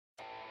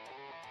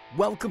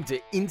Welcome to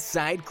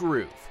Inside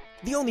Groove,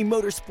 the only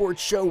motorsports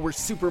show where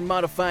super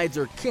modifieds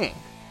are king.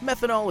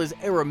 Methanol is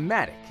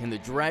aromatic and the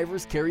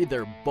drivers carry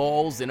their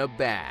balls in a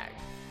bag.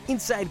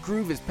 Inside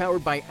Groove is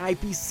powered by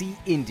IPC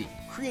Indy,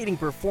 creating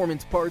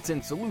performance parts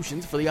and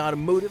solutions for the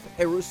automotive,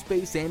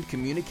 aerospace, and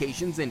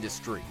communications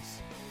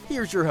industries.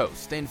 Here's your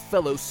host and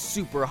fellow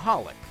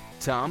superholic,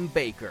 Tom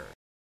Baker.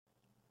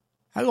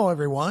 Hello,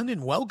 everyone,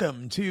 and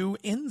welcome to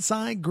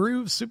Inside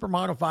Groove Super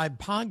Modified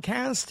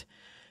Podcast.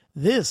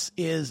 This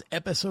is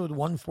episode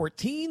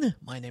 114.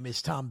 My name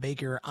is Tom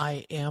Baker.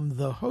 I am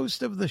the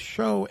host of the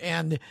show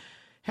and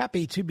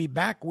happy to be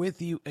back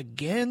with you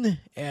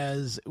again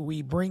as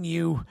we bring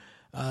you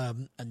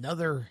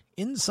another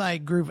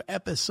Inside Groove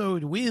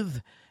episode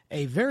with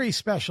a very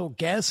special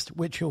guest,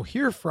 which you'll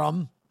hear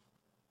from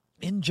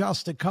in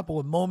just a couple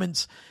of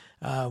moments.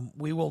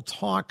 We will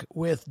talk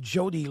with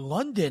Jody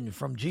London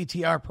from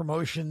GTR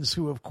Promotions,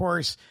 who, of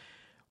course,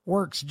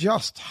 works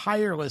just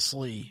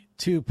tirelessly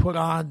to put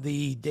on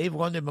the Dave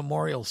London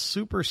Memorial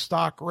Super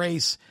Stock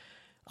race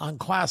on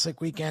Classic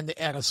Weekend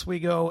at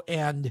Oswego,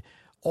 and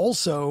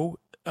also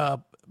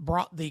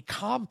brought the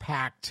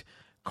compact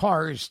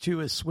cars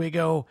to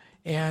Oswego,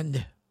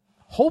 and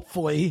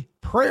hopefully,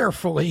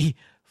 prayerfully,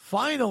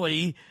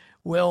 finally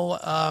will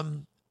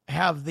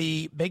have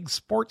the big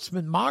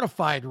Sportsman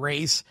Modified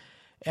race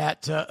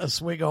at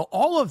Oswego.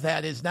 All of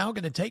that is now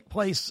going to take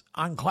place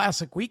on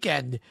Classic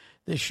Weekend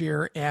this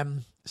year,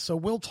 and so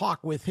we'll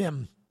talk with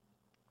him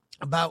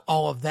about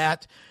all of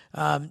that.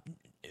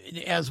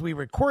 As we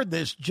record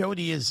this,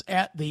 Jody is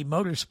at the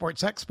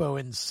Motorsports Expo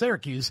in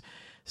Syracuse,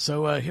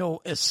 so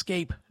he'll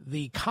escape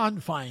the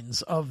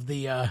confines of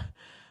the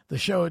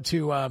show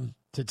to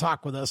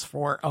talk with us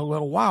for a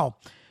little while.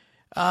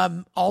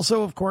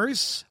 Also, of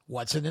course,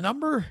 what's in a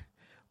number?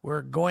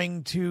 We're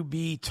going to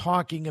be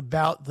talking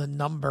about the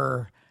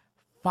number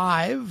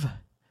 5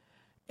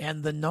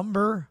 and the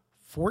number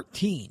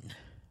 14.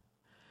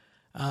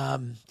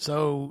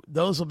 So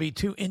those will be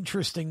two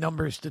interesting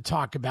numbers to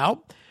talk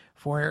about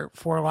for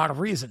a lot of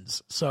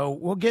reasons. So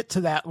we'll get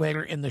to that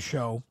later in the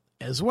show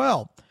as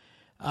well.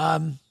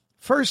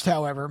 First,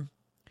 however,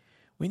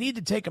 we need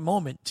to take a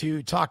moment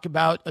to talk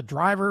about a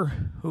driver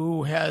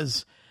who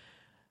has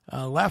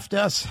left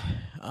us.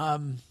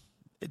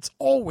 It's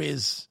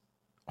always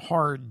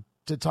hard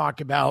to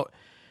talk about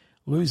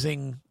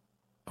losing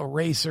a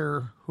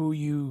racer who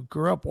you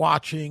grew up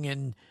watching,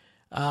 and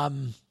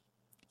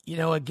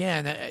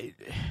again,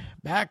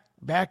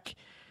 back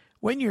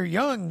when you're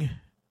young,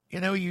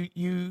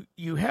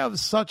 you have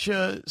such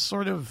a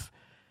sort of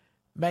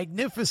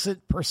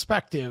magnificent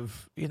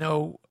perspective,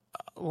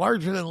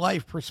 larger than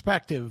life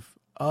perspective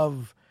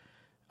of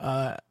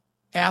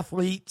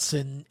athletes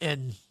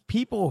and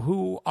people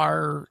who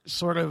are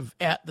sort of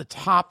at the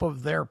top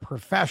of their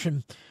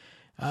profession.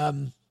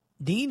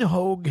 Dean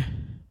Hoag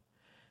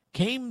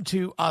came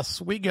to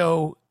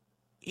Oswego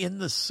in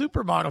the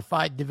super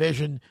modified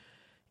division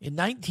in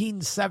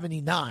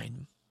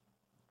 1979.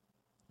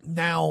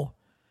 Now,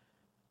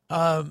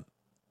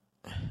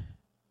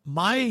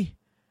 my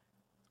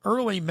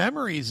early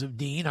memories of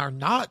Dean are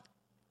not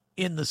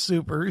in the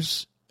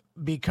supers,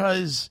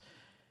 because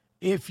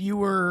if you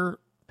were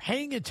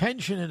paying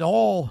attention at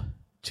all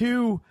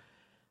to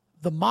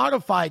the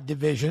modified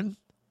division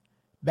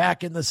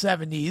back in the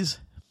 70s,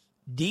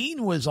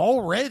 Dean was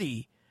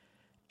already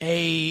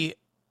a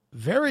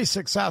very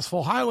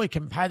successful, highly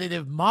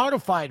competitive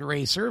modified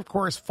racer, of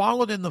course,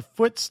 followed in the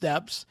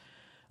footsteps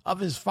of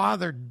his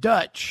father,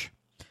 Dutch.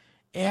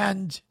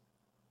 And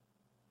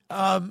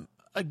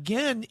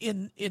again,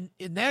 in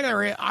that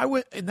area, I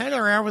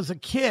was a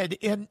kid,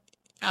 and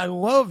I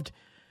loved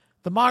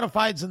the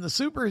modifieds and the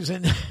supers.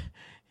 And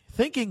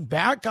thinking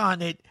back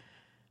on it,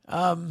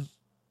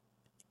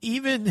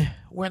 even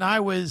when I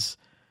was,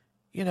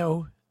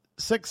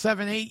 6,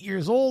 7, 8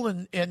 years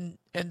old and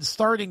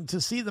starting to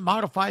see the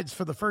modifieds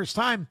for the first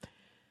time,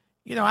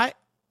 I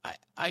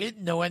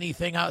didn't know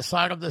anything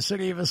outside of the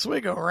city of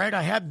Oswego, right?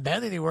 I hadn't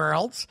been anywhere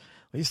else.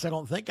 At least I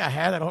don't think I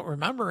had. I don't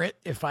remember it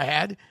if I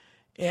had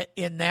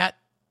in the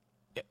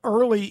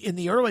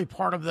early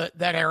part of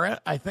that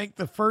era. I think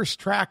the first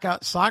track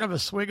outside of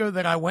Oswego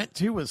that I went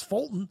to was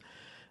Fulton.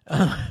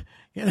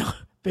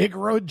 Big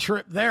road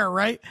trip there,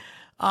 right?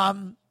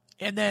 And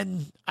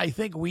then I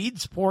think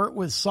Weedsport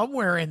was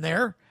somewhere in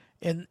there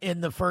in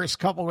the first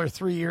couple or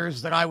 3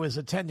 years that I was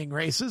attending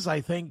races.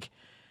 I think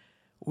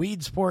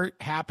Weedsport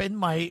happened.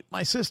 My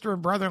sister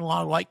and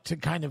brother-in-law liked to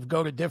kind of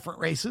go to different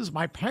races.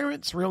 My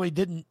parents really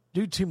didn't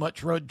do too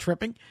much road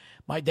tripping.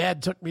 My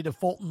dad took me to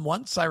Fulton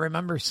once. I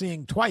remember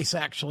seeing twice,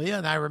 actually,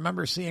 and I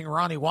remember seeing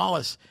Ronnie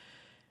Wallace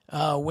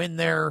win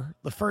there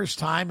the first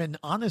time. And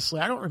honestly,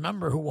 I don't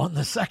remember who won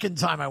the second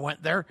time I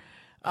went there.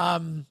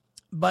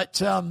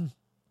 But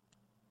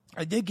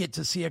I did get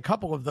to see a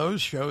couple of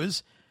those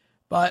shows.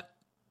 But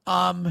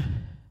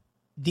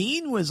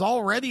Dean was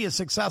already a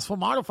successful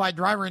modified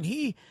driver, and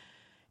he,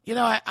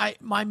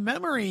 my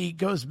memory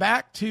goes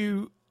back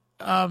to,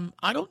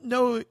 I don't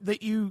know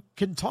that you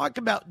can talk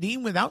about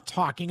Dean without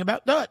talking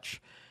about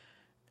Dutch.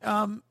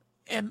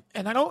 and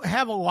I don't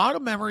have a lot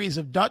of memories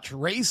of Dutch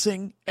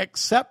racing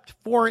except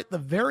for at the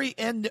very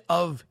end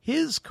of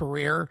his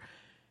career,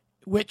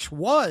 which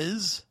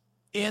was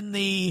in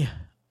the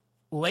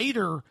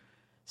later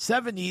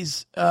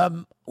 70s,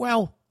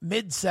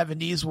 mid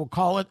 70s, we'll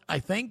call it, I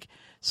think,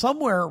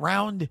 somewhere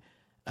around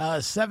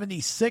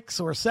 76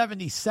 or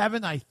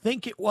 77, I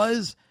think it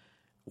was,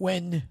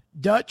 when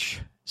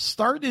Dutch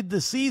started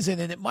the season,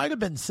 and it might have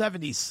been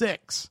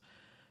 76,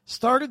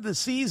 started the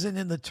season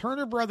in the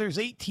Turner Brothers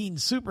 18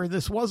 Super.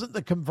 This wasn't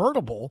the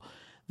convertible.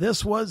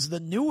 This was the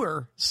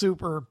newer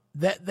Super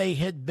that they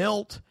had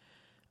built,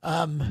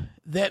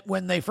 that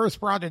when they first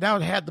brought it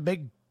out had the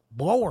big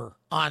blower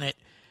on it.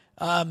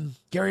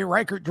 Gary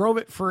Reichert drove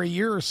it for a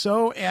year or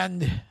so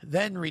and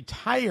then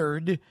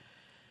retired.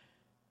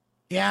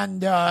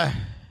 And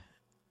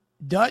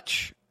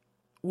Dutch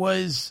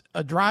was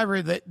a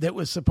driver that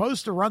was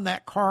supposed to run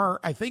that car,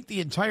 I think,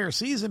 the entire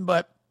season,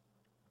 but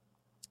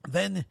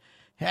then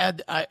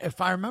had, if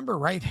I remember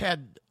right,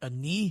 had a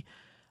knee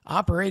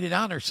operated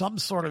on or some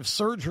sort of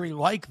surgery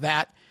like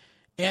that,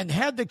 and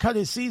had to cut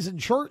his season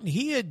short. And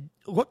he had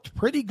looked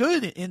pretty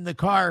good in the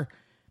car,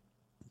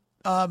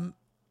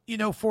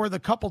 for the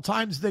couple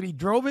times that he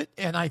drove it.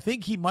 And I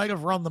think he might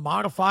have run the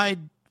modified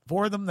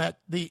for them, that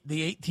the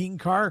 18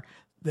 car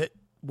that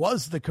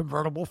was the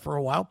convertible for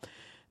a while.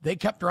 They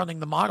kept running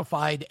the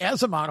modified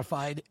as a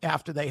modified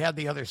after they had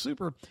the other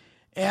Super.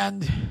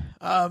 And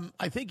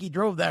I think he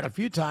drove that a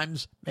few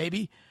times,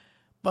 maybe.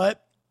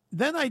 But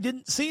then I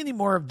didn't see any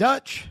more of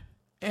Dutch.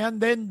 And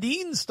then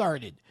Dean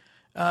started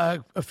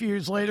a few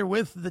years later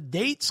with the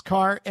Dates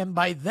car. And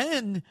by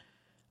then,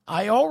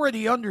 I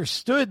already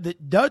understood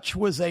that Dutch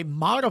was a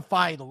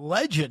modified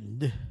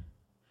legend.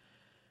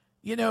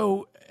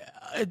 The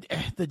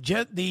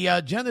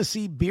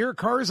Genesee beer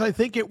cars, I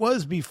think it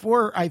was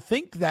before. I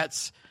think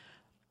that's,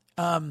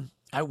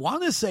 I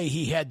want to say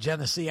he had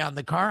Genesee on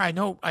the car. I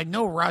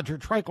know Roger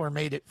Treichler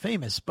made it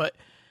famous, but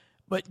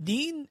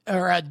Dean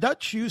or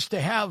Dutch used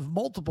to have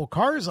multiple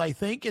cars, I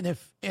think. And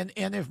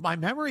if my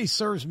memory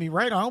serves me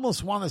right, I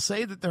almost want to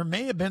say that there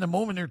may have been a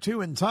moment or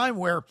two in time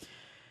where,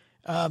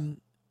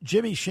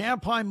 Jimmy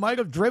Champagne might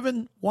have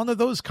driven one of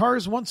those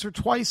cars once or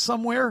twice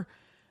somewhere.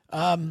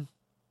 And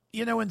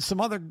some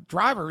other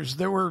drivers,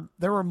 there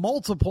were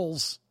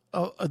multiples.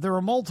 There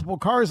were multiple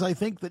cars, I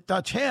think, that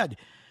Dutch had.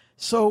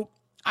 So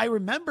I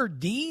remember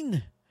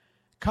Dean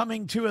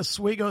coming to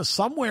Oswego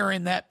somewhere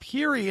in that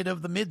period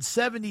of the mid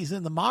 70s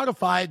in the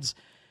modifieds.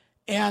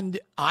 And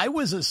I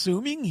was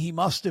assuming he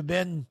must have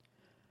been,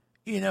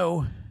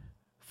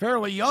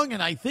 fairly young.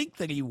 And I think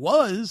that he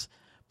was,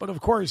 but of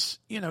course,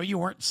 you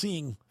weren't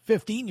seeing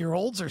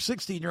 15-year-olds or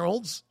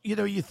 16-year-olds,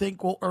 you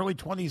think, well, early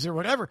 20s or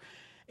whatever.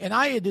 And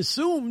I had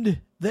assumed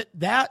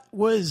that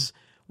was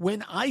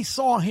when I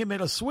saw him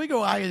at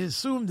Oswego, I had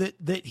assumed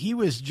that he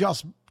was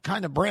just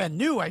kind of brand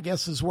new, I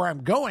guess is where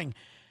I'm going.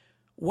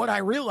 What I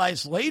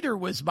realized later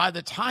was by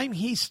the time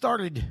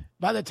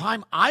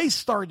I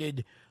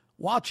started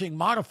watching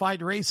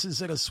modified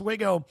races at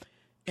Oswego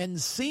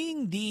and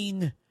seeing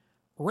Dean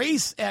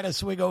race at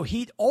Oswego,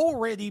 he'd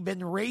already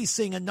been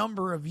racing a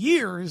number of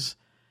years.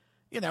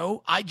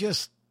 I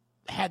just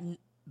hadn't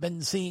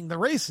been seeing the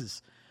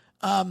races.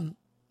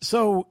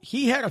 So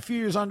he had a few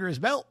years under his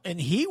belt, and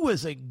he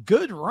was a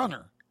good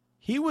runner.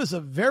 He was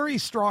a very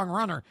strong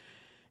runner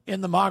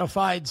in the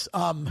modifieds.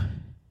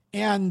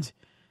 And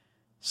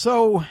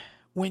so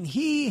when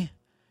it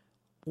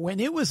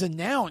was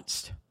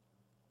announced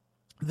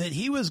that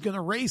he was going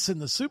to race in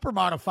the super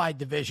modified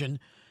division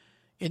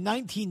in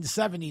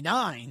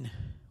 1979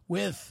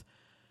 with,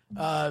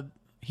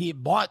 he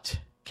had bought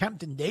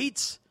Kempton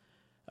Dates,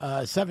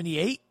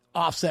 78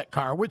 offset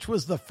car, which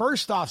was the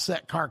first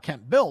offset car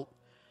Kemp built.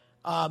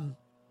 I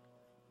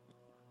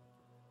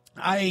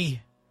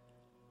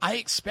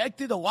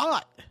expected a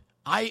lot.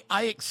 I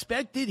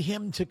expected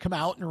him to come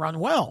out and run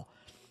well.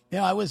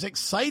 I was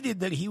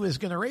excited that he was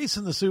going to race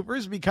in the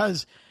supers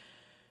because,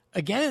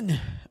 again,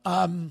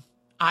 I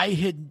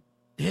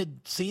had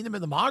seen him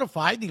in the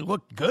modified and he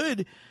looked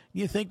good.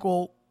 You think,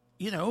 well,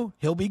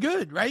 he'll be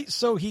good, right?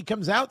 So he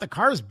comes out. The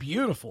car's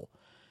beautiful.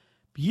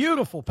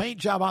 Beautiful paint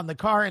job on the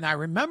car. And I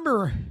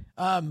remember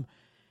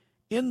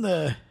in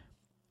the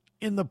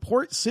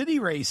Port City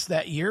race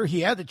that year,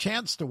 he had the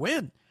chance to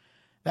win.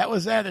 That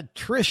was that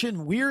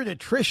weird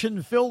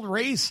attrition-filled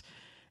race.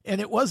 And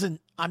it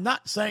wasn't, I'm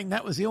not saying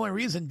that was the only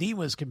reason Dean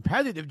was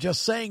competitive,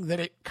 just saying that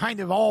it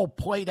kind of all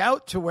played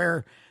out to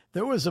where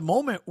there was a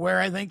moment where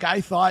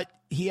I thought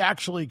he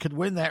actually could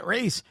win that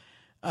race.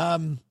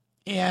 I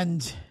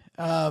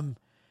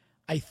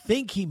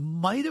think he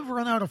might have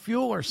run out of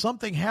fuel or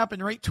something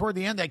happened right toward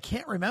the end. I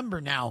can't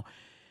remember now,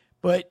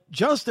 but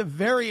just a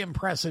very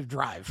impressive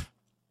drive.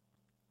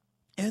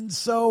 And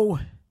so,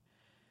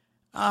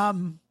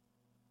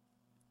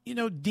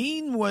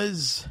 Dean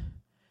was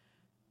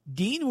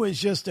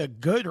just a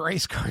good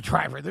race car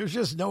driver. There's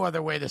just no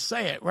other way to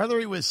say it. Whether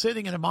he was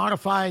sitting in a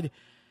modified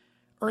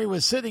or he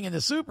was sitting in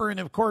a super. And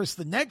of course,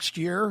 the next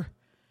year,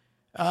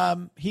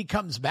 he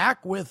comes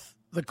back with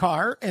the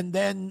car and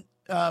then,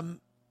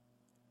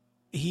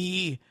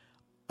 he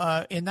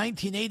in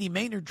 1980,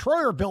 Maynard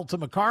Troyer built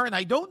him a car, and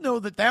I don't know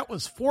that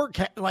was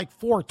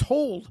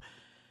foretold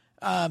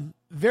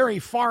very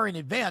far in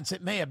advance.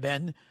 It may have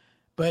been,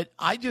 but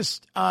I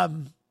just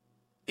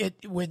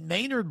when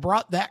Maynard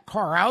brought that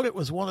car out, it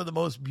was one of the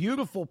most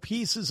beautiful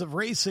pieces of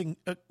racing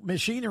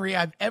machinery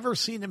I've ever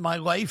seen in my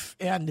life.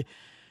 And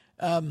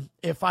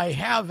if I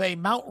have a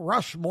Mount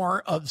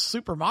Rushmore of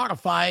super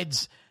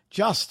modifieds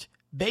just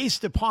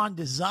based upon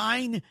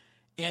design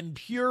and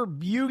pure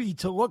beauty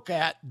to look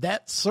at,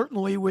 that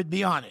certainly would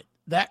be on it.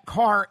 That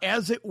car,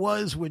 as it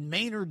was when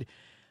Maynard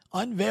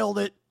unveiled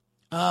it,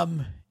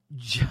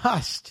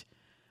 just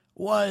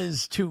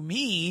was, to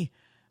me,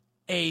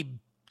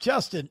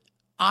 just an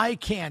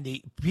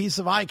piece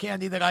of eye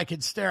candy that I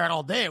could stare at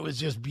all day. It was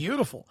just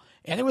beautiful,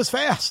 and it was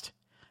fast.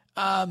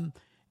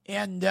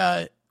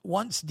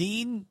 Once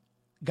Dean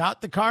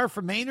got the car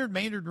from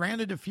Maynard ran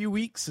it a few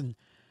weeks and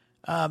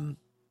kind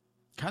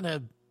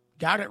of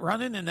got it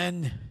running, and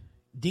then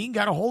Dean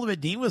got a hold of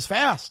it. Dean was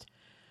fast.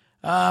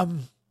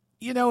 And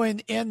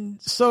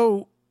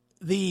so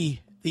the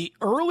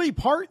early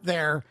part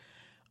there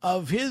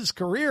of his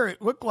career,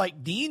 it looked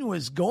like Dean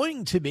was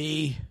going to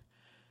be,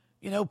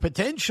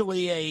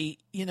 potentially a,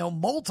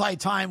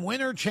 multi-time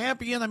winner,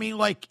 champion. I mean,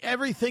 like,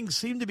 everything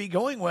seemed to be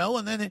going well.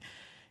 And then,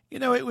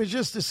 it was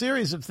just a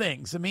series of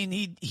things. I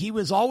mean, he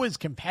was always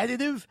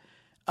competitive.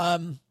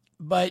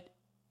 But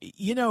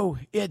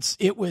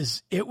it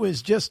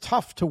was just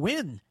tough to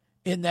win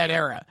in that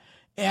era.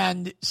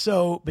 And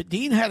so, but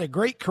Dean had a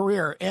great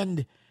career,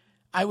 and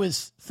I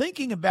was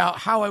thinking about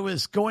how I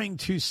was going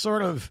to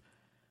sort of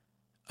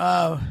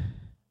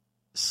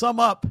sum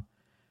up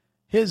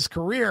his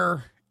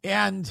career,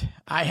 and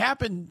I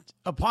happened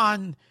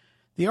upon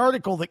the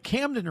article that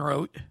Camden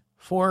wrote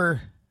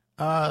for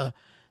the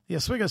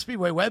Oswego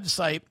Speedway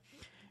website.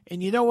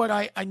 And you know what?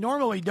 I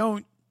normally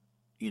don't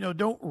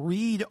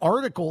read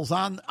articles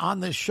on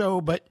this show,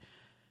 but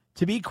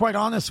to be quite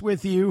honest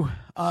with you,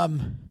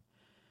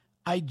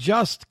 I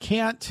just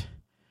can't,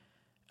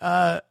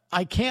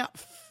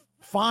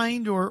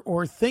 find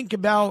or think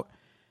about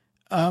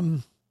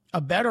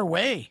a better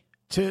way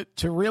to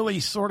really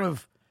sort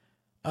of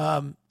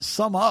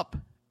sum up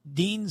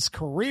Dean's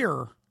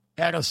career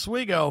at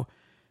Oswego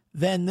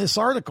than this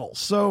article.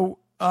 So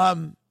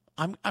I'm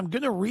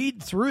going to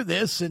read through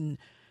this, and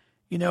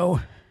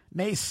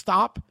may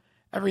stop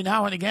every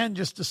now and again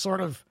just to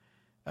sort of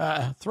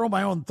throw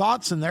my own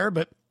thoughts in there.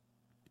 But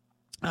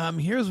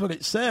here's what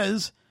it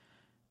says.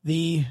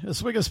 The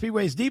Oswego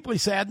Speedway is deeply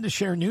saddened to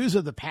share news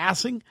of the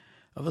passing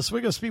of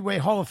Oswego Speedway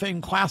Hall of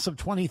Fame class of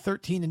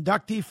 2013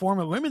 inductee,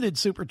 former limited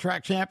super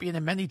track champion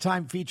and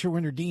many-time feature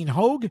winner Dean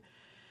Hoag.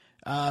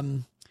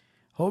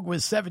 Hoag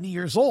was 70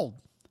 years old.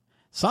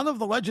 Son of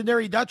the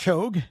legendary Dutch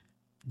Hoag,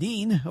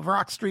 Dean of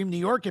Rockstream, New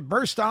York, had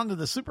burst onto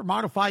the super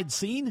modified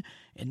scene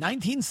in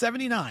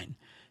 1979,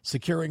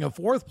 securing a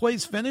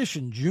fourth-place finish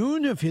in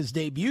June of his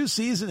debut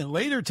season and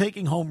later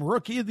taking home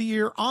Rookie of the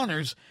Year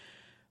honors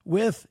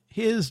with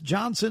his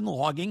Johnson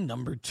logging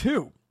number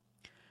 2.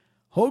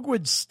 Hoag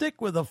would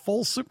stick with a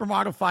full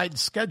supermodified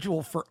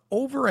schedule for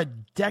over a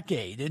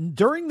decade, and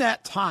during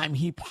that time,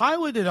 he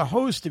piloted a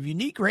host of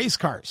unique race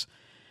cars,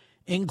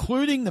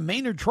 including the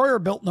Maynard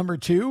Troyer-built number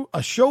 2,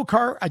 a show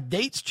car, a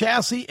Dates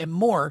chassis, and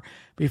more,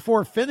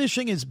 before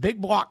finishing his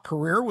big block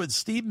career with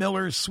Steve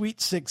Miller's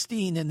Sweet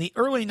 16 in the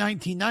early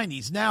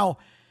 1990s. Now,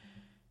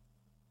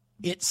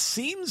 it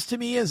seems to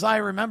me, as I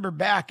remember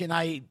back, and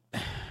I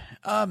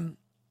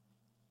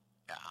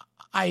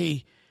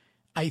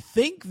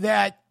think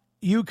that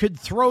you could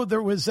throw,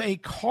 there was a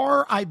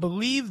car, I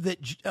believe, that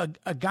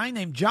a guy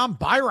named John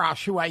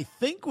Byrosh, who I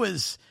think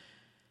was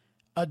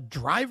a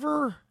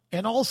driver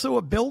and also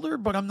a builder,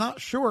 but I'm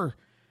not sure.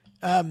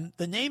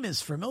 The name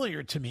is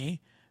familiar to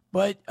me,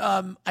 but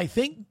I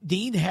think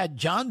Dean had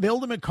John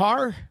build him a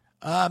car.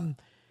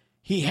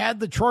 He had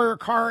the Troyer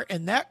car,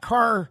 and that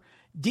car,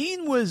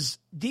 Dean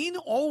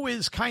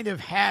always kind of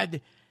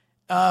had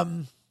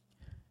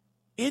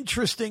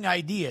interesting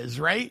ideas,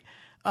 right?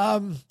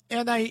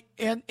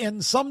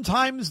 And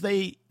sometimes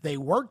they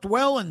worked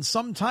well, and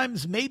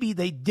sometimes maybe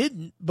they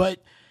didn't.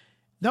 But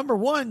number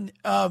one,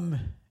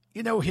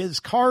 his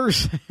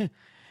cars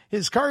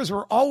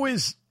were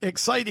always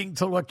exciting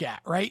to look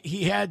at, right?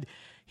 He had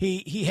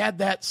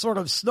that sort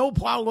of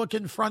snowplow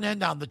looking front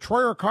end on the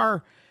Troyer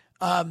car.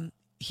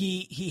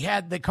 He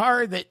had the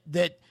car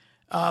that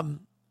a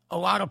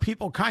lot of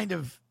people kind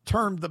of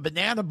termed the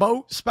banana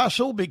boat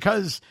special,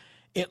 because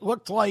it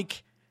looked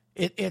like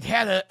it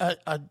had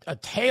a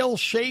tail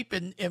shape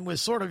and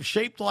was sort of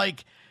shaped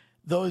like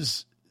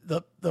those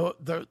the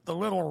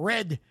little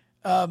red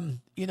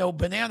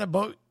banana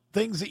boat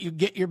things that you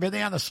get your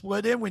banana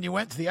split in when you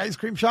went to the ice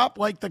cream shop.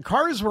 Like, the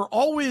cars were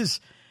always,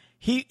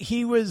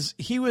 he was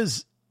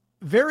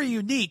very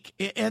unique.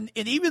 And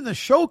even the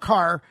show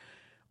car,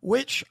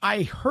 which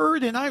I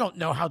heard, and I don't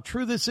know how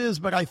true this is,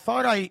 but I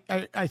thought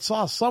I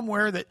saw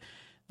somewhere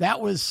that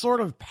was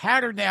sort of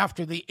patterned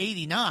after the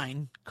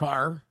 89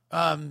 car.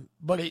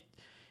 But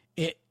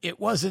it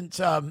wasn't,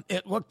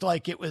 it looked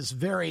like it was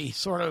very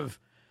sort of,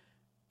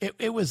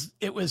 it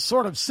was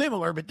sort of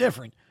similar but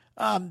different.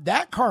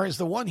 That car is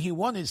the one he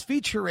won his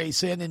feature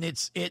race in, and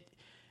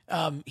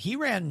he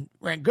ran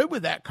good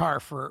with that car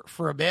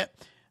for a bit.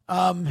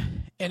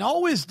 And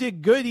always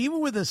did good, even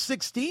with a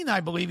 16,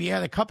 I believe he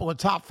had a couple of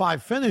top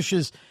 5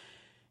 finishes.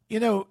 You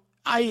know,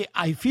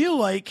 I feel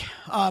like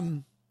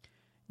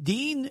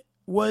Dean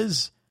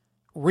was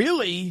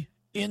really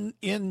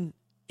in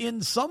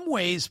some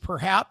ways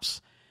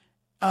perhaps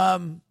a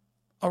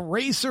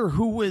racer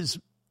who was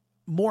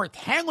more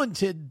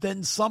talented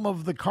than some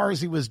of the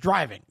cars he was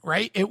driving,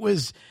 right? It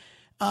was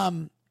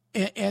but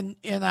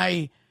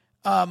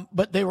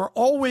they were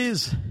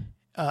always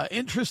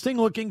interesting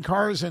looking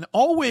cars and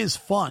always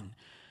fun.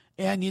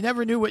 And you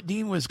never knew what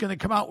Dean was going to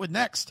come out with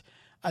next.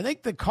 I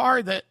think the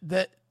car that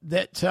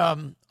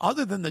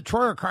other than the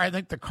Troyer car, I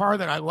think the car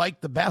that I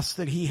liked the best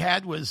that he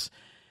had was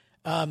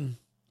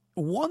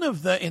one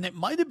of the, and it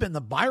might have been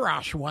the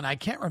Bayrash one. I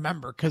can't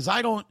remember because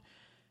I don't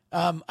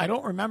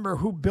remember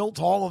who built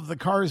all of the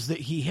cars that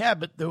he had,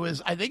 but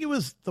I think it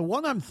was the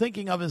one I'm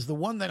thinking of is the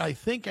one that I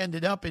think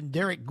ended up in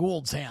Derek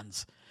Gould's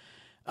hands.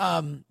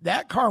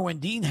 That car, when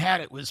Dean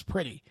had it, was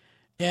pretty.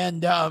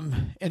 And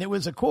it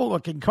was a cool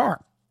looking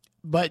car,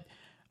 but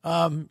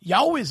you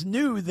always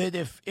knew that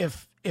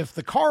if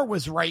the car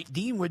was right,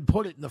 Dean would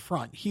put it in the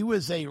front. He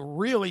was a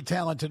really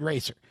talented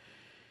racer.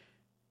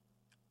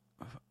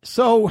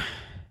 So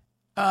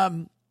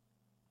I'll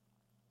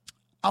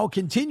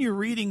continue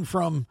reading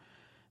from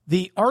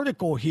the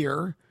article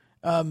here.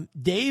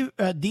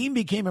 Dean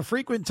became a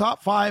frequent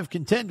top 5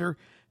 contender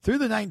through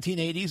the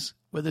 1980s,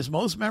 with his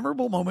most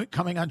memorable moment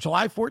coming on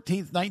July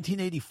 14th,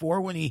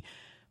 1984, when he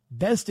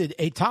bested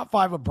a top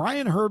 5 of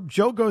Brian Herb,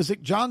 Joe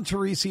Gozick, John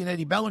Teresi, and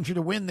Eddie Bellinger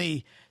to win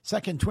the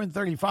second Twin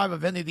 35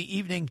 event of the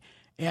evening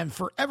and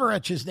forever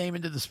etch his name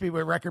into the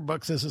Speedway record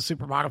books as a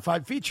super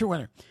modified feature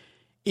winner.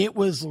 It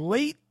was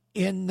late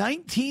in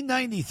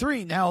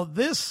 1993. Now,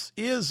 this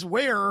is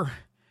where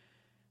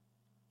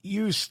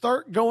you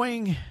start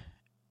going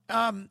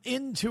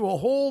into a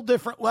whole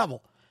different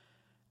level.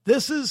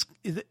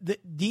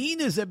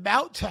 Dean is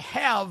about to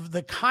have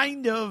the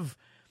kind of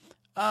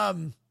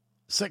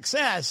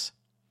success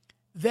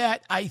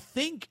that I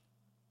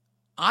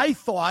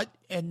thought,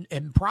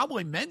 and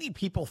probably many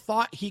people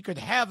thought he could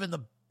have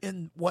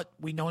in what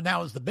we know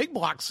now as the big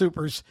block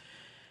supers.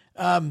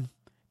 And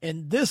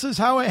this is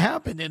how it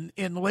happened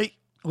in late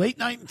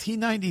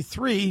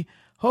 1993.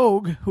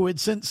 Hoag, who had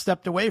since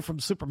stepped away from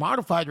super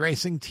modified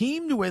racing,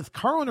 teamed with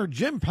car owner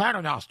Jim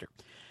Paternoster.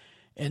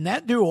 And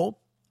that duel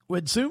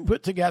would soon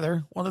put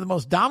together one of the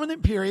most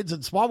dominant periods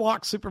in small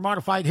block super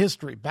modified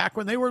history. Back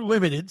when they were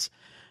limiteds,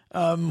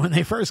 when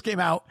they first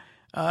came out,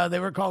 they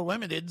were called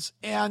limiteds.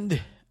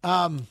 And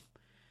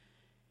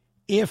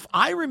if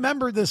I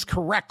remember this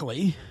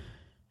correctly,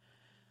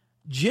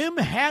 Jim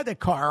had a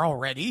car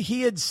already.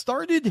 He had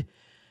started,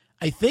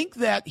 I think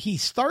that he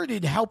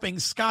started helping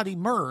Scotty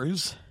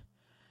Mers.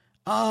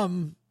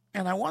 And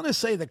I want to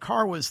say the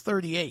car was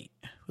 38.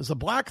 It was a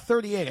black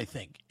 38, I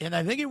think. And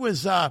I think it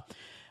was a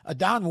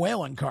Don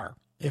Whalen car,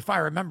 if I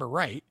remember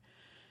right.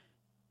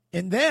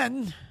 And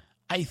then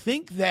I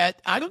think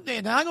that, I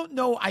don't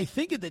know, I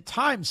think at the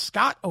time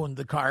Scott owned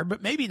the car,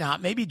 but maybe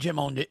not. Maybe Jim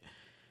owned it.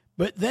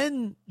 But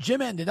then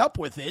Jim ended up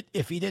with it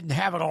if he didn't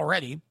have it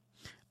already.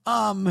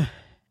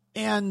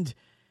 And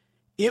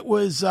it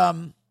was,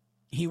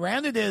 he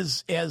ran it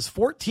as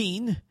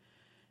 14.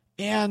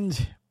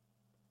 And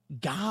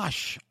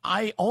gosh,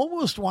 I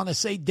almost want to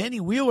say Denny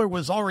Wheeler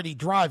was already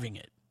driving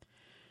it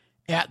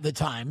at the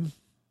time.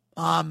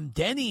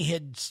 Denny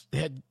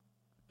had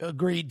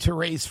agreed to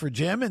race for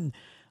Jim.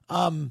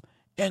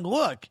 And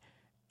look,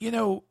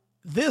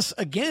 this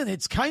again,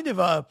 it's kind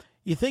of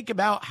you think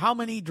about how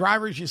many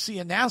drivers you see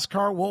in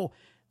NASCAR. Well,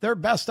 their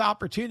best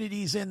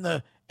opportunities in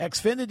the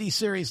Xfinity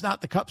Series, not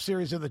the Cup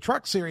Series, or the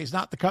Truck Series,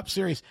 not the Cup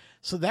Series.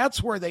 So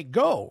that's where they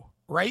go,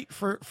 right,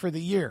 for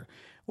the year.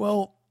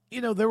 Well,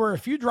 there were a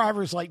few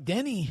drivers like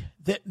Denny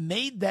that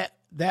made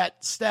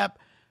that step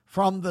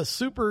from the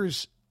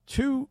supers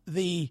to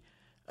the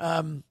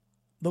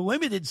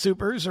limited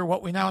supers, or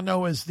what we now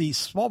know as the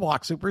small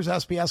block supers,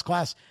 SPS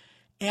class,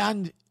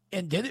 and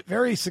did it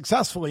very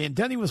successfully. And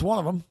Denny was one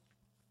of them.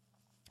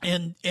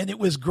 And it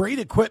was great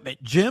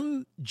equipment.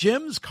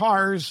 Jim's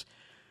cars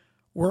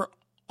were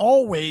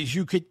always,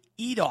 you could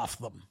eat off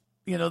them.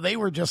 They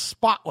were just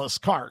spotless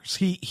cars.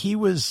 He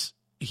was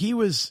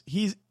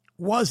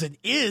and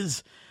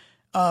is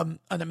an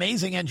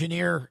amazing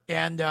engineer,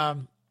 and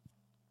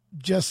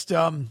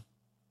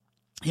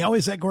he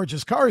always had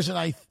gorgeous cars.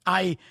 And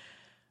I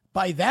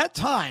by that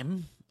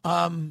time,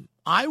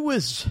 I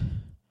was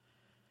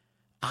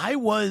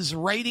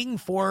writing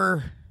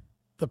for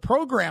the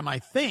program. I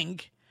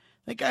think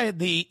I had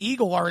the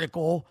Eagle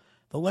article,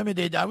 the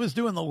limited. I was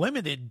doing the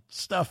limited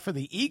stuff for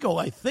the Eagle,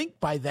 I think,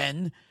 by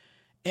then.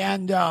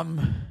 And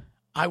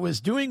I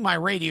was doing my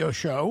radio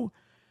show,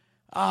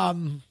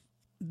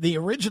 the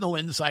original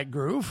Inside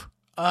Groove,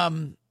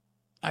 I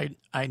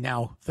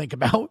now think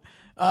about.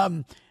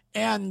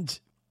 And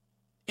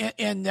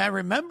I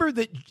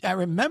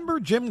remember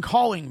Jim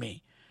calling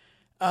me.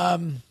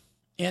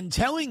 and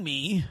telling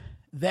me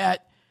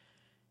that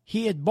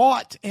he had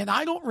bought, and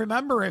I don't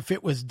remember if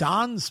it was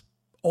Don's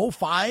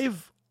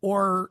 05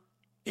 or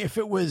if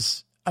it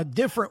was a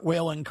different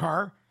Whelen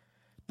car,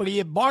 but he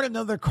had bought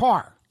another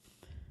car.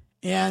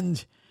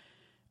 And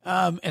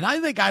I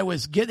think I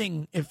was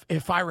getting,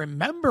 if I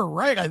remember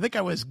right, I think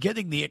I was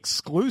getting the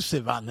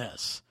exclusive on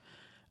this,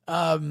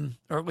 or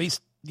at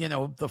least,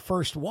 the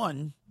first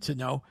one to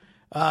know,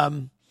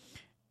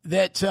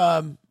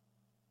 that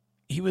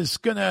he was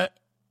going to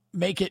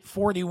make it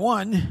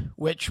 41,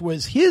 which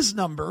was his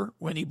number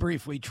when he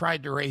briefly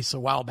tried to race a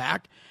while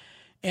back,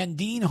 and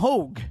Dean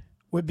Hoag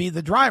would be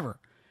the driver.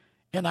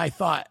 And I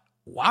thought,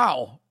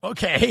 wow,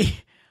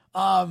 okay.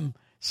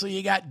 So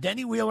you got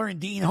Denny Wheeler and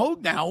Dean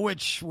Hoag now,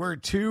 which were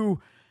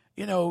two,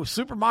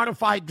 super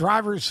modified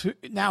drivers.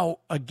 Now,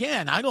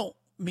 again, I don't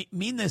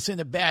mean this in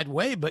a bad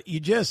way, but you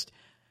just,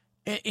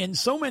 in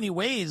so many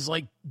ways,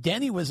 like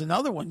Denny was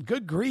another one.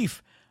 Good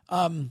grief.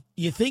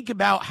 You think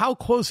about how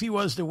close he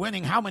was to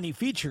winning how many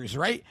features,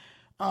 right?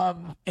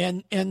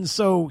 And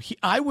so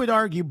I would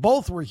argue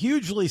both were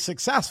hugely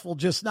successful,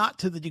 just not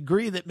to the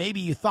degree that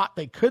maybe you thought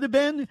they could have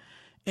been.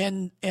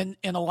 And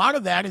a lot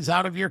of that is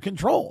out of your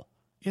control,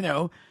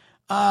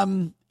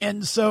 And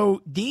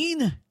so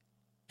Dean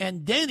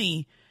and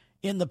Denny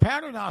in the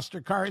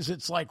Paternoster cars,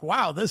 it's like,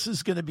 wow, this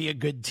is going to be a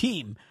good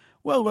team.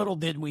 Well, little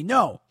did we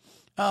know.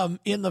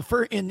 In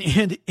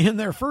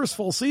their first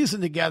full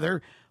season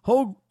together,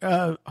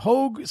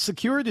 Hoag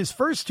secured his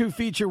first two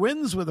feature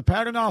wins with a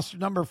Paternoster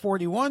number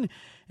 41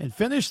 and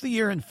finished the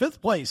year in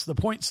fifth place, the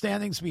point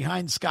standings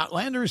behind Scott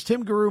Landers,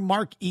 Tim Guru,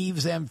 Mark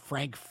Eves, and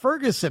Frank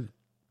Ferguson.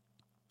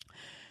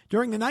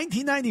 During the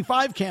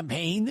 1995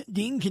 campaign,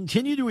 Dean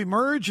continued to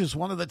emerge as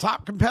one of the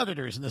top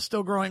competitors in the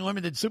still growing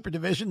limited super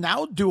division,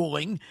 now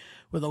dueling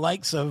with the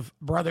likes of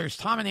brothers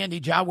Tom and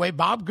Andy Joway,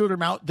 Bob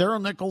Gutermount,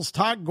 Darryl Nichols,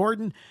 Todd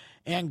Gordon,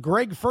 and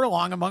Greg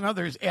Furlong, among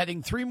others,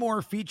 adding 3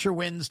 more feature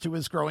wins to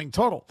his growing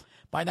total.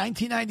 By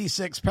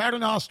 1996,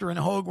 Paternoster and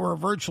Hoag were a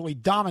virtually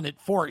dominant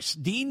force.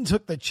 Dean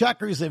took the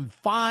checkers in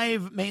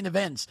 5 main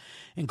events,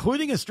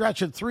 including a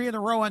stretch of 3 in a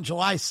row on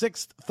July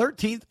 6th,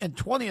 13th, and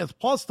 20th,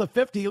 plus the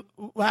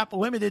 50-lap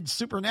limited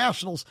Super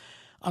Nationals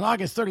on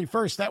August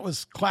 31st. That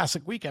was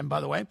Classic Weekend,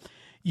 by the way.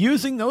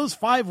 Using those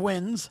 5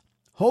 wins,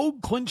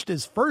 Hoag clinched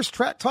his first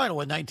track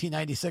title in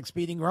 1996,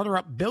 beating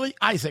runner-up Billy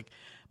Isaac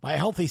by a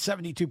healthy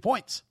 72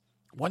 points.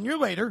 1 year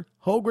later,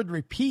 Hoag would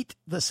repeat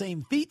the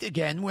same feat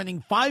again, winning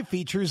 5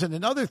 features and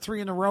another 3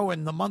 in a row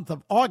in the month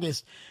of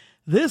August,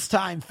 this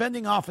time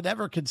fending off an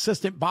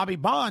ever-consistent Bobby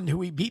Bond,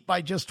 who he beat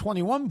by just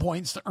 21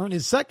 points to earn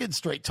his second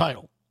straight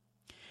title.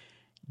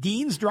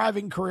 Dean's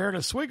driving career at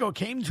Oswego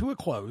came to a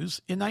close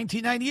in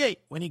 1998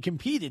 when he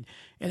competed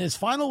in his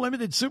final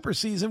limited super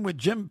season with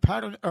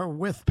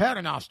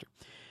Paternoster.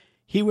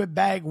 He would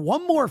bag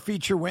 1 more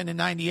feature win in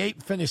 98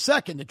 and finish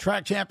second to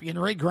track champion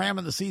Ray Graham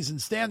in the season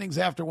standings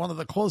after one of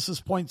the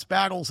closest points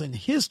battles in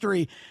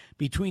history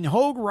between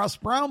Hoag, Russ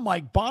Brown,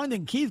 Mike Bond,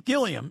 and Keith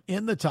Gilliam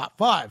in the top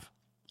 5.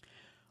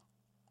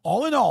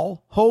 All in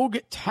all, Hoag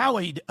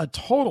tallied a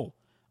total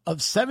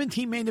of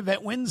 17 main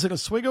event wins at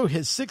Oswego.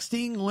 His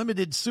 16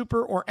 limited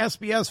super or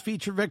SBS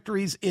feature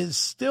victories is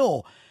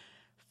still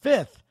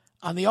 5th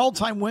on the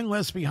all-time win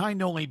list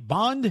behind only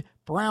Bond,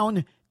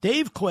 Brown,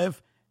 Dave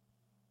Cliff,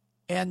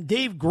 and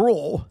Dave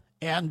Grohl,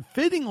 and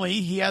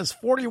fittingly, he has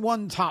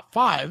 41 top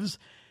 5s,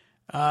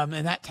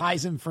 and that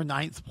ties him for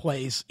 9th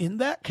place in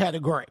that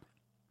category.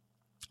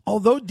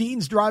 Although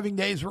Dean's driving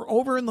days were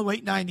over in the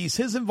late 90s,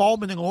 his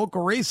involvement in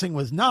local racing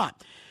was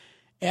not.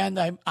 And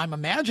I'm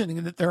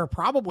imagining that there are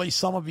probably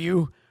some of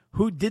you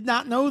who did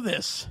not know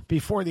this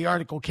before the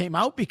article came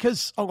out,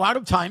 because a lot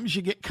of times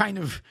you get kind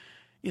of,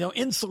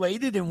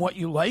 insulated in what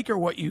you like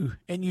or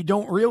and you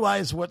don't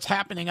realize what's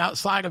happening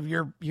outside of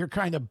your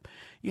kind of,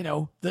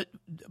 the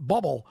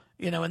bubble.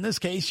 In this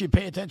case, you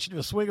pay attention to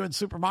Oswego and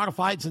Super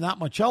Modifieds and not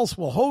much else.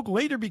 Well, Hoag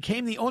later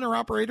became the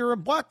owner-operator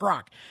of Black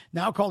Rock,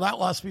 now called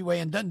Outlaw Speedway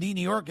in Dundee,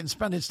 New York, and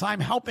spent his time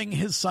helping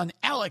his son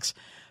Alex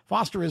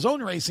foster his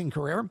own racing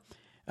career.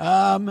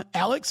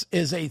 Alex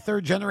is a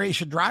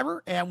third-generation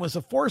driver and was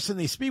a force in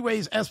the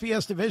Speedway's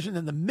SBS division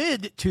in the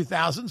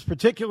mid-2000s,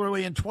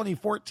 particularly in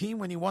 2014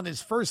 when he won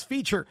his first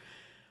feature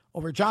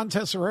over John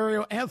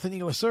Tesoriero, Anthony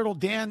Lacerdo,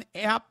 Dan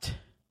Abt,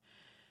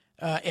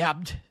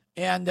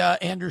 and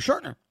Andrew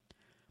Shortner.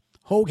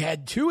 Hoag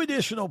had 2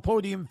 additional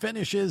podium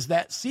finishes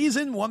that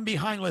season, one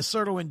behind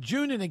Lacerdo in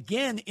June and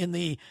again in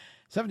the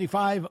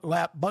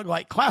 75-lap Bug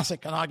Light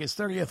Classic on August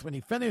 30th when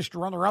he finished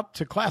runner-up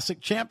to Classic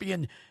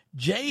champion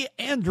Jay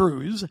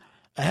Andrews,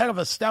 ahead of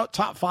a stout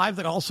top 5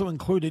 that also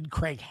included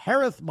Craig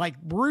Harris,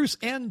 Mike Bruce,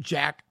 and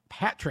Jack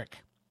Patrick.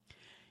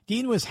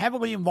 Dean was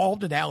heavily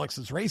involved in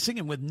Alex's racing,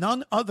 and with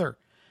none other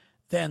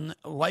than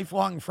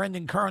lifelong friend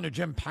and car owner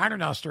Jim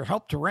Paternoster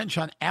helped to wrench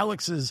on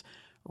Alex's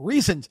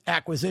recent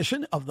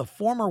acquisition of the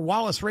former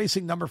Wallace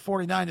Racing number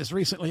 49 as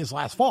recently as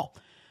last fall.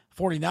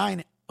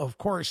 49, of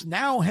course,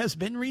 now has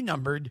been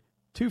renumbered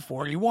to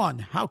 41.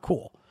 How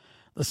cool.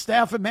 The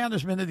staff and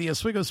management of the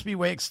Oswego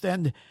Speedway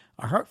extend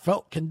our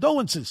heartfelt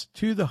condolences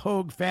to the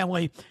Hoag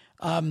family.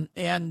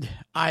 And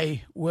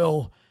I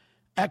will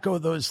echo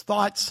those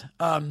thoughts.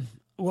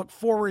 Look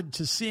forward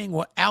to seeing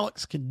what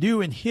Alex can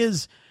do in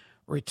his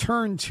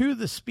return to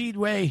the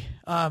Speedway.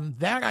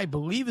 That, I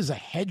believe, is a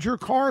Hedger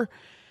car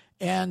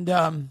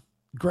and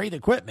great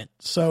equipment.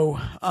 So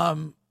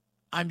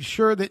I'm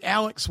sure that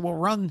Alex will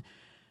run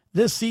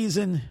this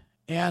season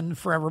and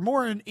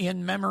forevermore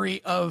in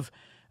memory of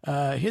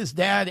his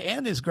dad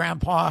and his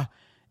grandpa.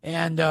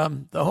 And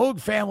the Hoag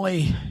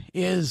family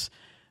is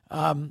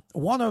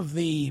one of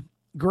the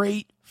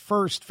great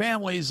first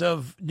families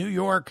of New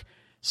York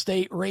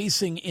State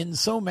racing in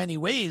so many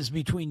ways,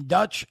 between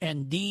Dutch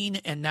and Dean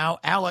and now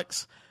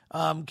Alex,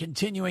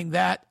 continuing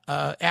that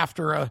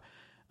after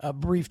a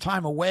brief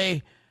time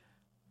away,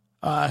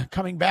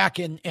 coming back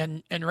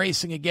and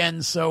racing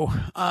again. So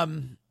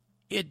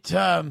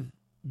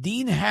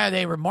Dean had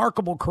a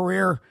remarkable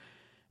career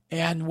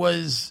and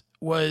was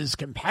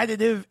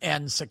competitive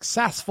and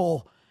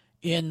successful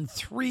in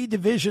 3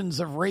 divisions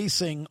of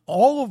racing,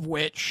 all of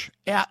which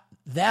at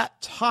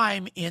that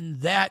time in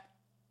that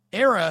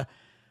era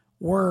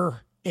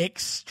were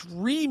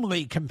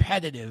extremely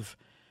competitive.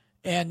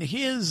 And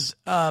his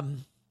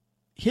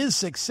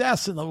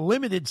success in the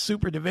limited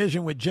super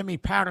division with Jimmy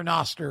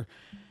Paternoster,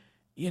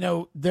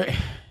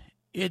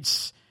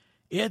 it's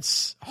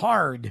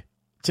hard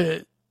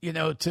to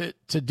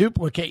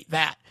duplicate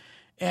that.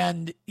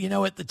 And,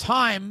 at the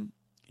time,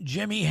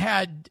 Jimmy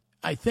had,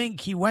 I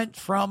think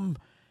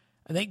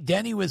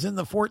Denny was in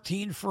the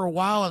 14 for a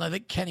while, and I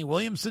think Kenny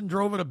Williamson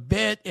drove it a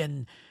bit,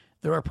 and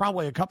there were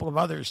probably a couple of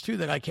others too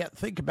that I can't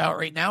think about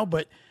right now.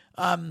 But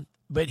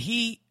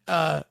he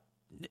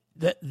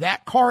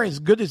that car, as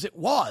good as it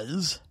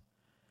was,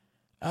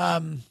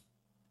 and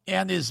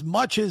as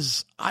much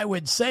as I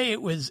would say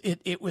it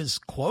was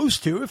close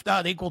to, if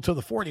not equal to,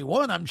 the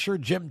 41, I'm sure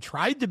Jim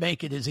tried to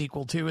make it as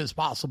equal to as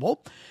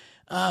possible.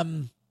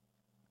 Some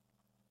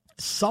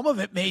of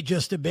it may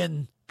just have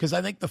been because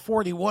I think the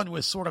 41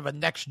 was sort of a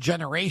next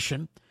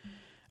generation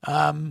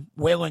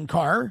Whelen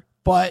car,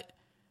 but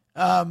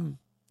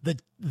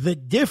the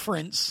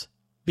difference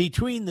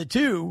between the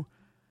two,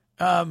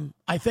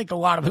 I think a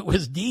lot of it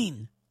was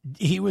Dean.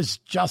 He was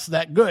just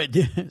that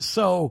good.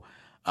 So,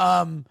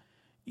 to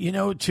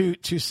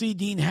see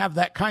Dean have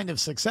that kind of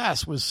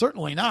success was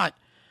certainly not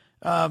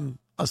a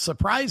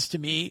surprise to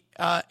me.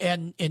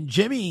 And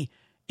Jimmy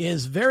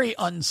is very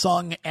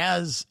unsung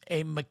as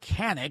a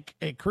mechanic,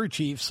 a crew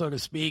chief, so to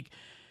speak.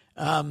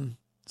 I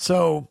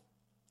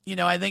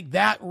think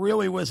that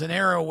really was an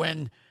era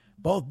when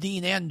both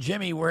Dean and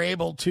Jimmy were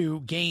able to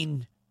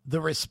gain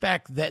the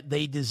respect that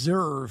they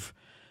deserve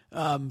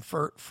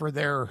for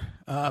their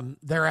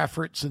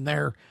efforts and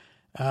their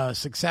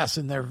success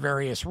in their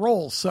various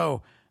roles.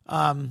 So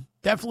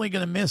definitely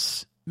going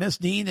to miss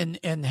Dean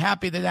and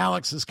happy that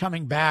Alex is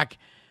coming back.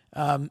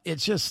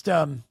 It's just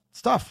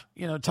it's tough,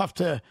 tough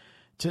to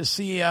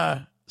see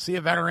a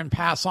veteran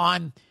pass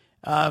on.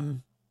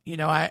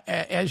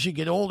 As you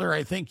get older,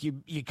 I think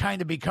you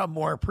kind of become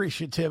more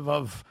appreciative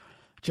of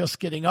just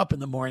getting up in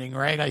the morning,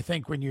 right? I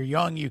think when you're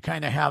young, you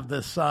kind of have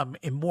this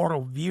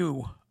immortal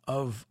view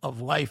of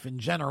life in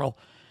general.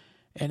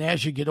 And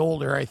as you get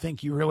older, I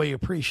think you really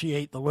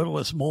appreciate the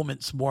littlest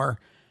moments more.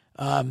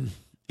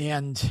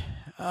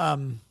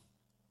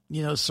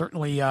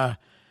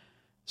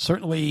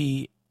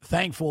 Certainly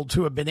thankful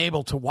to have been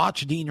able to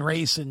watch Dean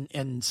race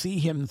and see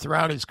him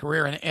throughout his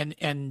career.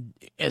 And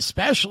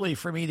especially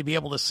for me to be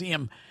able to see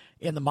him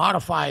in the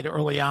modified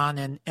early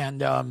on and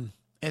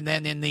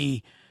then in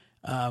the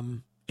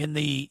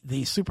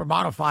super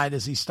modified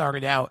as he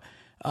started out.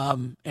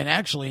 And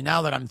actually,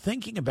 now that I'm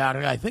thinking about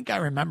it, I think I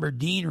remember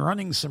Dean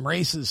running some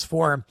races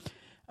for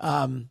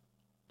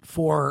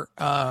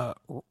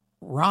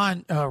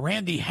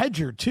Randy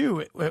Hedger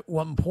too at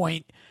one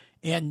point,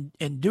 and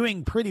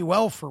doing pretty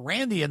well for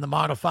Randy in the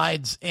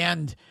modifieds,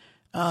 and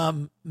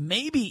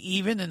maybe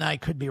even, and I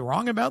could be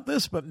wrong about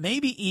this, but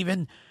maybe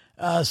even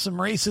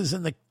some races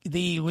in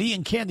the Lee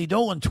and Candy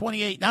Dolan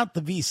 28, not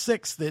the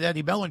V6 that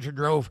Eddie Bellinger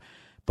drove,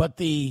 but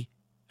the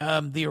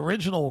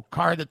original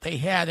car that they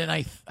had, and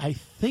I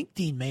think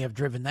Dean may have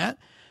driven that.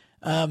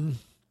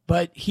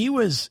 But he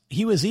was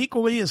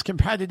equally as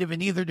competitive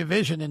in either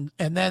division,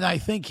 and then I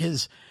think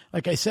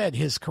like I said,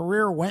 his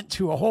career went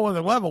to a whole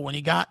other level when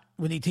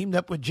he teamed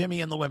up with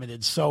Jimmy in the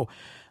limited. So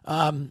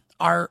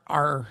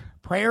our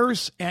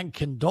prayers and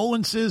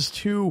condolences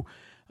to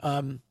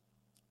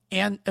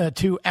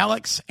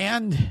Alex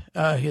and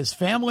his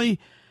family,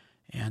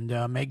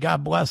 and may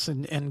God bless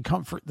and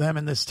comfort them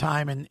in this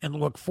time, and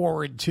look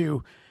forward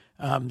to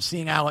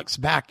seeing Alex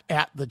back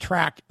at the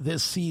track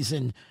this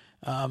season.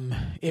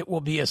 It will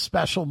be a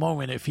special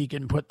moment if he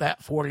can put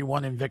that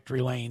 41 in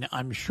victory lane,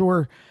 I'm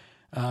sure.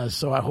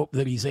 So I hope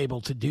that he's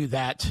able to do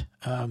that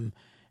and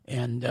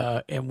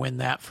win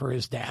that for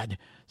his dad.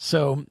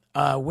 So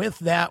with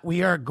that,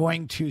 we are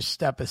going to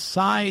step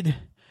aside.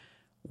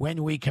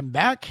 When we come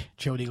back,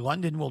 Jody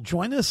London will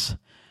join us,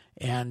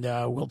 and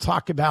we'll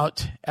talk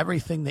about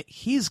everything that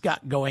he's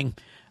got going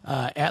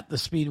at the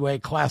Speedway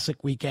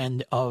Classic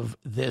weekend of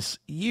this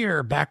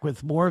year. Back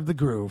with more of The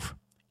Groove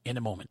in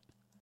a moment.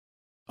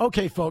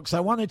 Okay, folks,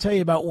 I want to tell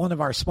you about one of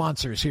our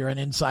sponsors here on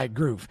Inside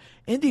Groove,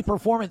 Indy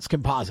Performance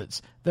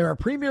Composites. They're a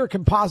premier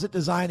composite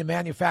design and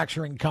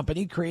manufacturing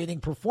company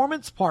creating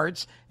performance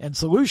parts and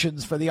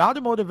solutions for the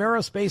automotive,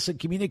 aerospace, and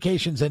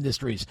communications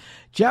industries.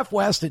 Jeff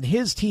West and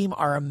his team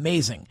are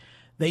amazing.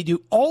 They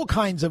do all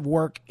kinds of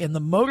work in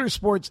the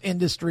motorsports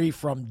industry,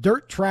 from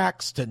dirt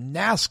tracks to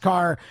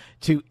NASCAR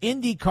to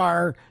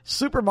IndyCar,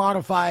 super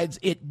modifieds.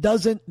 It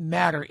doesn't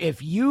matter.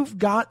 If you've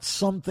got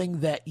something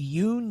that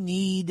you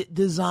need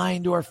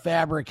designed or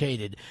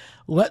fabricated,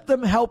 let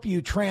them help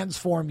you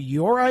transform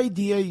your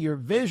idea, your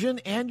vision,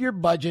 and your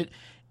budget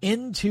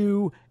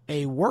into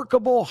a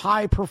workable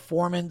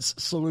high-performance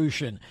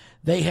solution.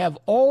 They have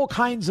all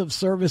kinds of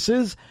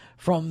services,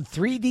 from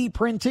 3D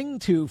printing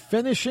to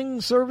finishing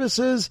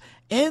services.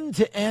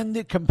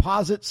 End-to-end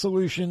composite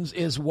solutions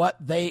is what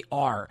they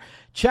are.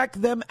 Check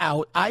them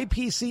out,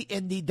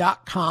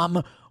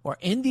 ipcindy.com or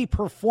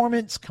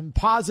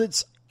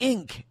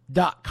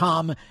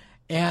indyperformancecompositesinc.com,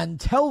 and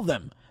tell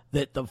them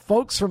that the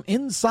folks from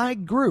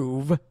Inside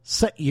Groove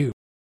sent you.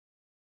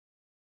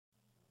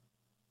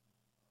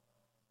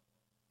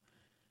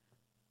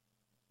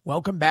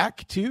 Welcome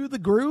back to the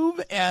Groove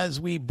as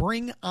we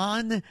bring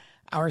on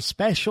our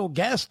special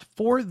guest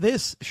for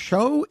this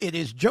show. It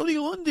is Jody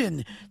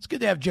London. It's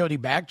good to have Jody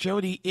back.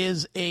 Jody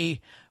is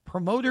a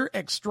promoter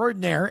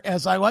extraordinaire,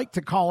 as I like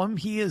to call him.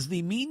 He is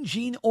the Mean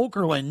Gene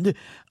Okerlund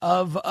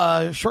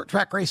of short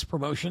track race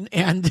promotion,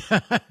 and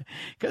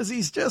because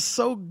he's just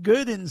so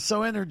good and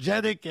so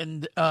energetic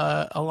and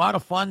a lot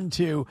of fun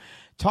to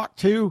talk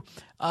to.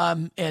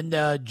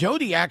 And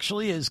Jody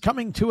actually is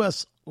coming to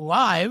us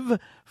live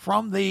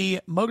from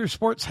the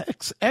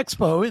Motorsports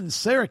Expo in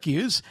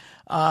Syracuse,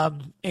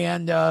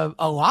 and a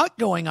lot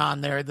going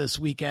on there this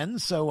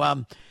weekend.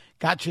 So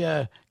got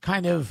you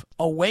kind of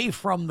away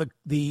from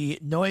the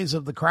noise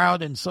of the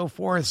crowd and so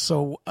forth.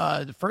 So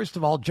first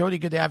of all, Jody,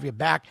 good to have you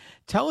back.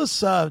 Tell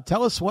us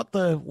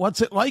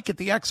what's it like at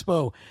the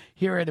Expo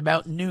here at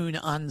about noon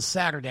on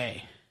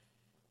Saturday.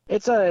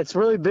 It's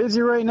really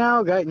busy right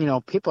now.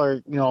 People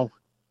are,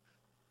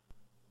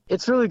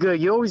 it's really good.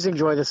 You always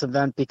enjoy this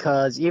event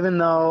because even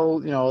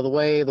though, the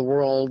way the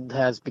world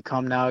has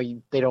become now,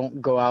 they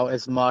don't go out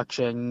as much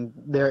and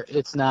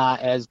it's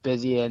not as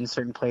busy in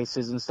certain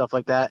places and stuff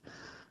like that.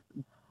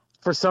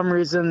 For some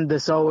reason,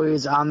 this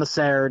always on the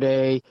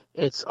Saturday,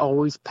 it's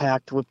always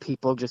packed with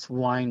people just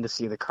wanting to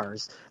see the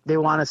cars. They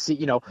want to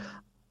see,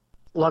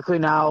 luckily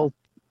now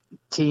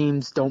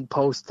teams don't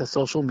post to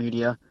social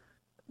media,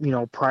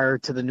 prior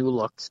to the new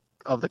looks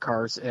of the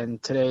cars.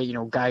 And today,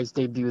 guys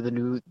debut the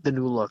new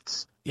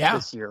looks. Yeah.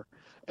 This year.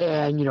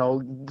 And,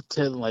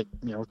 today we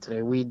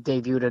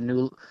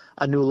debuted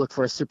a new look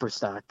for a super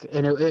stock.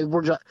 And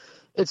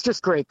it's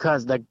just great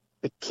because the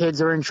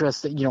kids are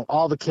interested,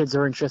 all the kids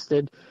are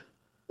interested.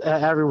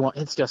 Everyone,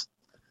 it's just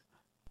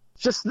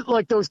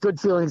like those good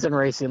feelings in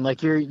racing.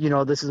 Like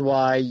this is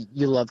why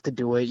you love to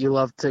do it. You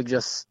love to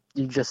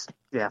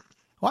yeah.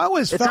 Well, I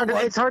always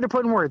it's hard to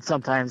put in words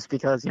sometimes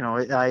because,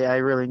 I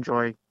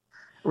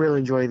really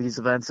enjoy these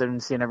events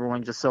and seeing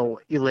everyone just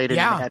so elated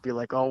and happy,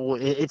 like, oh,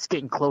 it's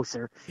getting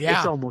closer. Yeah.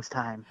 It's almost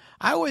time.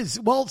 That's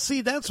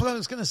what I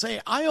was going to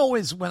say.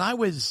 When I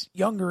was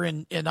younger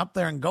and up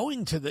there and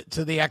going to the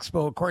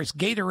expo, of course,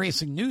 Gator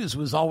Racing News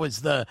was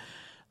always the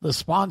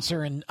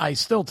sponsor, and I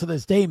still to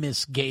this day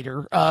miss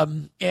Gator. I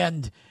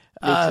miss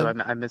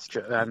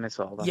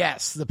all that.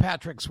 Yes, the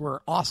Patricks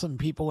were awesome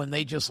people, and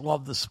they just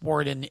loved the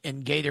sport.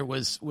 And Gator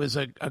was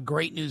a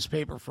great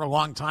newspaper for a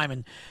long time,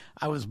 and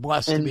I was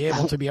blessed to be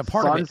able to be a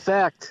part of it.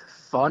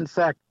 Fun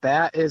fact,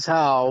 that is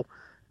how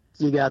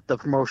you got the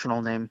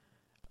promotional name.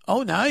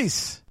 Oh,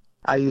 nice.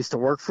 I used to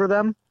work for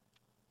them.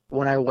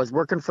 When I was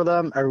working for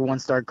them, everyone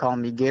started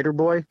calling me Gator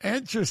Boy.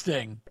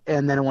 Interesting.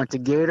 And then I went to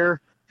Gator,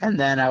 and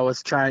then I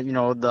was trying,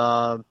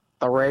 the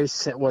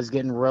race was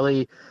getting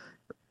really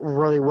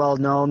well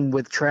known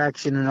with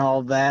traction and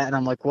all that, and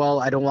I'm like, well,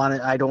 I don't want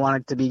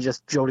it to be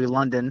just Jody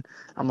London.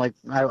 I'm like,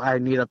 I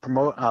need a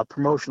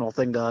promotional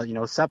thing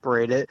to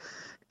separate it.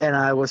 And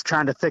I was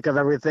trying to think of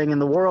everything in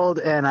the world,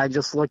 and I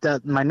just looked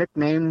at my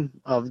nickname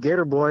of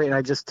Gator Boy, and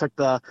I just took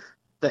the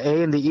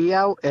A and the E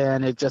out,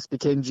 and it just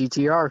became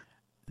GTR.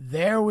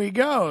 There we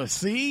go.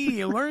 See,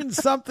 you learn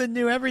something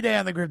new every day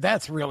on the group.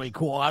 That's really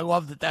cool. I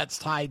love that that's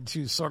tied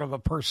to sort of a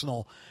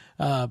personal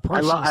I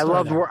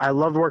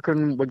loved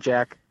working with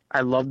Jack. I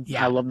loved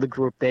the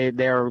group. They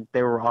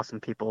were awesome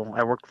people.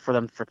 I worked for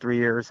them for 3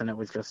 years, and it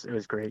was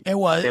great. It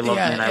was. They loved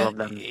me, and I loved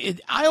them.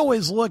 I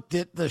always looked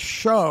at the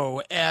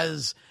show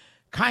as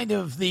kind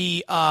of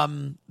the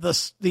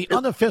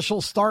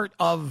unofficial start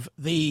of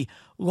the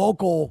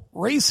local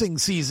racing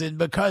season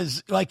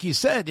because, like you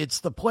said,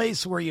 it's the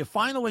place where you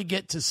finally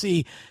get to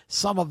see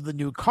some of the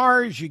new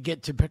cars. You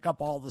get to pick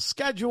up all the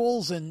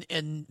schedules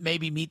and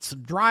maybe meet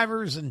some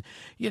drivers and,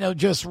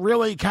 just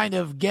really kind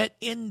of get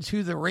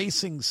into the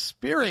racing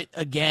spirit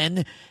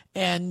again.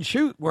 And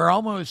shoot, we're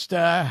almost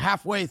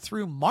halfway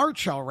through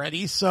March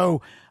already.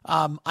 So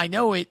I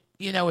know it.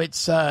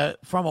 It's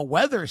from a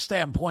weather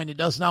standpoint, it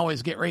doesn't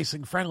always get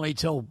racing friendly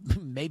till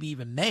maybe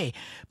even May,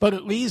 but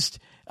at least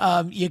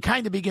you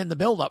kind of begin the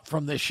build-up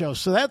from this show.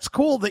 So that's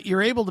cool that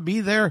you're able to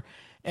be there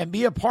and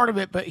be a part of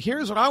it. But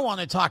here's what I want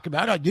to talk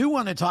about. I do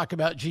want to talk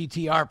about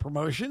GTR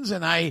Promotions,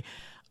 and I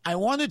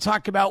want to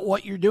talk about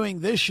what you're doing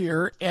this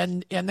year,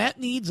 and that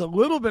needs a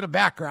little bit of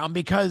background,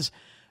 because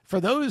for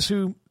those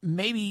who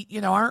maybe,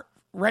 aren't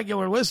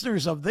regular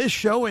listeners of this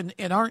show and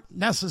aren't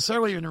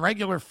necessarily even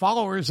regular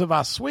followers of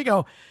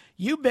Oswego,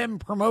 you've been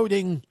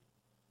promoting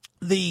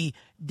the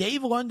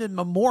Dave London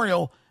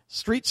Memorial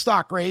Street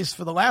Stock Race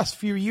for the last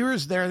few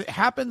years there. It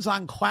happens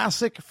on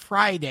Classic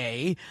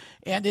Friday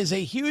and is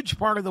a huge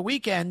part of the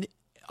weekend.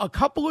 A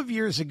few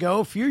years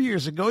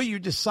ago, you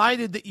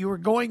decided that you were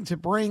going to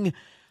bring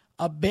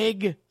a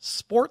big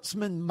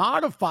Sportsman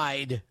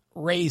modified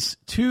race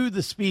to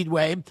the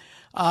Speedway.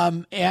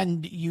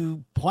 And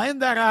you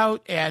planned that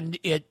out and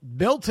it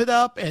built it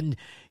up, and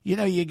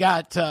you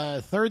got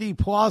 30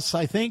 plus,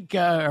 I think,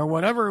 or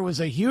whatever. It was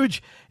a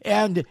huge,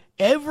 and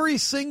every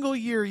single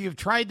year you've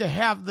tried to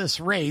have this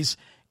race,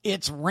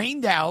 it's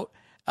rained out,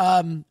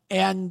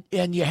 and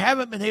you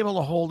haven't been able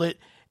to hold it.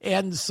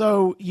 And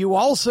so you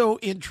also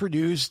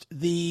introduced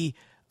the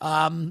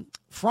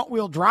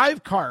front-wheel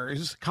drive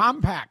cars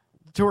compact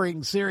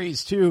touring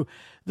series to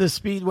the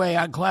Speedway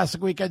on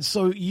Classic Weekend.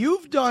 So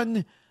you've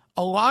brought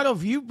a lot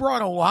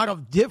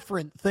of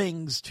different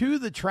things to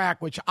the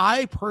track, which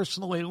I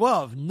personally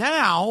love.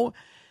 Now,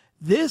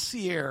 this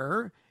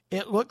year,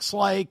 it looks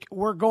like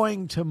we're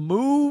going to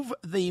move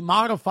the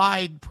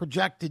modified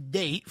projected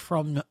date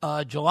from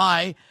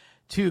July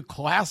to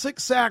Classic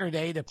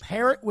Saturday to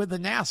pair it with the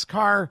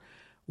NASCAR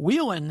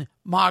Wheelin'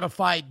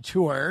 Modified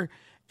Tour.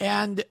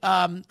 And,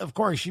 of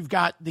course, you've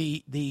got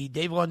the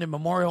Dave London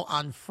Memorial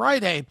on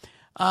Friday.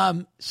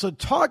 So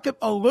talk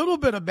a little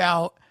bit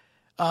about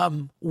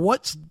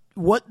what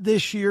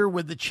this year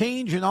with the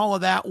change and all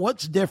of that,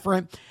 what's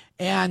different,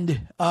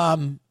 and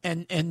kind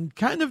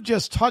of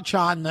just touch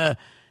on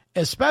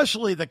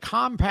especially the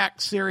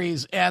compact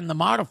series and the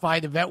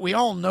modified event. We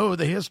all know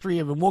the history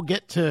of, and we'll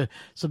get to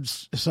some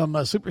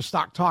super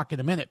stock talk in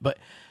a minute, but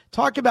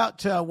talk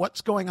about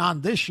what's going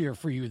on this year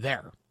for you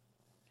there.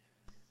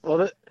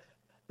 Well,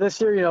 this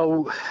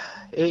year,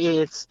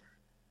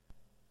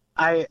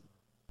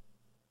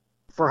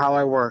 for how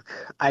I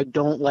work, I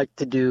don't like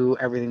to do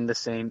everything the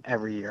same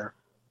every year.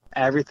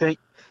 Everything,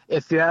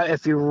 if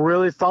you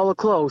really follow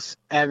close,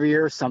 every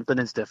year something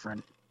is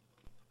different.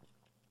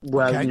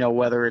 Well, okay.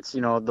 Whether it's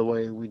the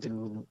way we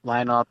do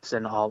lineups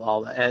and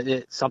all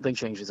that, something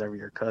changes every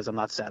year because I'm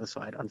not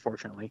satisfied,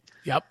 unfortunately.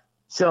 Yep.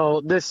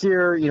 So this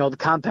year, the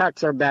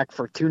compacts are back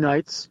for 2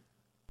 nights.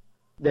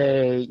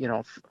 They,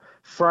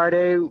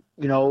 Friday,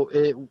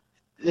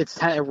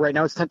 it's right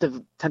now it's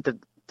tentative.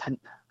 I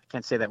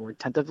can't say that word,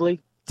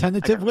 tentatively.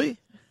 Tentatively?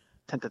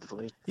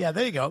 Tentatively. Yeah,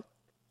 there you go.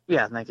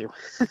 Yeah, thank you.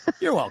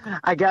 You're welcome.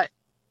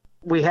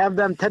 We have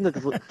them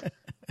tentatively,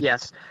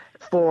 yes,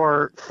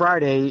 for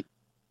Friday,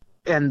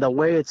 and the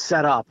way it's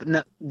set up,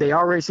 they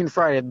are racing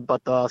Friday,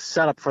 but the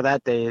setup for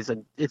that day it's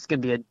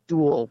going to be a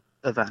dual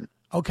event.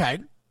 Okay.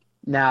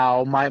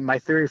 Now, my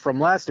theory from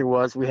last year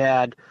was we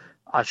had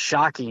a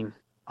shocking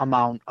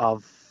amount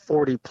of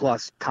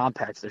 40-plus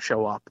compacts to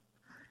show up.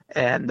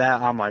 And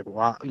that I'm like,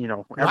 wow,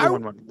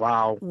 everyone went,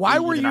 wow. Why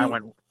were you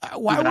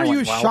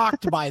wow.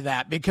 shocked by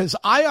that? Because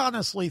I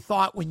honestly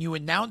thought when you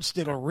announced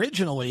it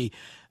originally,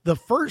 the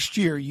first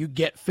year you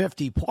get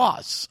 50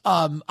 plus.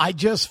 I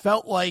just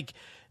felt like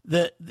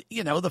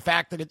the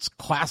fact that it's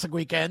Classic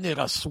Weekend at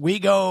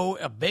Oswego,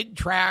 a big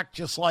track,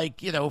 just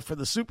like, for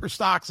the super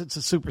stocks, it's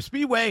a super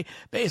speedway.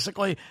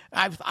 Basically,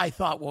 I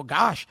thought, well,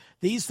 gosh,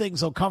 these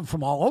things will come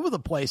from all over the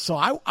place. So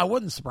I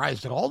wasn't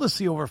surprised at all to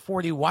see over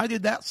 40. Why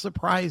did that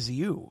surprise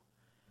you?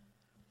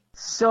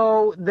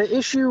 So the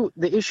issue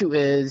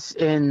is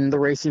in the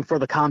racing for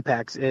the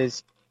compacts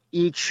is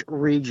each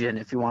region,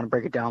 if you want to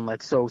break it down,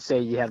 like, so say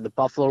you have the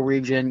Buffalo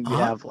region, you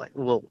have like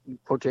little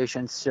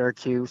quotations,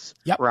 Syracuse,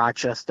 yep.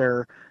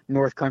 Rochester,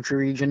 North Country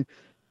region.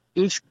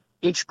 Each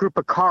group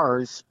of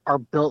cars are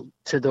built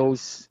to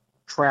those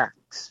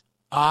tracks.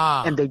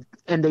 And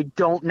they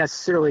don't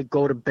necessarily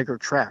go to bigger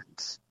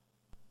tracks.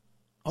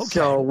 Okay.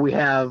 So we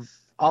have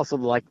also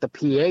like the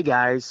PA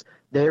guys,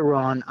 they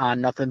run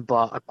on nothing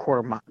but a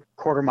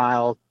quarter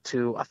mile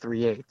to a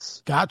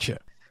 3/8. Gotcha.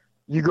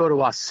 You go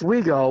to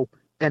Oswego,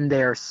 and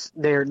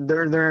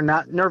they're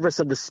not nervous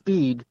of the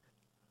speed,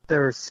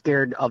 they're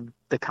scared of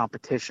the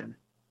competition.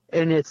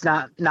 And it's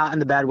not in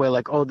the bad way,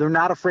 like, oh, they're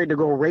not afraid to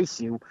go race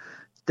you.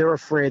 They're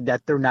afraid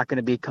that they're not going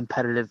to be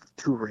competitive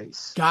to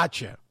race.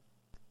 Gotcha.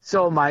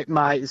 So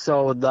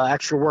so the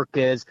extra work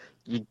is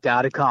you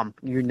got to come.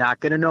 You're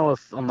not going to know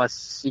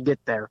unless you get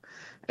there.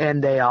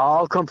 And they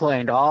all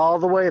complained all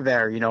the way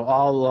there,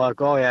 all like,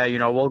 oh yeah,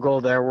 we'll go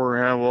there.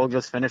 We'll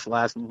just finish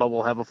last, but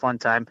we'll have a fun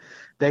time.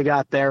 They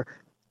got there.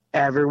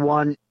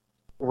 Everyone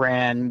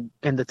ran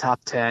in the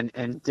top 10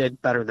 and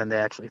did better than they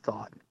actually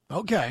thought.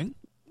 Okay.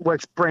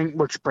 Which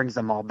brings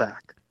them all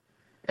back.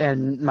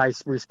 And my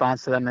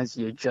response to them is,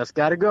 you just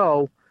got to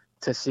go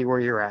to see where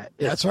you're at.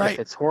 That's right. If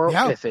it's horrible,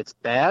 yeah. If it's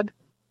bad,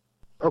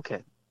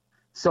 okay.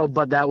 So,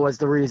 but that was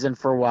the reason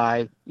for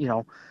why,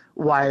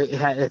 why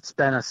it's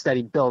been a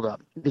steady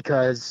buildup,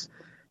 because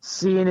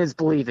seeing is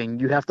believing.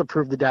 You have to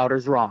prove the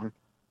doubters wrong.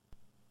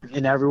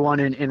 And everyone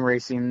in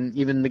racing,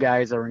 even the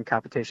guys that are in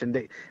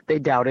competition, they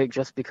doubt it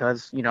just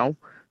because,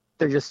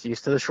 they're just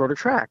used to the shorter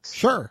tracks.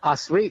 Sure.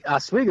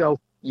 Oswego,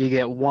 you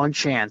get one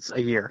chance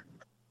a year.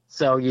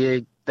 So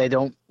you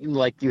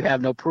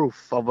have no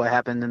proof of what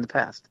happened in the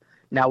past.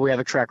 Now we have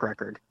a track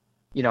record.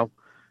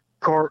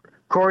 Corey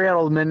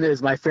Edelman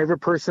is my favorite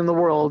person in the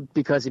world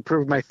because he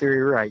proved my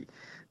theory right.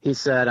 He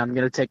said, I'm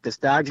going to take this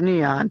Dodge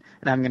Neon,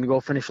 and I'm going to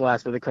go finish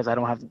last with it because I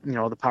don't have,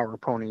 the power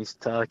of ponies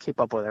to keep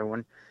up with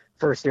everyone.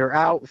 First year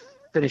out,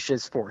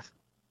 finishes fourth.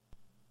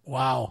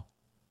 Wow.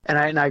 And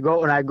I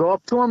go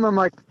up to him, I'm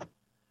like,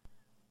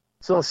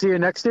 so I'll see you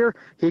next year?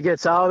 He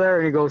gets out of there,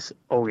 and he goes,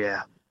 oh,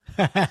 yeah.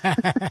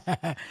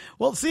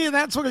 Well, see,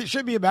 that's what it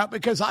should be about,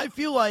 because I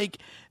feel like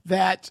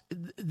that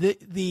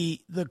the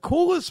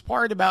coolest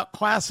part about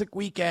Classic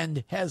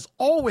Weekend has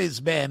always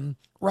been,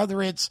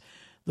 whether it's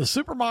the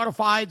super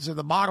modifieds or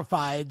the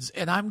modifieds,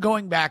 and I'm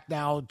going back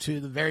now to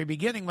the very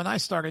beginning when I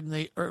started in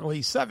the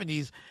early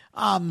 70s,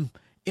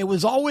 it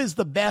was always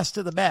the best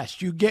of the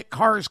best. You get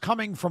cars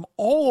coming from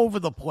all over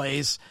the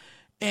place,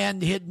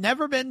 and had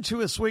never been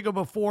to Oswego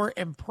before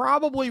and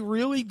probably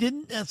really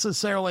didn't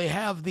necessarily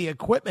have the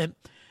equipment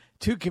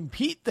to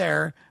compete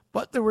there,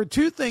 but there were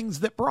two things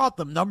that brought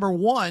them. Number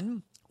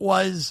one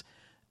was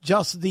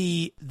just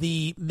the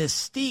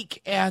mystique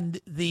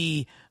and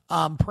the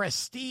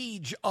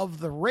prestige of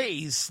the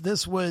race.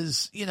 This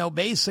was,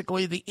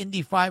 basically the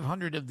Indy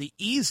 500 of the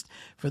East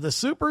for the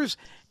supers,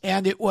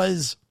 and it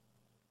was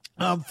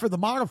for the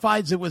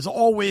modifieds, it was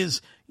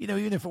always,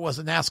 even if it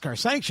wasn't NASCAR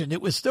sanctioned,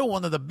 it was still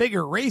one of the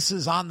bigger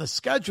races on the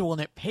schedule,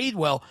 and it paid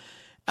well.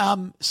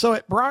 So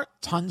it brought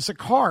tons of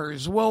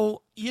cars.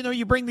 Well,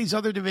 you bring these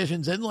other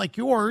divisions in like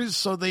yours,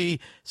 so the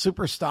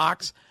super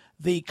stocks,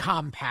 the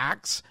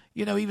compacts,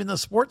 even the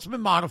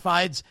sportsman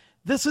modifieds.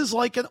 This is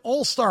like an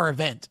all-star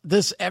event.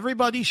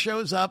 Everybody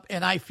shows up,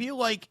 and I feel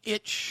like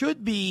it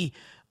should be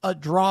a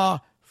draw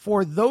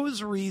for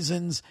those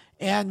reasons.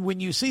 And when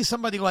you see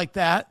somebody like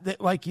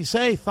that, like you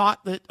say,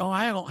 thought that,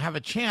 I don't have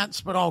a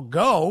chance, but I'll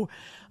go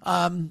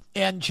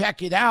and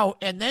check it out,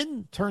 and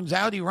then turns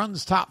out he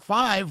runs top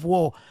 5,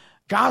 well,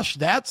 gosh,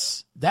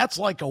 that's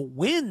like a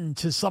win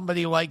to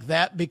somebody like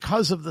that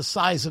because of the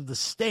size of the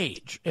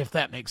stage, if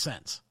that makes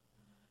sense.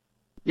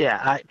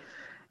 Yeah,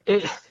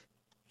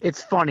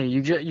 it's funny.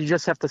 You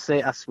just have to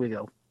say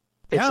Oswego.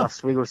 It's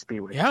Oswego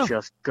Speedway. Yeah.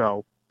 Just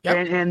go.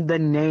 Yep. And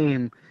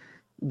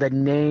the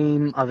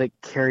name of it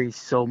carries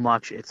so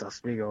much. It's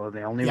Oswego.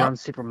 They only run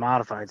super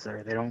modifieds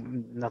there.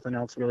 Nothing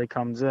else really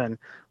comes in.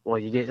 Well,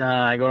 you get,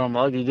 I go to them,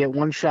 look, you get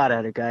one shot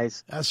at it,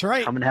 guys. That's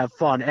right. Come and have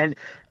fun.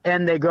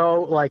 And they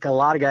go, like a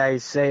lot of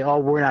guys say, oh,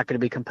 we're not going to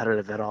be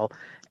competitive at all.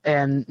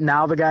 And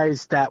now the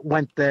guys that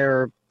went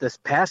there this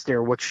past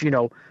year, which,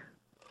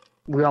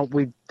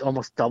 we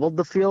almost doubled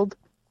the field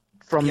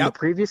from the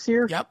previous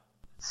year. Yep.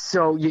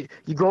 So you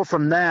go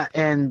from that,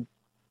 and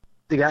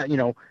the guy,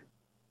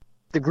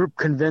 the group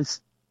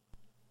convinced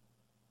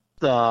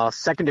the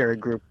secondary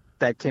group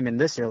that came in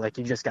this year, like,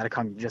 you just got to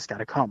come. You just got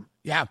to come.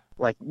 Yeah.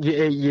 Like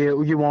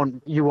you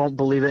won't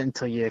believe it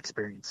until you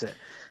experience it.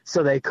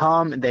 So they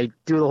come and they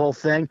do the whole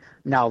thing.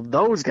 Now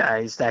those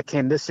guys that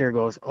came this year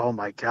goes, oh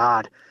my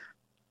God,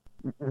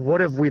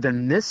 what have we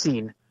been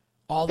missing?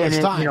 All this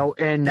time.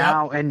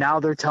 Now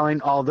they're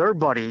telling all their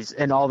buddies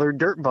and all their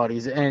dirt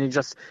buddies, and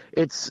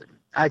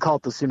I call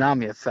it the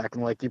tsunami effect.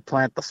 And like, you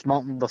plant the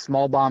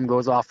small bomb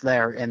goes off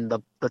there, and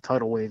the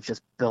tidal wave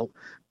just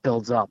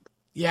builds up.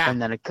 Yeah.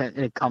 And then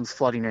it comes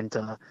flooding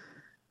into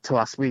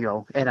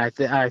Oswego, and I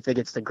think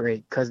it's the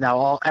great, because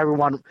now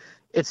everyone,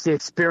 it's the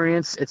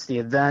experience, it's the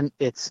event,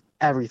 it's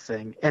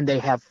everything, and they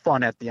have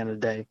fun at the end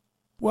of the day.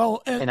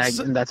 Well, and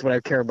that's what I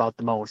care about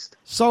the most.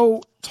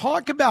 So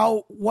talk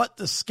about what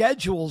the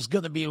schedule's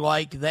going to be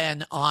like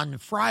then on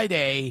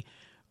Friday,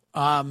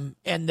 and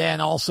then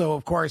also,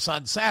 of course,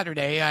 on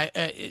Saturday.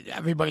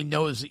 Everybody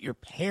knows that you're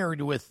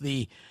paired with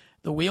the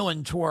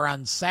Wheeling Tour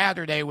on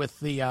Saturday with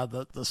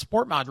the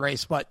Sport Mod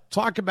race, but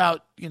talk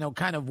about,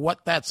 kind of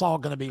what that's all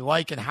going to be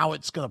like and how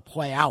it's going to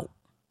play out.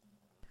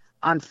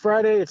 On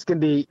Friday, it's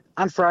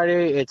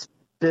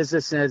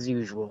business as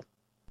usual.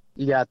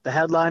 You got the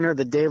headliner,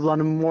 the Dave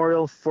London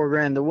Memorial,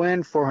 $4,000 to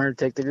win, 400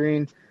 take the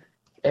green.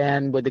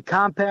 And with the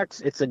compacts,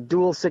 it's a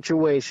dual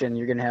situation.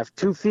 You're going to have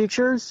 2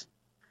 features,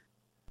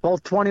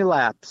 both 20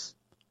 laps.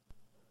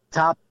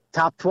 Top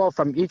 12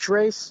 from each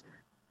race,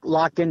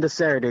 lock into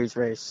Saturday's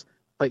race.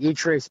 But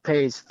each race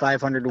pays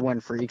 $500 to win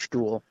for each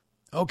duel.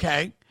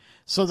 Okay.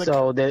 So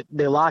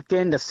they lock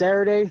in to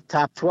Saturday,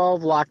 top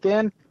 12 lock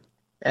in,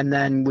 and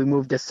then we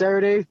move to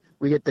Saturday.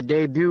 We get the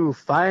debut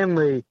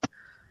finally,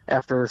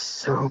 after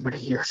so many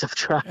years of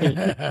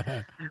trying.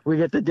 We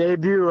get the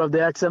debut of the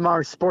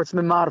XMR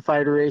Sportsman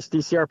Modified race,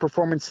 DCR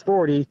Performance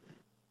 40,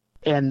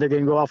 and they're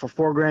going to go off of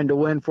 $4,000 to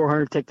win,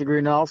 400 take the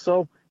green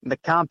also. And the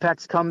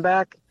compacts come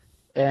back,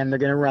 and they're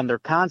going to run their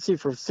Consi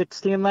for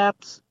 16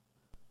 laps.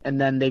 And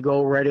then they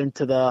go right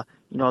into the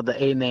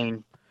A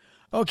main.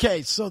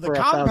 Okay, so the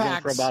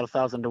compacts for about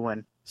 $1,000 to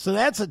win. So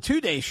that's a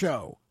 2-day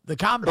show, the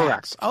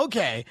compacts. Correct.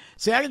 Okay.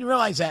 See, I didn't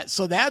realize that.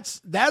 So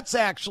that's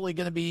actually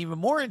going to be even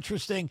more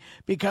interesting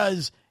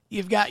because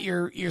you've got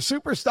your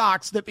super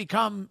stocks that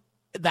become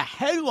the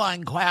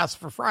headline class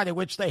for Friday,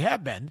 which they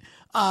have been.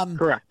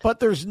 Correct.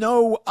 But there's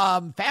no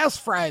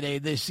Fast Friday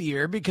this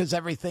year because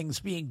everything's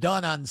being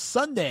done on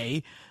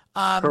Sunday.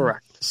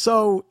 Correct.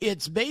 So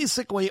it's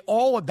basically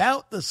all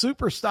about the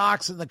super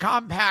stocks and the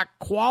compact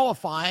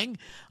qualifying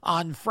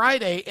on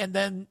Friday, and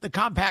then the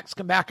compacts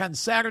come back on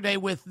Saturday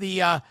with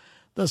the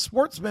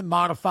Sportsman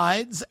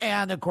Modifieds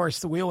and, of course,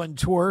 the Whelen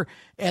Tour,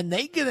 and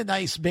they get a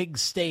nice big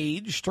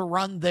stage to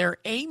run their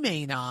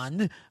A-main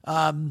on,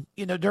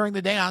 during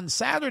the day on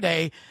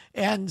Saturday.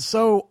 And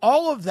so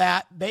all of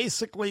that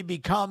basically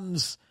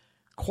becomes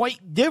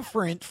quite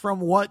different from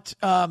what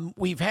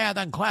we've had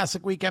on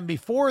Classic Weekend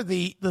before.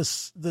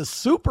 The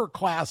super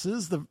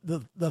classes,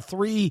 the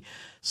 3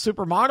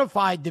 super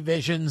modified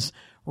divisions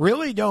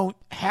really don't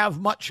have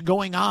much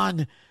going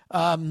on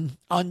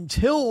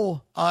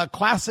until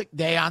Classic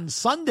Day on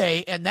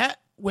Sunday, and that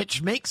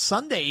which makes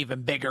Sunday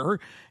even bigger.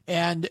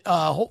 And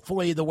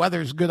hopefully the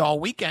weather's good all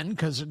weekend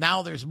because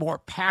now there's more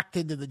packed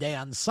into the day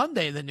on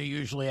Sunday than there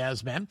usually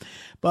has been.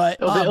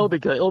 But it'll be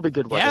good. It'll be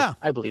good weather. Yeah,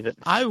 I believe it.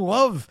 I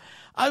love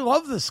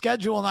the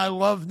schedule, and I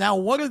love now.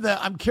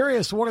 I'm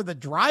curious, what are the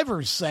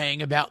drivers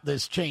saying about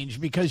this change?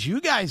 Because you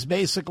guys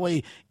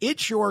basically,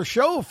 it's your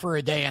show for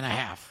a day and a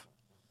half.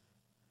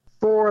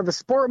 For the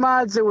sport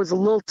mods, it was a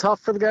little tough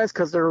for the guys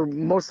because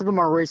most of them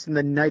are racing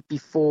the night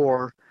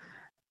before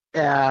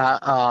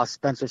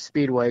Spencer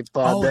Speedway.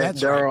 But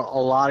there are a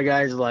lot of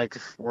guys like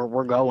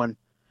we're going.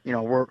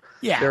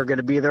 They're going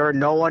to be there.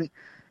 No one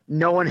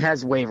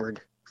has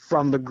wavered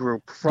from the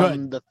group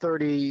from Good. the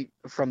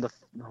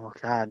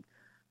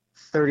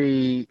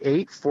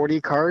 38,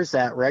 40 cars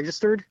that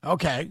registered.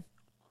 Okay.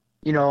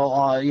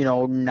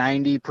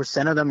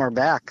 90% of them are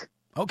back.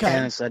 Okay.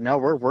 And I said, no,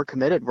 we're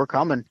committed. We're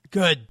coming.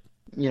 Good.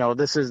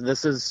 This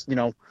is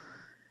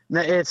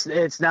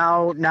it's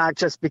now not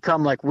just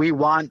become like we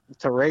want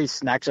to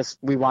race, not just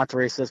we want to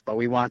race this, but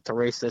we want to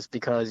race this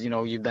because,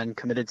 you've been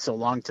committed so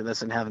long to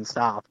this and haven't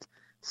stopped.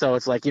 So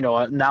it's like,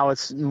 now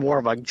it's more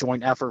of a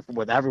joint effort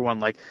with everyone,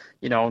 like,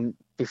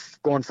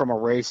 if going from a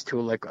race to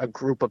like a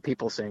group of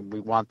people saying we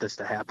want this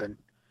to happen.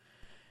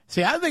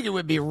 See, I think it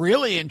would be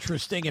really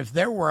interesting if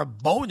there were a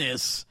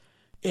bonus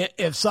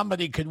if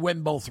somebody could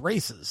win both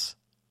races.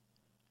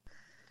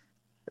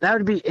 That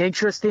would be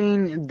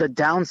interesting. The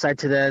downside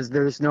to that is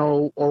there's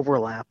no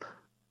overlap,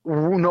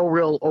 no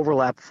real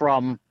overlap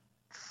from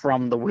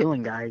the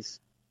wheeling guys.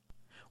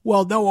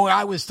 Well, no, what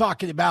I was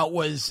talking about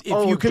was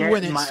if you could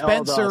win it,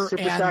 Spencer,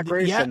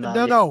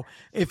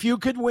 if you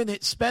could win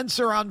it,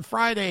 Spencer on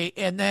Friday,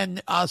 and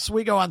then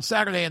Oswego on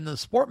Saturday, and the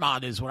Sport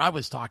Mod is what I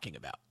was talking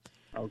about.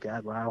 Oh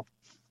God, wow.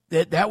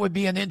 That would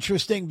be an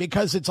interesting,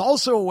 because it's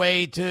also a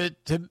way to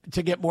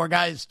get more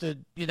guys but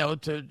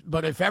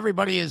if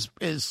everybody is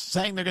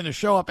saying they're going to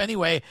show up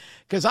anyway,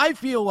 because I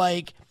feel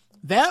like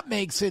that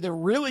makes it a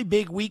really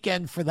big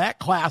weekend for that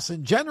class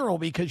in general,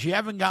 because you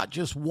haven't got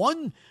just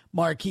one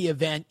marquee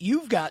event,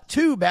 you've got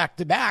 2 back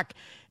to back,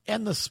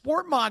 and the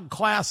Sport Mod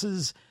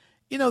classes,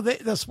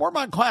 the Sport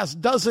Mod class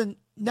doesn't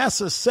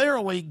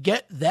necessarily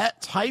get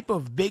that type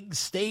of big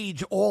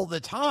stage all the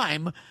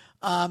time.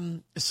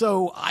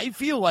 So I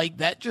feel like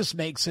that just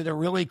makes it a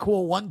really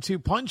cool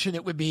 1-2 punch, and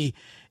it would be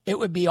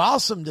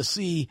awesome to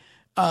see,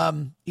 a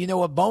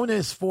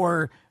bonus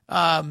for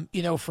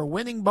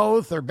winning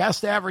both or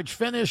best average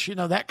finish,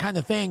 that kind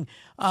of thing.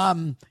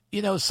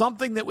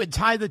 Something that would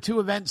tie the 2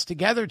 events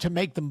together to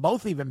make them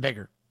both even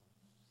bigger.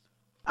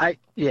 I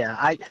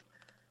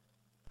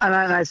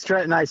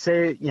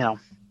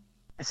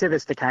say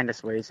this the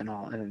kindest ways and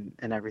all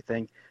and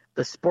everything.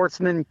 The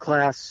sportsman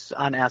class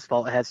on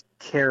asphalt has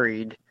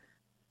carried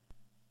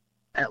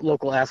at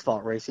local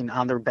asphalt racing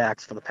on their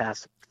backs for the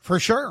past, for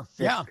sure.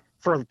 Yeah.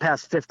 For the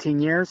past 16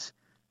 years,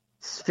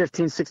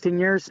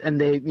 and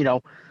they,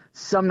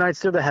 some nights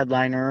they're the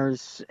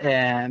headliners,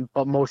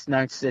 but most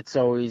nights it's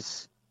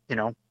always,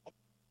 the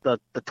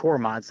tour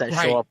mods that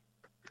show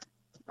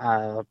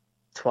up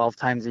 12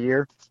 times a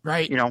year,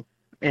 right? In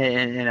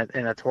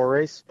a tour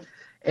race,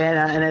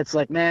 and it's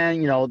like,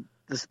 man,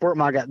 the sport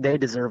mod they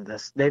deserve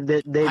this. They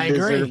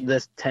deserved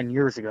this 10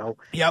 years ago.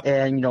 Yep.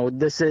 And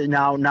this is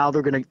now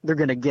they're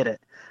gonna get it.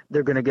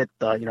 They're gonna get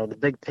the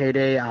big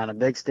payday on a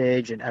big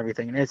stage and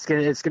everything. And it's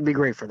gonna be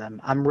great for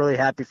them. I'm really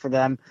happy for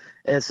them.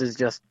 This is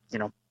just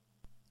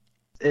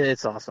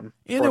it's awesome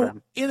for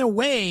them. In a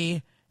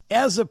way,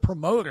 as a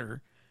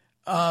promoter,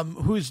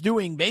 who's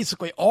doing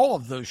basically all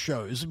of those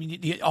shows, I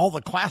mean, all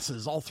the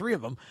classes, all 3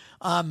 of them,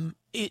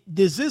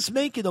 does this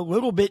make it a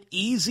little bit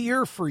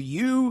easier for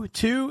you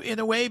too, in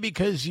a way,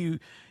 because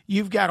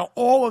you've got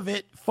all of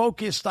it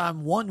focused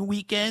on one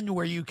weekend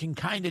where you can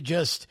kind of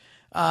just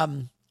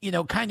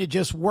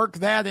work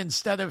that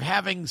instead of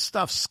having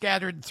stuff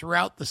scattered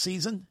throughout the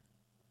season?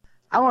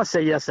 I want to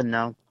say yes and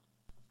no.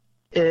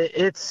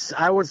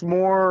 I was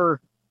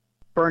more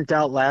burnt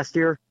out last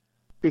year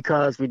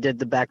because we did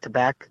the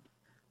back-to-back.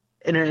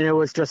 and it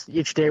was just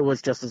each day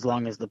was just as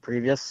long as the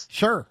previous.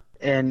 Sure.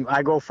 And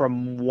I go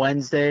from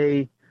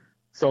Wednesday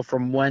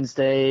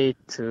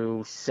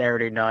to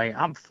Saturday night,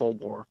 I'm full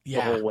bore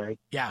the whole way.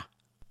 Yeah.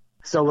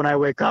 So when I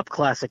wake up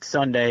Classic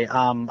Sunday,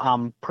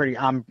 I'm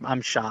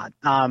shot.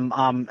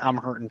 I'm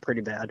hurting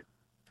pretty bad.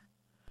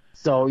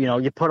 So,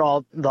 you put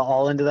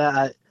all into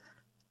that.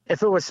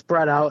 If it was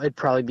spread out, it'd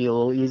probably be a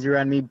little easier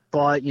on me,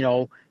 but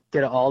get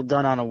it all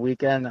done on a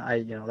weekend,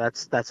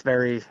 that's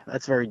very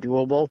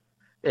doable.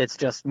 It's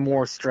just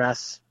more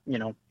stress,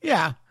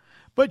 Yeah.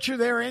 But you're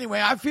there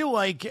anyway. I feel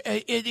like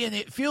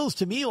it feels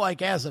to me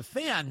like, as a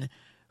fan,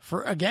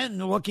 for again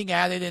looking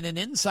at it in an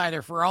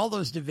insider, for all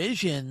those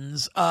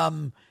divisions,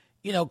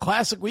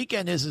 Classic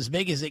Weekend is as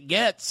big as it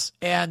gets.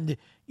 And,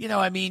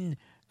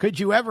 could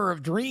you ever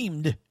have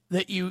dreamed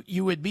that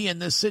you would be in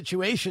this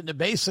situation to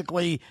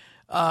basically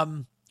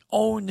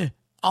own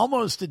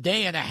almost a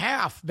day and a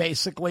half,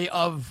 basically,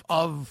 of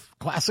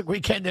Classic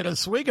Weekend at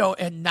Oswego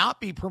and not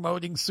be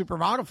promoting super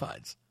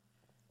modifieds?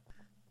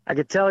 I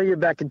could tell you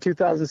back in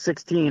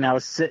 2016, I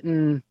was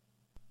sitting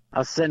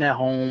at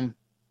home.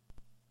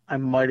 I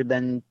might have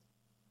been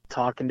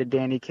talking to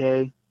Danny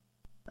Kaye,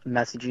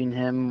 messaging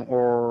him,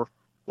 or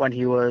when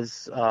he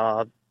was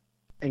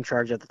in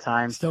charge at the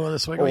time. Still with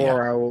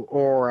Oswego,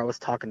 or I was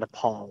talking to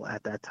Paul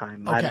at that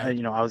time.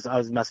 Okay. I was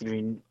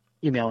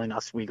emailing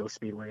Oswego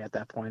Speedway at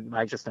that point.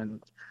 I just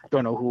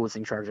don't know who was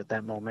in charge at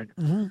that moment.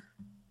 Mm-hmm.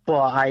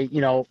 But I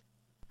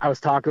was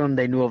talking to them.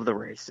 They knew of the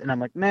race, and I'm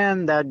like,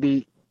 man, that'd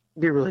be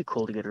really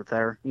cool to get her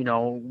there.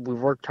 We've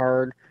worked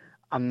hard.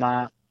 I'm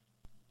not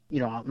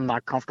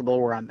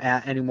comfortable where I'm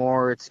at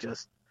anymore. It's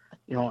just,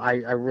 I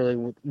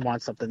really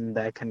want something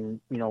that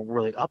can,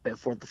 really up it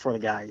for the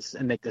guys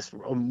and make this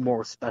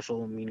more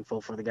special and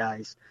meaningful for the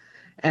guys.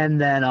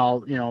 And then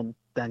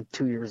then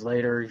 2 years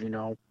later,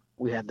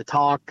 we had the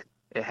talk.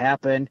 It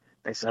happened.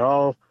 They said,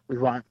 oh, we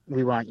want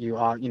you,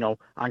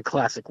 on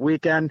Classic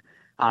Weekend,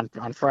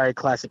 on Friday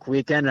Classic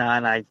Weekend.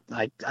 And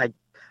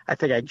I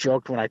think I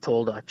joked when I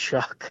told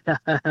Chuck.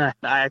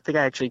 I think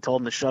I actually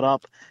told him to shut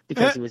up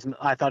because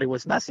I thought he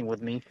was messing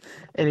with me.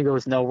 And he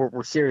goes, "No,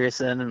 we're serious."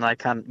 And I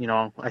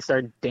I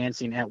started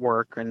dancing at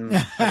work, and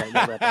I got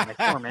yelled at by my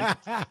foreman.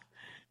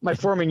 My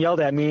foreman yelled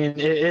at me, and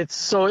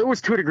it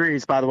was 2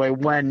 degrees, by the way,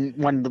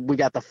 when we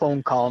got the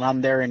phone call, and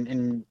I'm there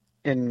in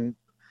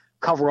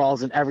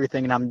coveralls and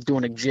everything, and I'm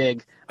doing a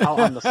jig out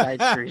on the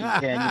side street,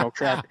 and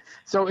traffic.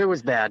 So it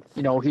was bad.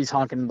 He's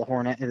honking the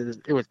horn.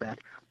 It was bad.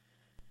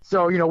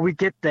 So, we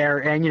get there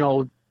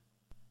and,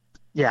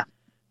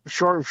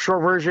 short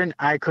version,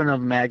 I couldn't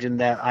have imagined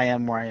that I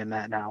am where I am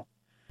at now.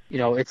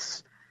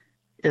 It's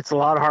a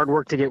lot of hard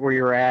work to get where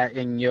you're at,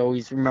 and you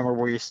always remember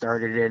where you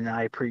started, and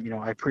I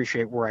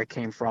appreciate where I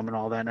came from and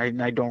all that.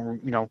 And I don't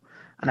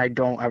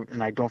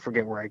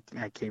forget where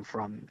I came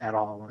from at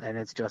all. And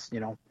it's just,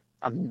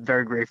 I'm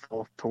very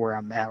grateful to where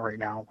I'm at right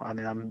now. I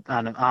mean,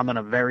 I'm in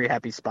a very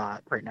happy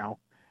spot right now.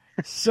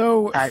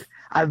 So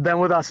I've been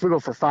with Oswego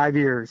for 5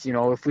 years.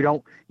 If we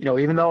don't,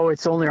 even though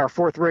it's only our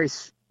 4th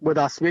race with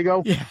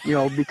Oswego,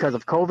 because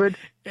of COVID.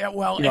 Yeah,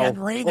 well, and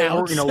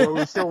rainouts.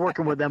 We're still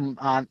working with them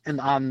on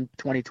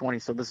 2020.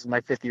 So this is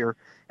my 5th year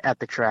at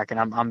the track, and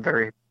I'm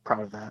very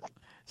proud of that.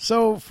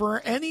 So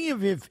for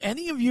if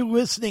any of you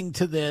listening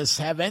to this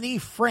have any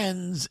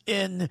friends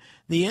in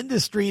the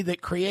industry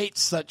that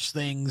creates such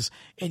things,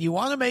 and you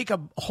want to make a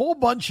whole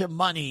bunch of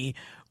money,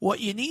 what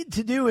you need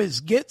to do is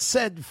get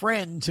said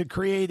friend to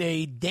create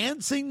a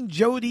Dancing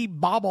Jody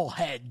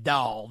bobblehead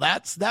doll.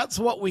 That's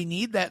what we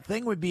need. That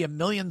thing would be $1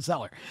 million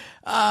seller.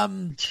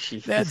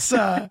 That's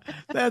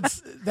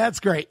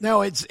great.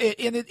 No, it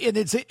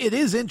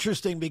is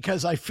interesting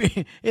because I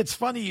feel it's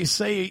funny you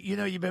say,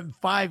 you've been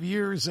 5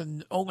 years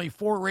and only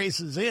 4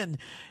 races in,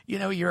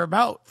 you're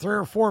about 3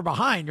 or 4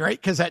 behind, right?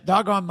 Because that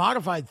doggone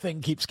modified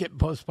thing keeps getting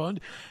postponed.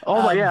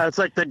 Oh, yeah. It's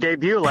like the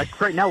debut.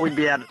 Like right now we'd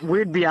be on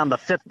the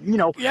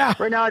 5th, Yeah.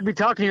 Right now I'd be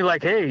talking to you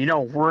like, hey,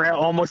 we're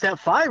almost at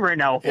 5 right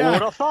now. Yeah. Who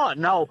would have thought?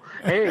 No.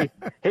 Hey,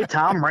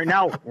 Tom, right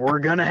now we're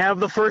going to have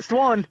the first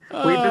one.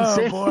 We've been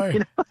saying, boy.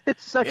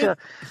 It's such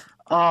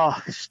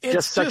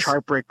such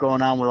heartbreak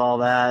going on with all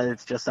that.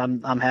 It's just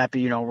I'm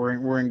happy,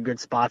 we're in good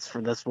spots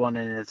for this one,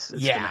 and it's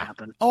gonna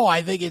happen. Oh,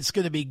 I think it's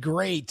gonna be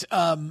great.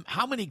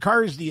 How many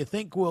cars do you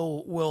think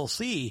we'll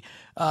see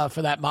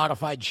for that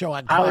modified show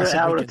on Classic?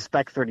 I would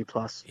expect 30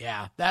 plus.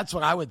 Yeah, that's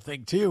what I would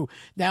think too.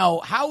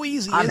 Now, how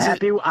easy is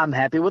it? I'm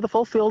happy with a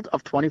full field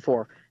of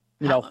 24.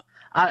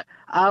 I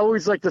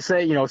always like to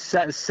say,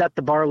 set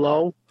the bar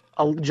low,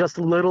 just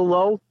a little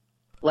low.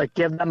 Like,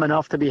 give them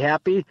enough to be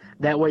happy.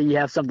 That way you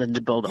have something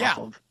to build off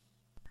of.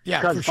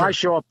 Yeah, because if I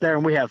show up there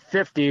and we have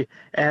 50,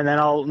 and then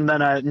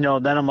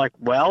I'm like,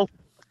 well,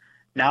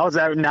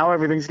 Now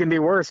everything's gonna be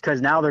worse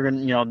because now they're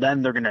gonna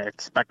then they're gonna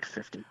expect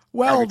 50.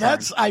 Well,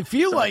 I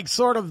feel like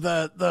sort of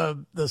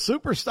the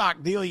super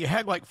stock deal. You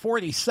had like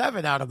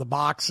 47 out of the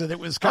box, and it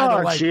was kind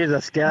of like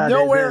Jesus God,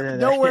 nowhere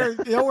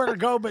to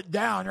go but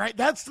down. Right?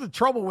 That's the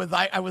trouble with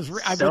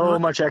I've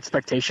been much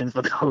expectations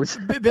for those.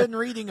 been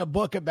reading a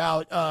book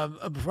about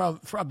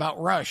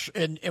about Rush,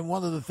 and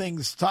one of the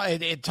things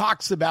it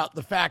talks about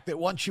the fact that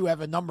once you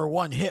have a number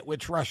one hit,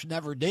 which Rush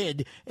never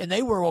did, and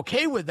they were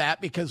okay with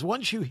that because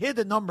once you hit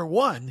a number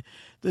one,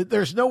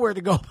 there's nowhere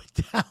to go but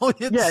down.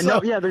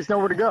 There's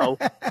nowhere to go.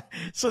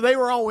 So they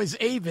were always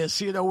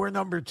Avis, we're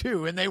number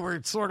two, and they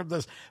were sort of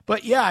this.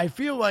 But yeah, I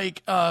feel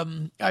like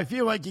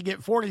you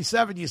get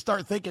 47, you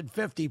start thinking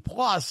 50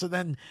 plus, and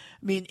then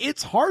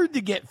it's hard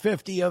to get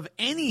 50 of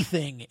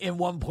anything in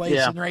one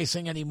place in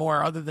racing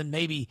anymore, other than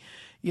maybe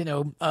dirt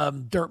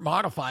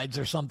modifieds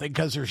or something,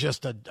 because there's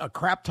just a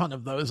crap ton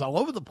of those all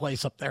over the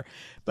place up there.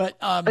 But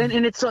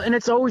and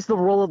it's always the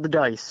roll of the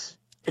dice,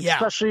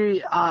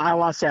 especially I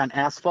want to say on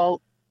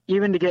asphalt.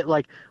 Even to get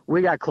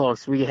we got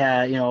close. We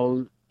had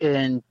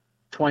in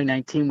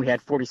 2019 we had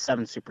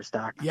 47 super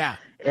stock. Yeah.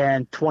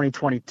 And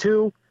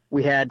 2022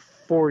 we had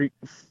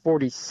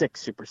 46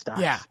 super stocks.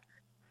 Yeah.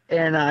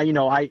 And I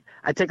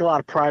take a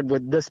lot of pride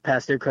with this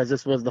past year because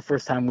this was the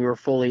first time we were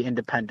fully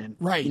independent.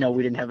 Right.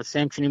 We didn't have a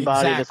sanctioning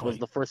body. Exactly. This was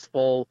the first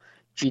full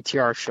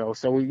GTR show.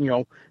 So we,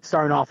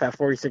 starting off at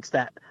 46,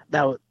 that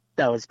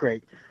was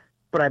great.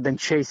 But I've been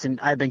chasing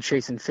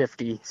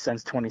 50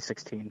 since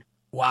 2016.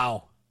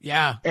 Wow.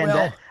 Yeah.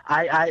 And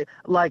I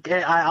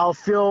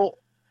feel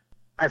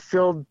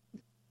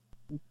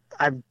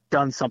I've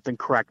done something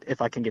correct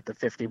if I can get to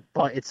 50,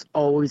 but it's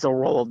always a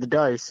roll of the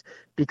dice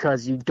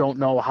because you don't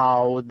know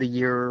how the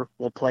year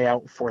will play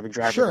out for the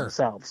drivers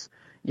themselves.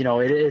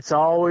 It's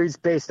always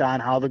based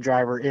on how the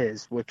driver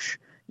is, which,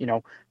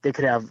 they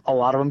could have, a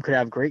lot of them could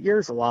have great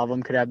years, a lot of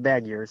them could have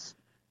bad years.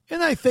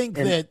 And I think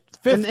that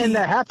 50... And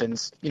that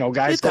happens.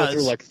 Guys go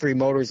through 3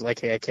 motors,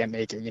 hey, I can't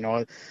make it.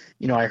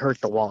 I hurt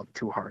the wall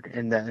too hard.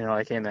 And then,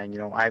 hey, man,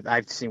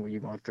 I've seen what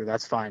you're going through.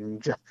 That's fine.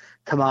 Just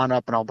come on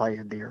up and I'll buy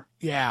you a beer.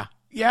 Yeah.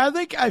 Yeah,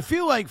 I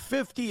feel like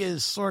 50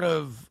 is sort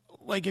of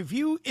like if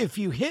you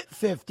hit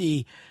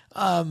 50,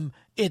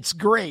 it's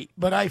great.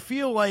 But I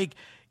feel like,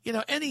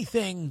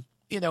 anything,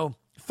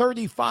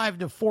 35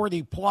 to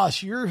 40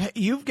 plus,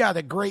 you've got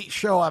a great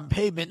show on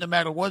pavement no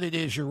matter what it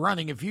is you're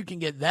running. If you can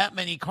get that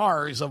many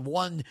cars of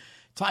one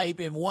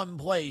type in one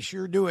place,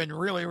 you're doing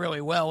really,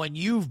 really well. And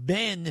you've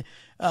been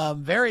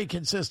very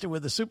consistent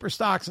with the super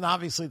stocks and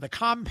obviously the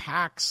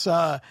compacts.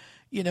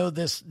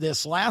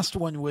 This last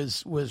one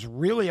was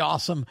really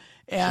awesome.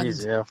 And,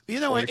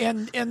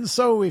 Jeez, and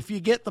so if you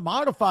get the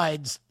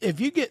modifieds, if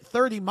you get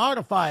 30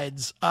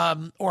 modifieds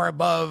or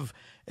above,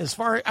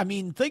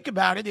 think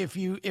about it. If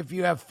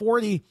you have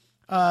 40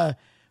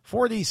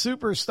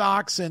 super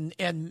stocks and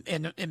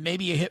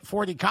maybe you hit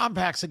 40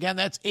 compacts again,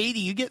 that's 80.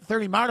 You get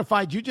 30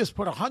 modified. You just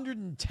put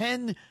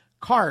 110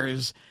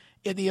 cars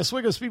in the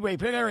Oswego Speedway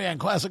pit area on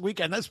Classic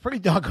Weekend. That's pretty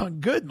doggone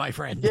good, my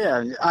friend.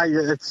 Yeah,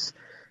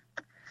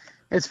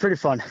 it's pretty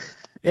fun.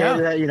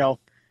 Yeah.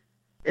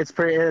 It's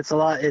a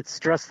lot. It's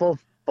stressful,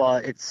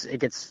 but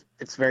it's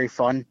very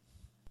fun.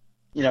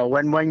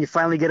 When you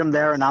finally get them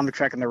there and on the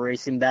track and they're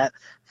racing, that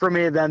for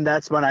me, then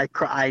that's when I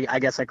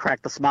guess I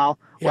cracked the smile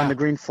when the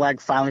green flag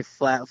finally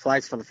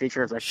flags for the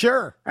feature. It's like,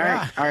 sure, all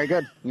right,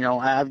 good.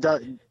 I've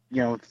done.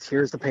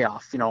 Here's the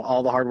payoff.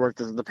 All the hard work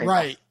is the payoff.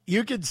 Right.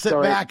 You can sit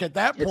back at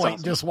that point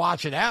and just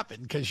watch it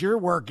happen because your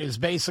work is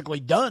basically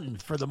done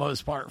for the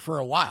most part for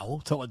a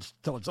while till it's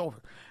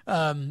over.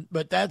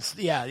 But that's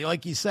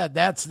like you said,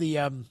 that's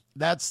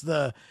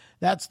the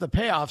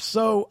payoff.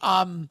 So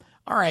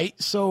all right.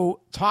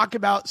 So talk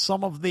about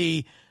some of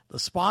the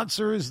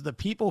sponsors, the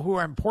people who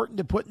are important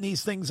to putting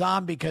these things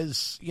on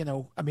because,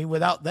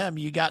 without them,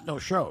 you got no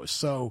shows.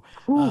 So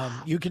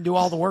you can do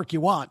all the work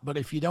you want, but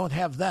if you don't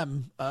have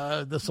them,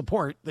 the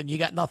support, then you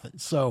got nothing.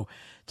 So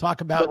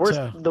talk about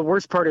the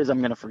worst part is I'm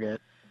going to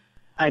forget.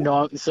 I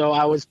know. So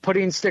I was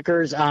putting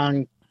stickers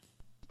on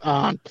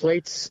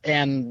plates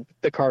and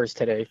the cars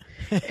today.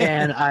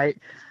 And I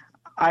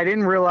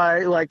didn't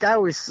realize, I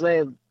always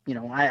say,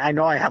 I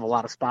know I have a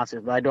lot of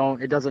sponsors, but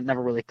it doesn't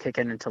never really kick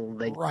in until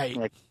they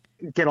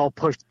get all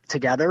pushed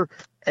together.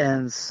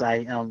 And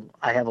I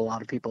have a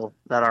lot of people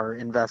that are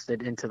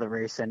invested into the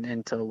race and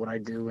into what I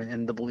do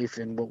and the belief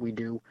in what we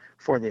do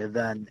for the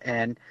event.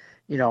 And,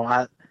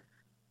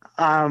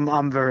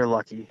 I'm very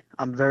lucky.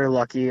 I'm very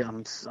lucky.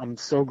 I'm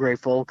so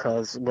grateful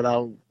because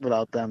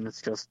without them,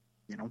 it's just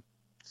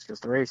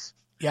a race.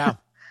 Yeah.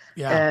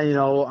 Yeah.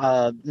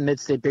 And,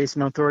 Mid-State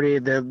Basement Authority,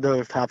 they're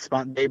the top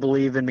spot. They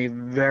believe in me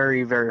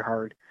very, very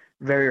hard,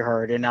 very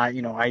hard. And I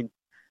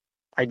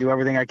do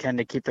everything I can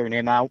to keep their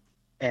name out.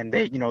 And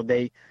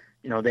they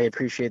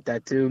appreciate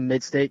that too.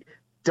 Mid-State,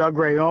 Doug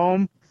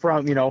Rayome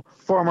from,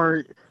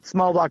 former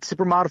small block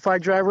super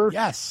modified driver.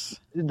 Yes.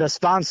 The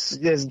sponsor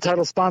is the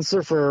title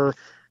sponsor for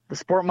the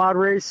Sport Mod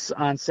race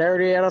on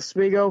Saturday at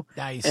Oswego.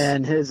 Nice.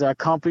 And his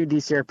company,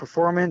 DCR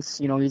Performance,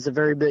 he's a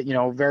very bit,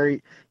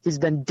 he's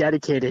been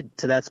dedicated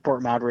to that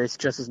Sport Mod race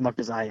just as much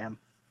as I am.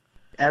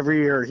 Every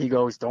year he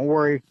goes, "Don't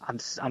worry,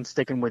 I'm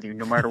sticking with you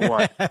no matter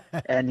what,"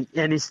 and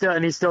he's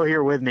still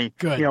here with me.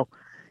 Good.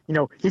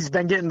 He's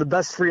been getting the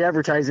best free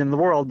advertising in the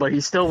world, but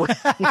he's still with.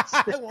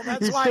 Well,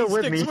 that's he's why still he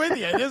with sticks me. with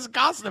you. It doesn't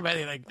cost him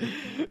anything.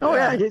 Oh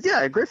yeah,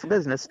 great for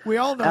business. We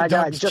all know I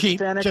got Doug's Just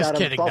cheap. Panic Just out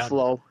kidding, of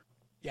Buffalo. Doug.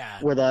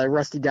 Yeah. With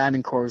Rusty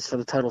Diamond Cores for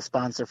the title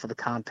sponsor for the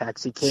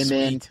compacts. He came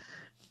Sweet.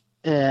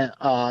 in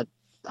and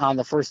on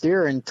the first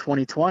year in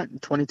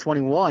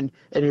 2021,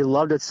 and he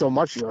loved it so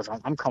much. He goes,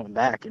 "I'm coming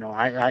back.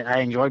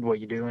 I enjoyed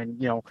what you do,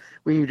 and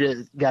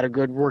we got a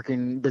good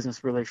working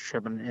business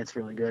relationship, and it's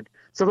really good."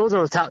 So those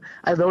are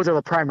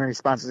the primary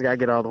sponsors I gotta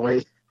get out of the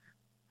way.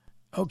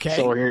 Okay.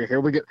 So here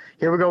we go.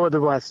 Here we go with the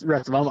rest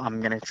of them.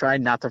 I'm gonna try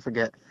not to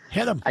forget.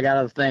 Hit him. I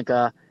gotta thank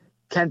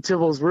Ken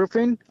Tibbles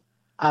Roofing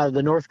out of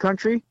the North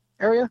Country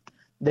area.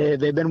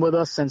 They've been with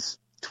us since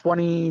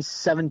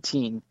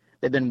 2017.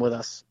 They've been with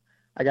us.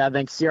 I got to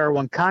thank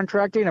CR1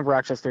 Contracting of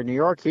Rochester, New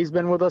York. He's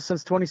been with us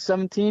since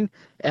 2017,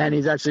 and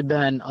he's actually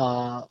been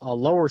a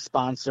lower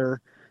sponsor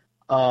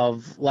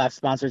of lap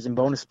sponsors and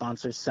bonus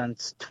sponsors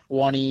since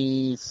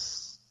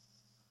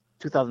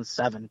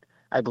 2007,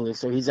 I believe.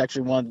 So he's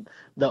actually one of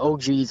the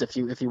OGs, if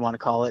you want to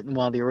call it, and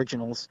one of the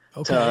originals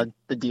to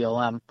the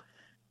DLM.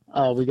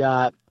 We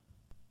got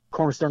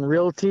Cornerstone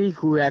Realty,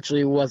 who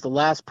actually was the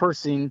last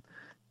person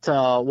to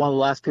one of the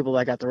last people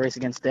that got to race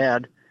against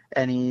Dad.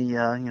 And he,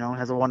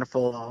 has a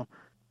wonderful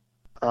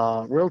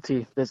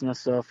realty business.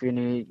 So if you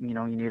need,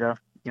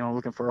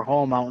 looking for a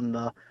home out in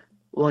the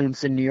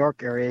Williamson, New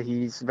York area,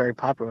 he's very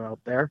popular out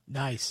there.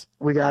 Nice.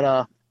 We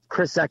got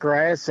Chris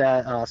Zacharias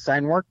at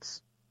Signworks.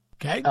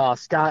 Okay.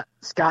 Scott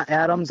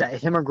Adams at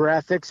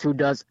Himographics, who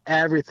does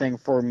everything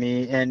for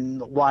me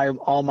and why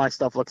all my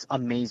stuff looks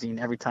amazing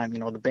every time.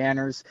 The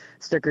banners,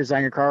 stickers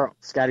on your car.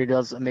 Scotty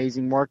does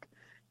amazing work.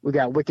 We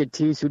got Wicked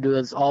Tees, who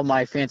does all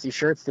my fancy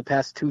shirts the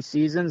past 2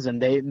 seasons,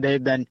 and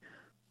they've been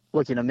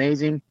looking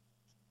amazing.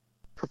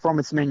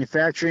 Performance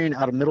Manufacturing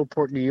out of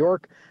Middleport, New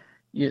York.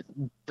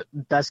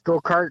 Best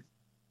go-kart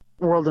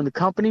world in the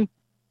company,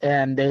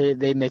 and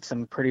they make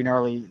some pretty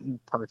gnarly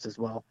parts as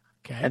well.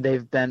 Okay. And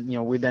they've been,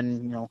 we've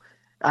been,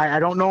 I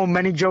don't know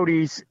many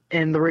Jodys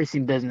in the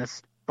racing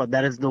business, but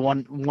that is the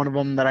one of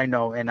them that I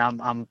know, and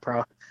I'm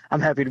proud.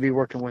 I'm happy to be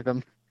working with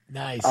them.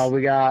 Nice.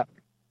 We got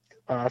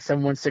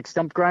 716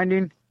 Stump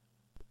Grinding.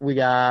 We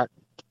got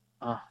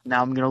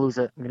now I'm gonna lose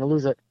it.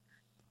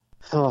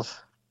 Oh.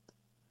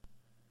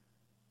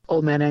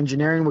 Old Man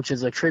Engineering, which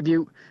is a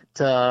tribute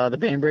to the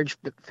Bainbridge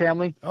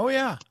family. Oh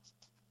yeah.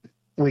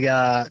 We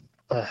got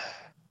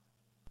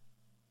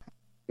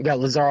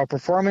Lazaro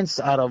Performance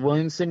out of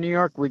Williamson, New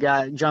York. We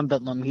got John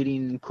Bentlem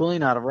Heating and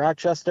Cooling out of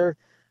Rochester.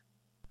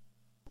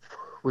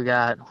 We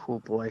got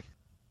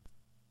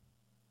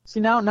See,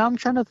 now I'm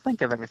trying to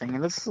think of everything,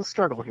 and this is a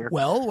struggle here.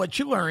 Well, what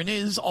you learn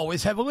is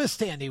always have a list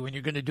handy when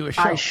you're going to do a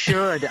show. I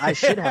should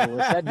have a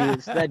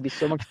list. That'd be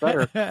so much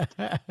better.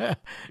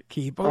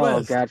 Keep a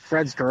list. Oh God,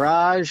 Fred's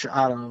Garage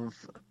out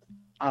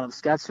of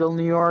Scottsville,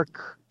 New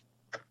York.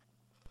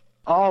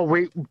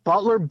 Oh,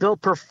 Butler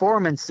Built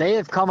Performance. They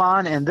have come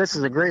on, and this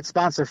is a great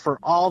sponsor for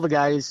all the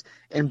guys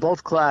in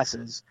both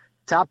classes.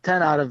 Top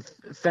 10 out of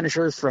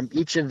finishers from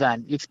each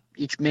event,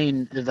 each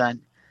main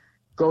event,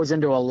 goes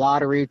into a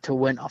lottery to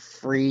win a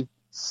free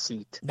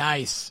seat.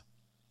 Nice.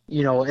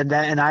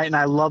 And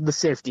I love the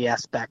safety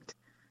aspect.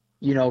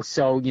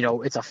 So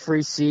it's a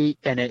free seat,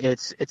 and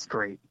it's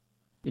great.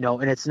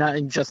 And it's not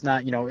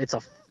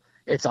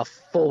it's a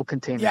full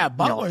containment. Yeah,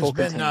 Butler's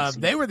been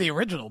seat. they were the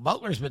original.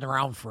 Butler's been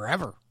around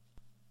forever.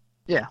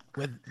 Yeah.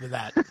 With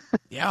that.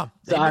 Yeah.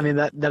 So I mean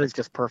that is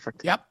just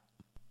perfect. Yep.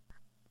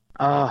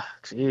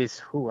 Jeez,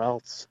 who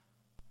else?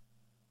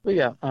 Well,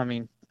 yeah, I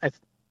mean, I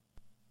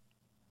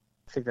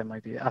think that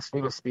might be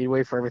Oswego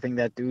Speedway for everything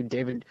that dude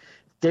David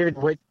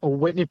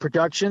Whitney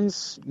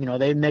Productions.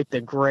 They make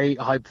the great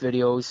hype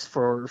videos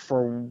for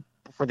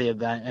the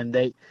event, and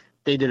they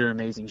did an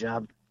amazing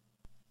job.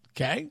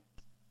 Okay.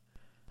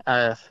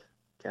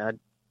 God,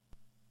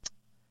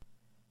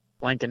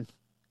 blanking.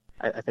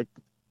 I think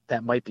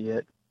that might be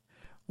it.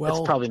 Well,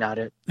 it's probably not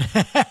it.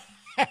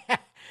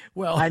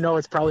 Well, I know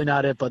it's probably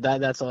not it, but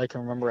that's all I can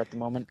remember at the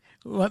moment.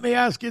 Let me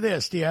ask you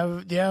this: Do you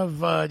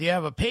have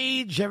a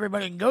page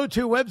everybody can go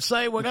to,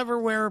 website, whatever,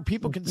 where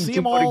people can see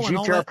them all? You can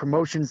go to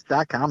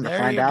GTRpromotions.com to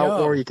find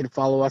out, or you can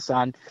follow us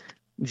on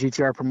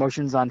GTR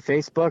Promotions on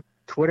Facebook,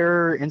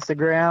 Twitter,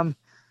 Instagram,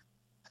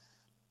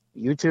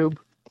 YouTube.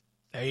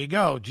 There you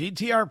go.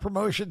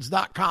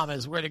 GTRpromotions.com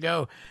is where to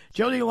go.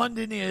 Jody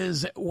London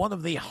is one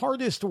of the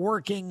hardest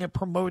working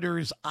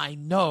promoters I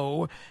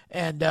know,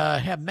 and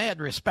have mad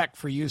respect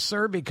for you,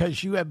 sir,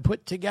 because you have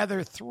put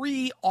together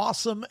 3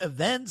 awesome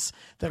events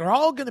that are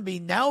all going to be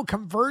now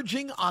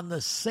converging on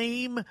the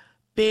same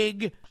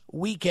big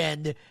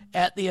weekend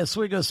at the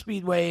Oswego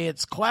Speedway.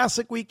 It's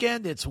classic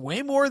weekend. It's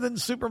way more than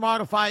super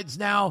modifieds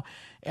now.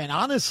 And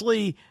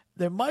honestly,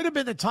 there might have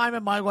been a time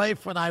in my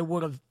life when I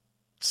would have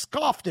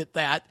scoffed at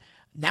that.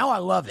 Now I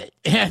love it.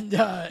 And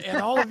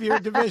all of your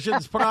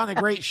divisions put on a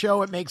great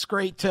show. It makes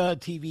great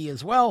TV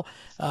as well,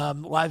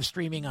 live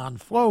streaming on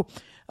Flow.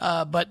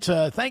 But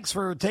thanks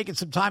for taking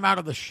some time out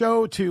of the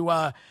show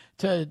to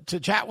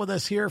chat with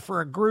us here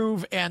for a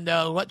groove and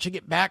let you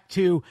get back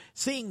to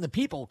seeing the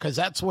people, because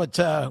that's what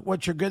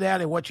you're good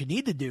at and what you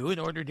need to do in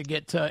order to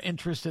get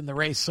interest in the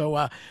race.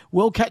 So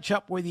we'll catch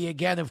up with you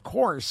again, of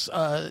course,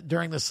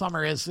 during the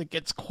summer as it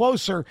gets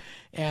closer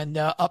and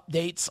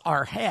updates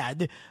are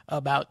had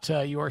about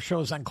your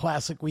shows on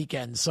Classic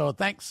Weekend. So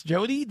thanks,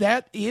 Jody.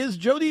 That is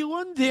Jody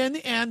London,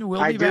 and we'll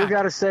be back. I do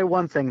got to say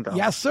one thing, though.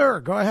 Yes, sir.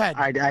 Go ahead.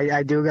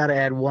 I do got to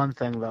add one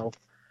thing, though.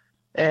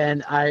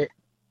 And I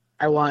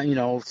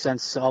want,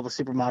 since all the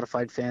super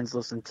modified fans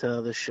listen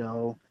to the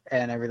show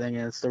and everything,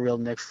 and it's the real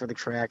niche for the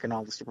track and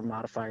all the super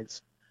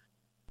modifieds,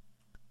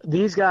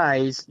 these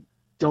guys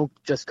don't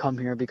just come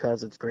here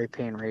because it's Great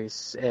Pain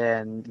Race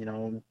and,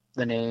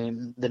 the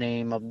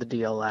name of the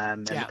DLM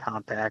and the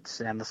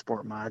compacts and the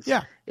sport mods.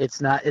 Yeah.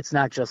 It's not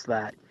just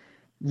that.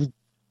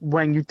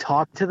 When you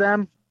talk to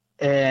them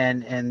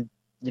and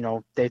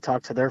they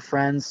talk to their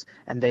friends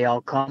and they all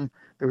come,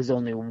 there's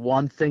only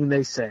one thing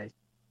they say.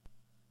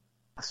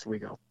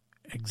 Oswego.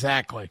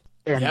 Exactly.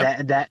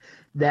 And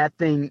that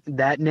thing,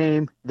 that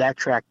name, that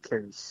track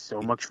carries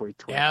so much weight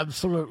to it.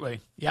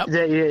 Absolutely. Yep.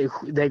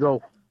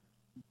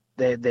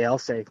 They all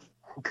say,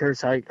 who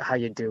cares how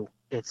you do?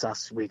 It's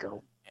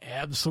Oswego.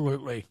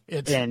 Absolutely.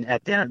 And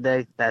at the end of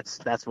the day,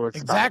 that's what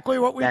it's exactly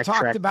about. What we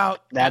talked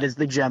about. That is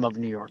the gem of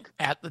New York.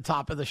 At the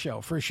top of the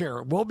show, for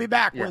sure. We'll be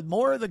back with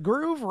more of the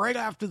groove right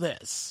after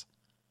this.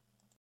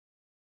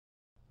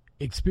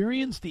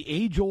 Experience the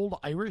age-old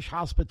Irish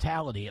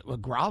hospitality at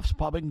LaGroff's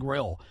Pub and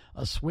Grill,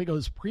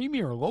 Oswego's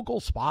premier local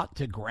spot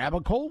to grab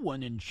a cold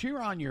one and cheer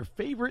on your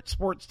favorite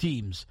sports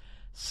teams.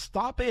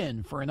 Stop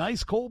in for an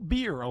ice cold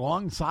beer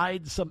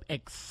alongside some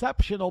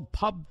exceptional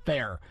pub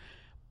fare.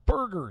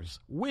 Burgers,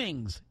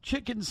 wings,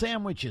 chicken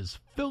sandwiches,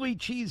 Philly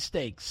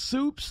cheesesteaks,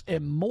 soups,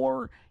 and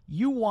more.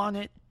 You want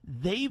it,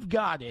 they've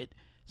got it.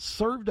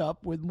 Served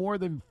up with more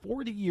than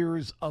 40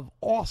 years of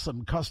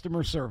awesome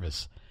customer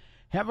service.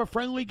 Have a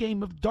friendly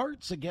game of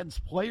darts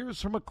against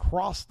players from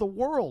across the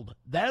world.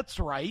 That's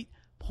right,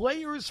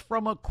 players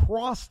from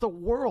across the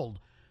world.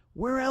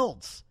 Where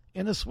else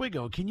in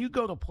Oswego can you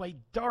go to play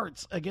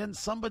darts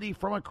against somebody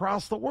from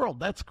across the world?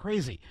 That's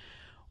crazy.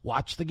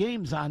 Watch the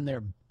games on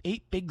their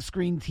 8 big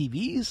screen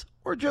TVs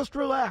or just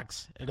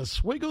relax at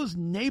Oswego's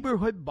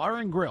neighborhood bar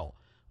and grill,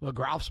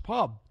 LaGroff's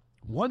Pub,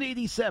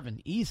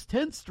 187 East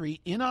 10th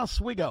Street in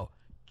Oswego.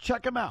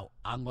 Check them out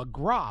on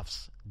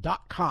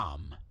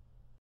lagroffs.com.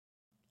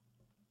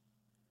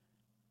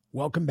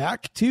 Welcome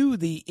back to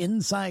the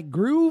Inside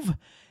Groove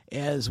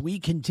as we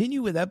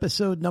continue with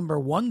episode number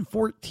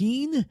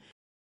 114.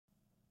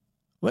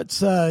 Let's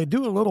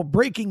do a little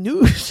breaking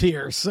news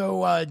here.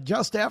 So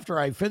just after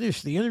I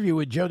finished the interview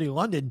with Jody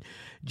London,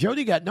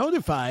 Jody got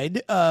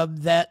notified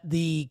that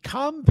the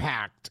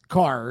compact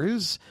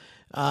cars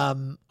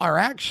are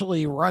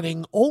actually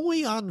running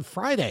only on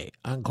Friday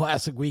on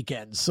Classic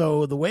Weekend.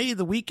 So the way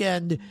the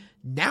weekend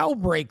now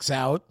breaks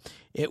out,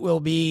 it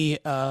will be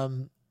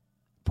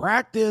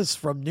practice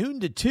from noon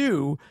to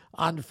 2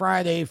 on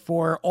Friday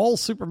for all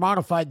super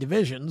modified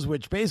divisions,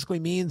 which basically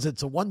means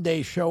it's a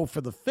one-day show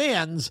for the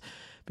fans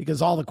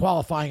because all the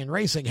qualifying and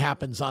racing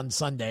happens on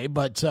Sunday.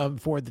 But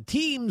for the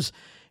teams,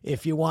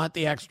 if you want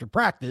the extra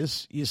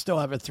practice, you still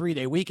have a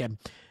 3-day weekend.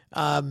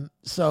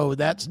 So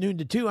that's noon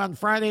to 2 on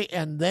Friday,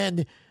 and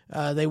then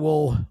they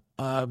will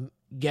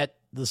get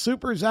the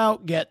supers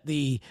out, get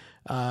the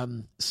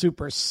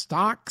super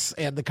stocks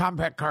and the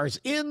compact cars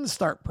in,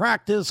 start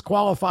practice,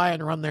 qualify,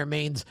 and run their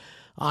mains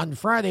on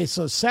Friday.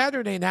 So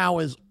Saturday now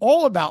is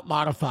all about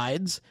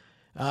modifieds,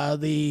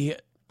 the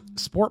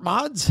sport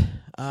mods,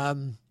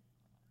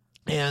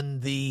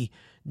 and the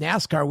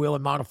NASCAR Wheel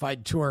and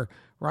Modified Tour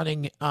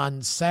running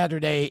on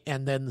Saturday,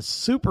 and then the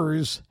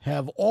supers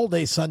have all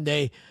day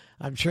Sunday.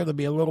 I'm sure there'll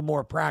be a little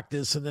more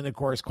practice, and then, of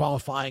course,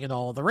 qualifying and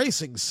all of the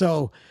racing.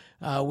 So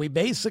we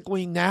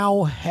basically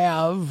now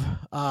have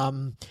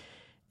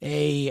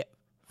a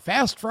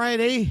Fast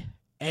Friday,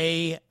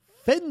 a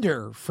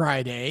Fender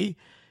Friday,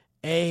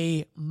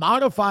 a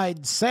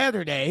Modified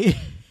Saturday,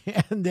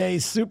 and a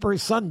Super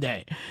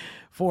Sunday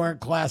for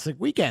Classic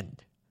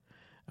Weekend.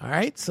 All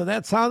right, so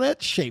that's how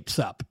that shapes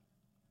up.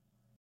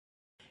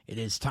 It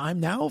is time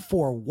now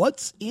for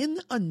What's in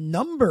a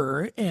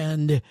Number,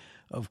 and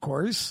of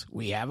course,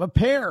 we have a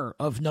pair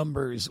of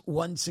numbers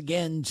once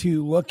again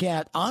to look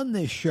at on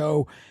this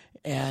show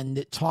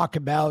and talk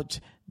about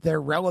their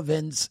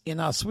relevance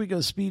in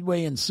Oswego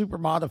Speedway and super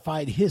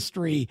modified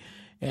history.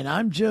 And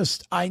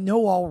I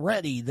know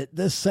already that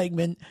this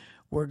segment,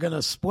 we're going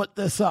to split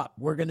this up.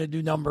 We're going to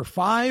do number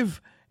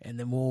 5, and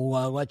then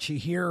we'll let you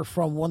hear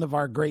from one of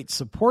our great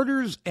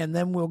supporters, and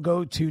then we'll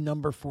go to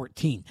number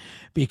 14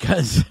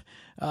 because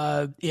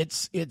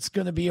it's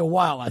going to be a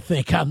while, I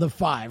think, on the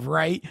 5,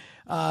 right?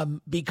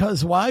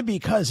 Because why?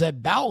 Because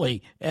at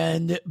Bowley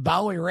and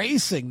Bowley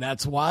Racing,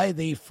 that's why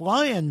the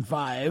Flying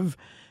 5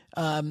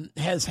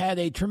 has had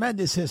a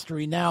tremendous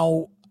history.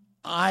 Now,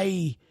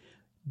 I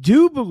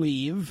do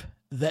believe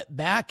that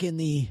back in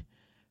the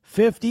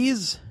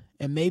 50s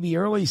and maybe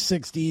early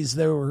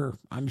 60s,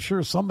 I'm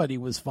sure somebody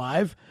was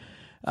 5.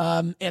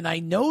 And I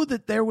know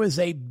that there was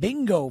a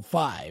bingo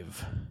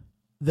 5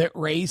 that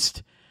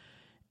raced,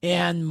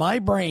 and my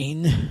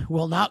brain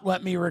will not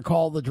let me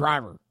recall the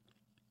driver.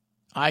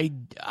 I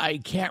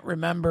can't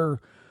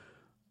remember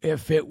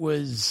if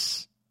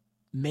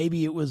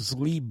maybe it was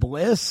Lee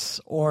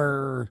Bliss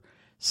or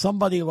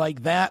somebody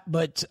like that,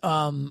 but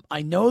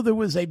I know there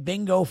was a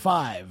bingo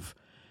 5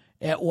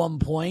 at one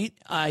point,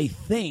 I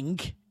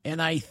think,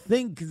 and I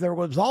think there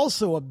was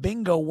also a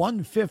bingo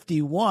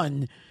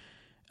 151.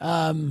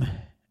 But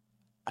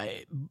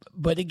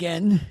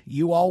again,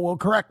 you all will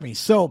correct me.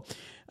 So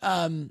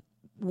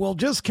we'll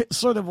just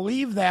sort of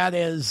leave that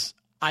as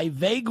I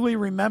vaguely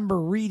remember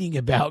reading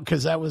about,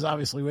 because that was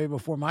obviously way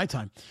before my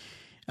time.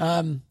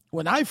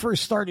 When I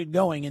first started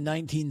going in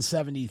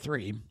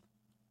 1973,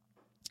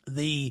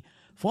 the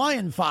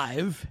Flying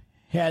 5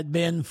 had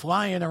been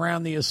flying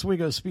around the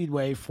Oswego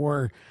Speedway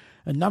for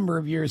a number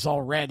of years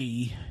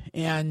already.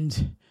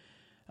 And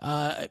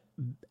back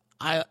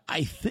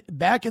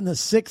in the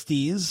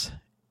 60s,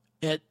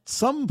 at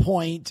some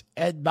point,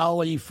 Ed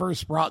Bowley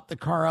first brought the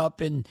car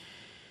up, and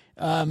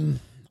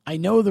I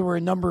know there were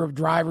a number of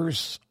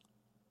drivers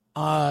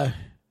that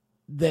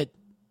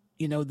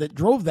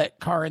drove that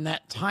car in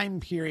that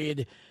time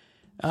period.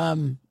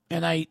 And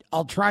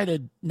I'll try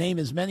to name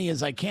as many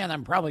as I can.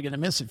 I'm probably going to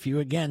miss a few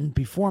again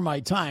before my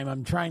time.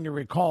 I'm trying to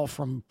recall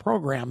from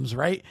programs,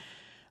 right?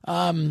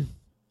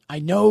 I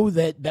know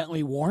that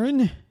Bentley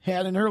Warren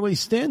had an early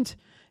stint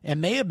and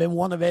may have been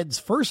one of Ed's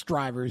first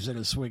drivers at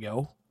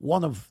Oswego,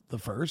 one of the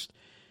first.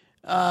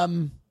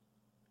 I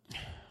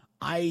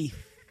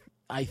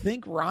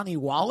think Ronnie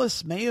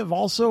Wallace may have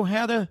also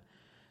had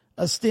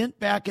a stint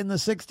back in the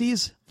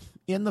 60s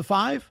in the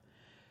 5.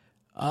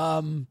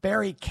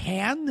 Barry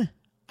Cann,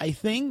 I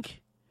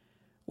think,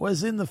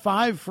 was in the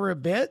 5 for a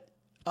bit.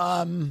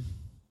 Of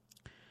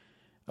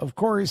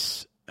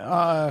course,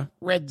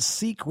 Red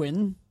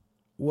Sequin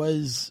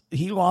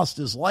he lost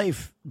his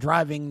life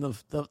driving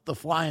the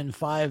Flying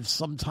 5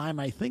 sometime.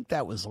 I think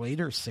that was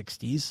later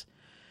 60s.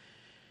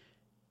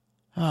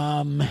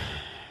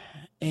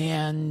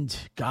 And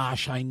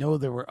gosh, I know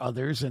there were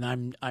others, and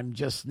I'm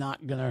just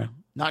not gonna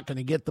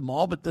get them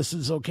all, but this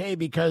is okay,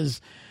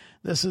 because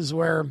this is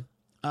where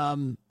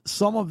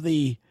some of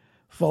the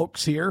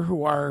folks here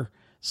who are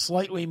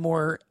slightly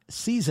more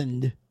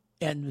seasoned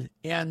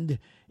and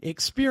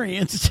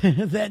experienced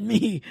than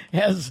me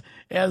as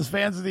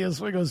fans of the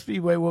Oswego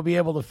Speedway will be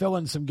able to fill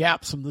in some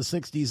gaps from the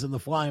 60s and the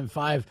Flying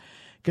 5,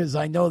 because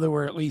I know there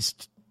were at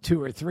least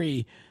 2 or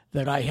 3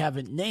 that I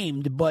haven't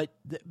named, but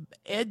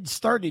Ed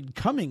started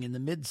coming in the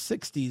mid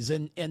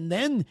 60s, and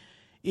then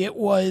it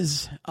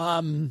was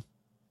in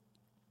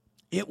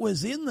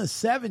the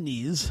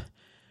 70s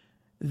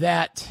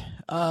that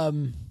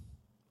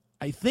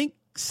I think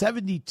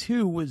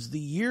 72 was the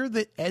year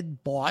that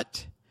Ed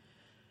bought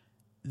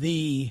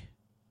the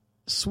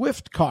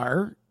Swift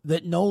car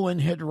that Nolan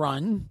had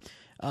run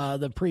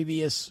the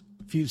previous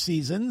few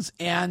seasons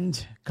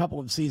and a couple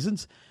of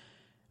seasons.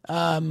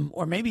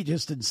 Or maybe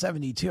just in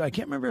 72. I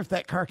can't remember if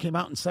that car came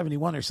out in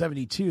 71 or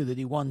 72 that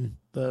he won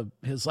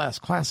his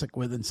last classic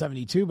with in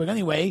 72. But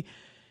anyway,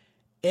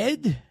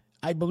 Ed,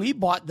 I believe,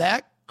 bought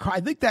that car.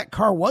 I think that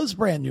car was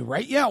brand new,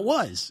 right? Yeah, it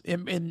was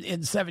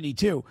in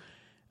 72.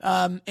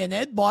 And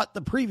Ed bought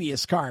the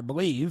previous car, I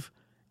believe.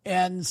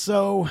 And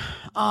so,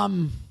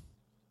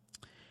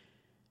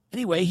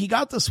 anyway, he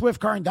got the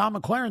Swift car, and Don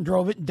McLaren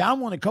drove it, and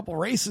Don won a couple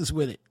races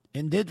with it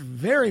and did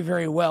very,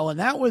 very well. And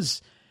that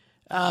was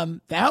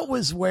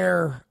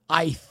where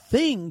I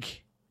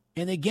think,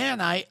 and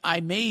again,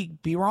 I may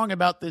be wrong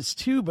about this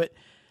too, but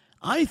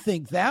I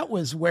think that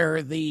was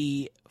where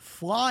the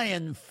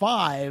Flying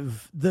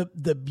 5,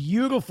 the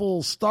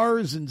beautiful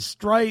stars and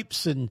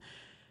stripes, and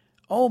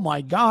oh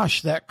my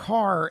gosh, that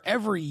car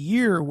every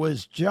year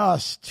was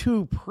just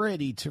too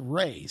pretty to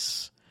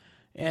race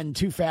and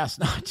too fast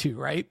not to,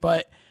 right?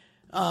 But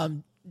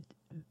Don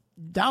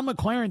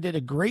McLaren did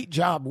a great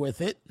job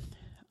with it.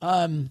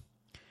 Ran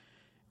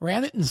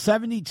it in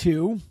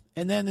 72,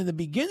 and then in the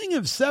beginning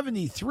of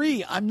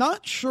 73, I'm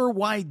not sure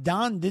why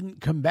Don didn't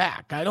come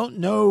back. I don't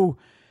know,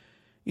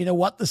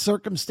 what the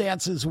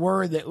circumstances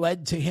were that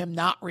led to him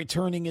not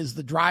returning as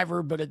the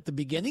driver, but at the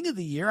beginning of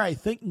the year, I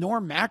think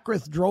Norm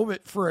Mackreth drove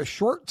it for a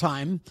short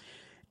time.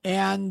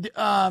 And,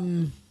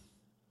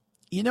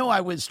 I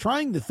was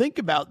trying to think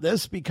about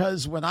this,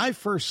 because when I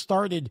first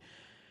started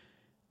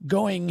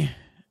going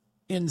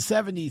in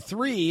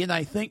 73, and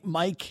I think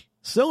Mike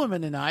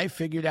Silliman and I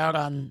figured out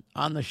on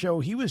the show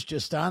he was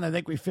just on, I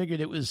think we figured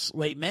it was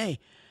late May.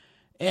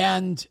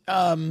 And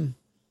I'm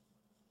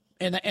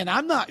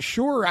not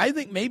sure. I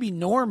think maybe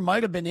Norm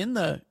might have been in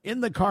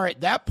the car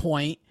at that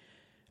point.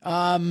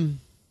 And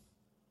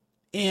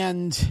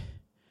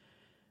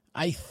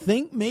I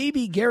think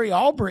maybe Gary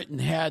Albritton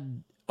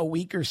had a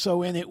week or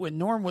so in it when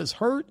Norm was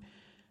hurt.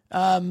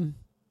 Or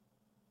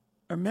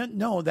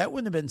no, that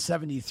wouldn't have been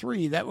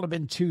 73. That would have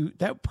been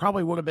that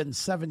probably would have been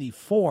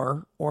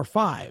 74 or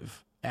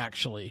 5,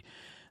 actually.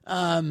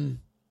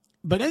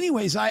 But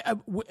anyways,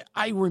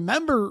 I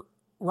remember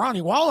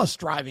Ronnie Wallace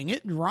driving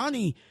it, and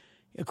Ronnie,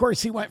 of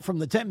course, he went from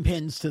the 10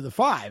 pins to the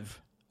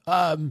 5.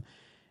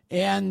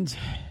 And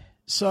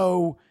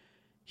so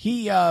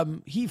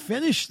he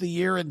finished the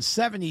year in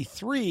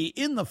 73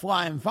 in the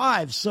Flying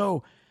 5.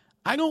 So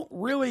I don't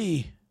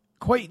really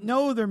quite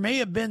know. There may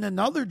have been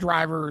another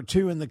driver or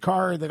two in the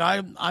car that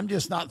I'm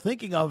just not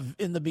thinking of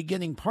in the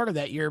beginning part of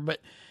that year. But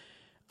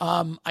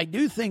I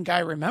do think I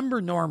remember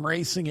Norm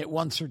racing it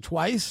once or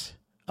twice.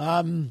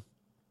 And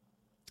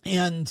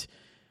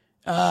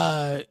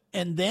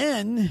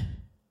then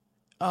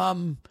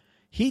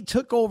he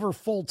took over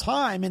full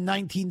time in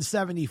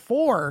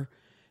 1974.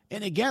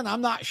 And again,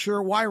 I'm not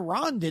sure why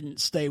Ron didn't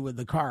stay with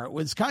the car. It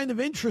was kind of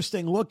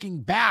interesting looking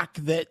back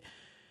that,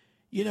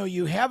 you know,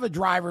 you have a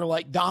driver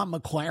like Don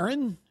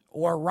McLaren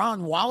or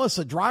Ron Wallace,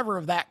 a driver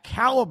of that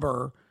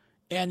caliber,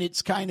 and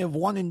it's kind of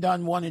one and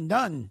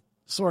done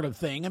sort of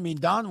thing. I mean,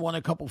 Don won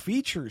a couple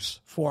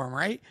features for him,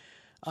 right?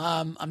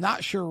 I'm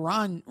not sure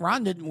Ron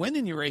didn't win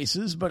any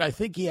races, but I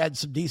think he had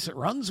some decent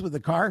runs with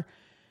the car.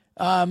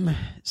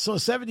 So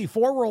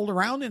 74 rolled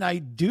around, and I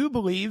do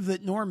believe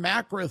that Norm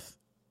Mackrath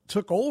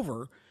took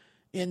over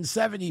in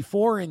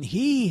 74, and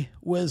he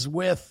was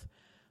with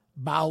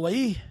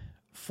Bowley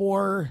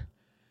for,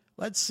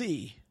 let's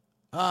see,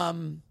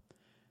 the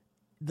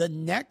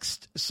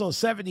next, so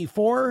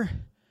 74,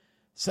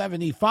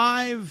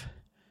 75,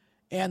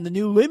 and the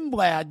new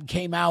Lindblad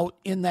came out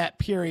in that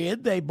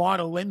period. They bought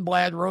a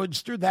Lindblad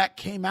Roadster that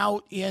came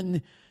out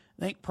in,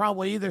 I think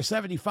probably either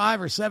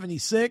 75 or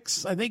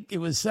 76. I think it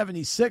was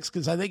 76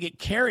 because I think it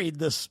carried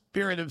the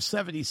Spirit of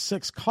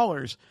 76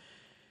 colors.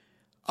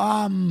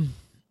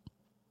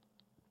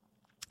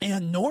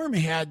 And Norm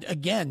had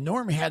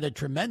a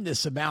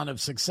tremendous amount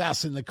of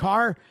success in the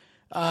car,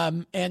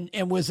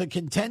 and was a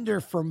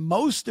contender for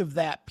most of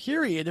that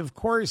period. Of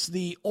course,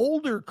 the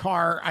older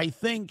car, I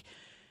think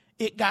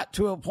it got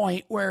to a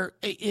point where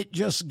it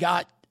just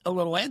got a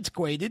little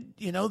antiquated.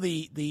 You know,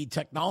 the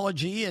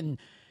technology and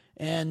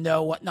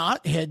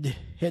whatnot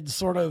had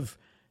sort of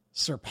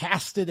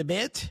surpassed it a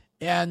bit.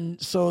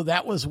 And so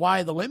that was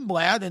why the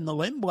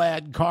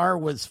Lindblad car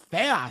was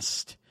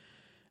fast.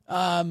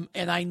 And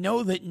I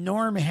know that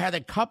Norm had a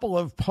couple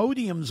of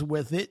podiums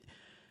with it,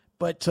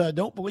 but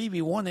don't believe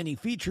he won any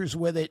features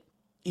with it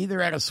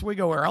either at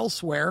Oswego or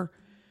elsewhere.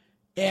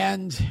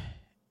 And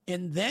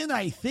then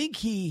I think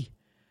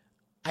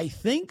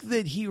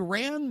that he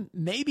ran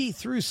maybe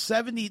through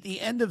the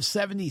end of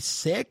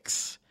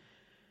 76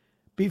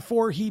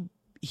 before he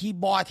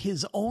bought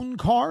his own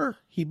car.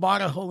 He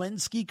bought a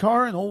Holinsky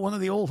car, one of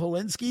the old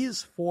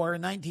Holinskys for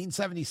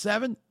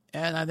 1977.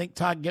 And I think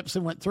Todd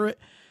Gibson went through it.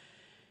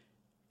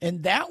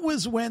 And that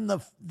was when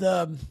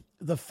the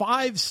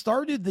 5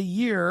 started the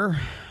year.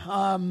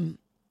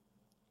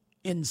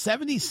 In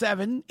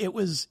 77,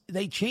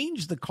 they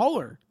changed the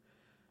color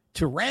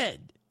to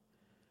red.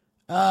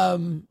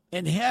 And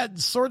had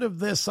sort of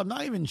this, I'm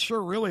not even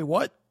sure really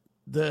what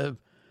the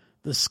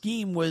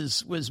scheme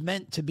was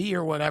meant to be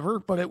or whatever,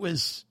 but it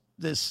was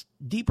this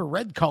deeper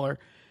red color.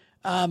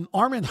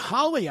 Armin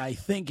Holly, I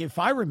think, if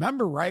I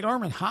remember right,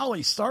 Armin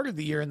Holly started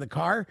the year in the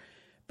car,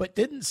 but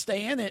didn't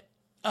stay in it.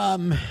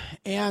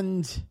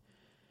 And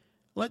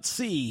let's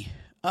see,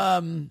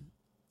 I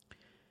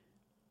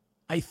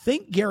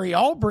think Gary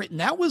Albritton,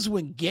 that was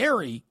when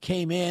Gary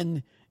came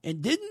in,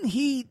 and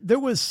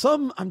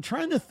I'm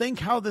trying to think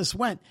how this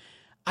went.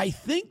 I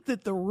think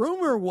that the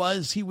rumor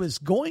was he was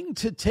going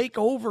to take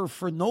over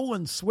for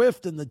Nolan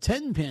Swift in the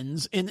 10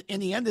 pins, and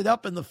he ended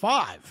up in the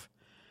 5.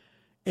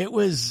 It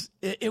was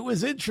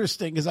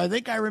interesting because I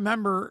think I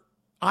remember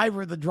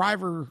Ivor, the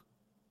driver,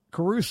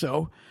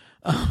 Caruso.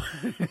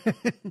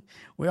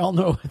 We all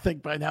know, I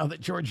think by now, that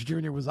George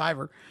Jr. was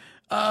Ivor.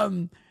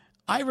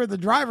 Ivor, the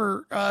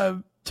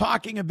driver,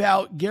 talking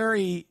about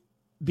Gary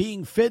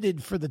being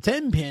fitted for the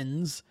 10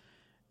 pins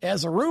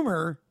as a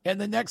rumor, and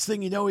the next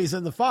thing you know, he's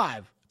in the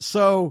 5.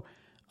 So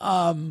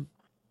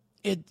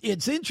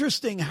it's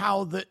interesting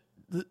how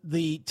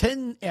the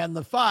 10 and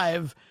the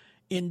 5,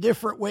 in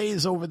different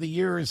ways over the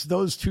years,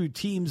 those two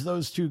teams,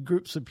 those two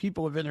groups of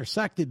people have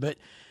intersected. But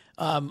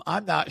I'm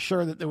not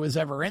sure that there was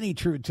ever any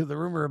truth to the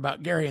rumor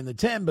about Gary in the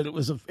 10, but it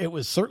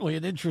was certainly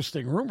an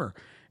interesting rumor.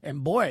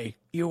 And boy,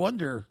 you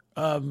wonder,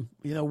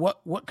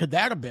 what could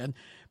that have been?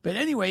 But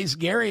anyways,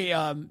 Gary,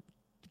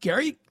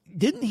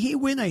 didn't he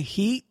win a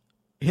heat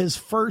his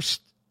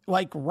first,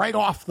 like right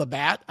off the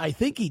bat? I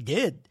think he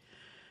did.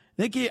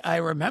 I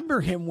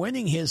remember him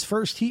winning his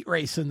first heat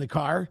race in the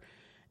car.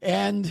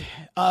 And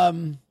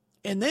then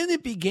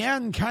it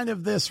began kind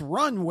of this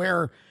run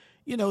where,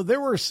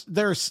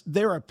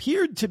 there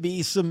appeared to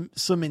be some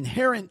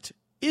inherent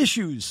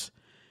issues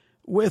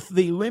with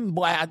the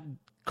Lindblad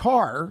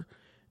car.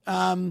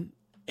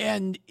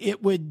 And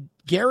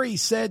Gary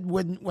said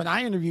when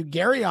I interviewed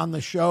Gary on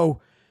the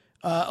show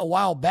a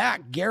while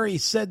back, Gary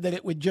said that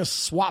it would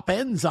just swap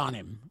ends on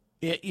him,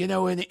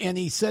 and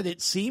he said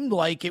it seemed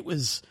like it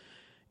was,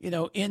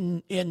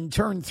 in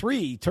turn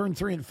three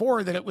and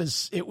four, that it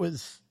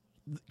was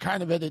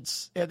kind of at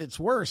its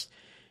worst,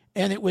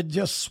 and it would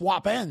just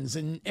swap ends,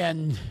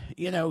 and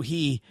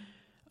he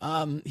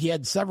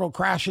had several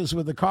crashes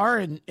with the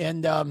car,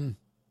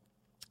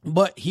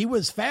 but he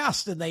was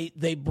fast, and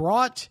they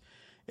brought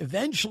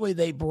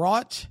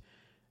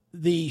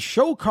the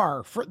show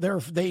car for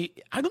I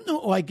don't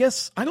know. I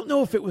don't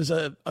know if it was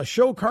a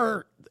show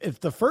car, if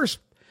the first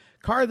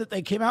car that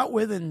they came out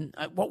with in,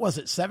 what was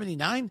it,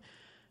 78,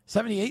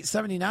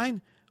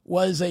 79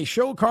 was a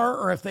show car,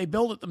 or if they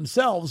built it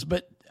themselves.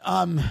 But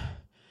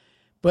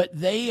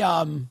they,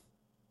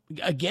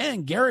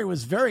 again, Gary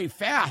was very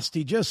fast.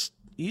 He just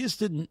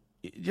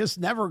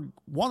never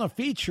won a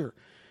feature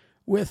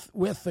with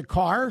the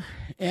car.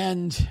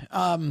 And,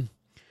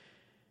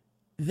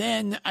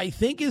 then I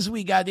think as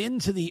we got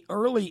into the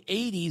early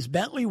 80s,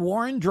 Bentley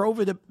Warren drove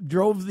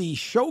the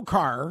show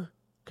car,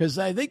 because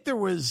I think there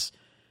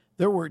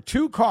were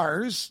two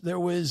cars. There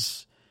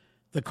was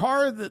the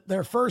car, that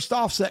their first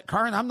offset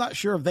car, and I'm not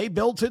sure if they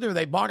built it or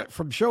they bought it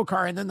from show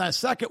car. And then the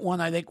second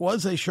one, I think,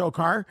 was a show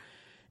car.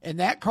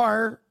 And that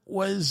car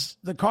was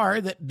the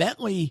car that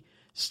Bentley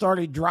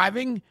started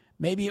driving.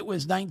 Maybe it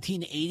was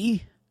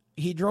 1980.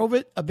 He drove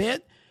it a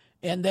bit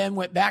and then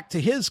went back to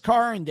his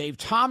car, and Dave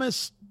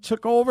Thomas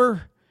took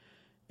over.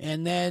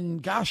 And then,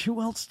 gosh,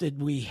 who else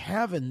did we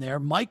have in there?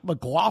 Mike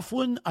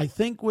McLaughlin, I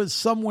think, was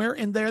somewhere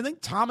in there. I think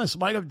Thomas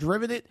might have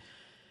driven it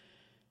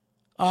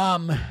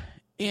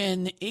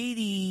in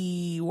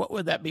 80, what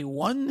would that be,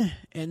 1?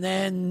 And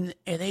then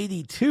in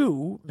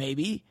 82,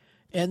 maybe.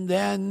 And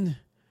then,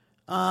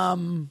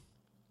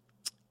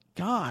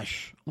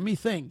 gosh, let me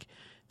think.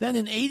 Then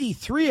in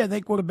 83, I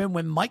think, would have been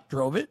when Mike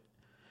drove it,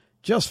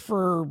 just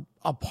for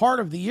a part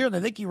of the year. And I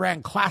think he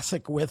ran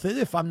Classic with it,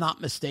 if I'm not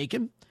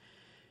mistaken.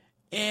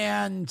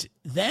 And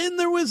then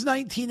there was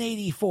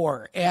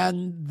 1984,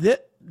 and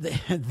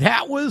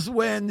that was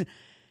when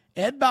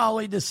Ed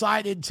Bowley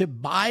decided to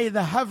buy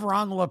the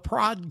Hevron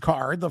LaPrade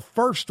car, the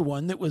first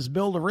one that was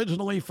built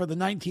originally for the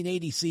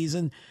 1980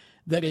 season,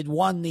 that had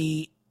won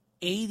the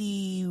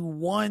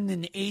 81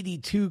 and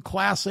 82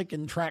 Classic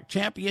and Track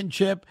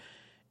Championship.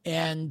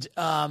 And,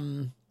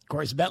 of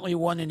course, Bentley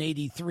won in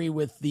 83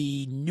 with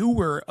the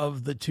newer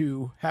of the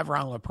two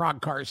Hevron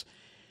LaPrade cars.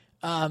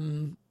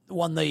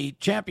 Won the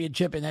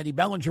championship, and Eddie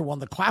Bellinger won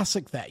the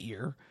Classic that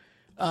year.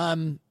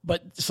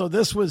 But so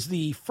this was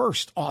the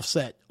first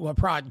offset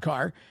LaPrade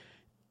car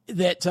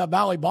that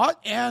Bally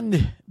bought,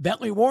 and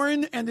Bentley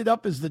Warren ended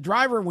up as the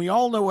driver, and we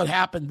all know what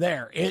happened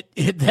there.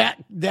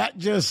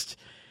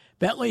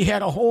 Bentley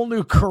had a whole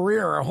new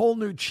career, a whole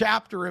new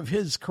chapter of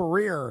his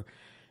career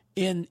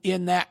in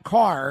that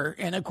car,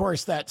 and of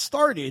course that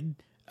started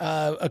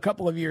a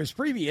couple of years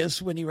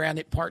previous when he ran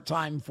it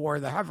part-time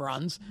for the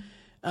Hevrons.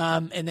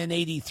 And then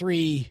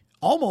 83,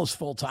 almost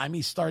full-time.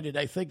 He started,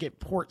 I think, at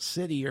Port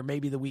City, or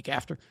maybe the week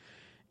after,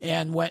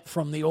 and went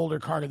from the older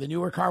car to the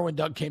newer car when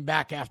Doug came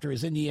back after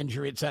his knee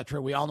injury,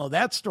 etc. We all know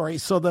that story.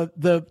 So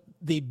the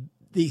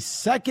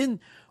second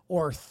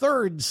or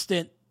third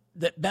stint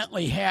that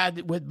Bentley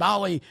had with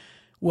Bowley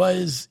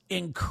was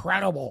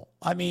incredible.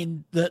 I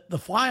mean, the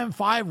Flying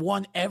Five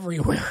won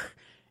everywhere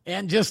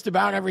and just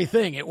about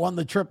everything. It won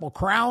the Triple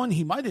Crown.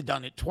 He might have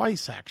done it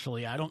twice,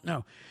 actually. I don't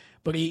know.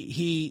 But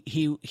he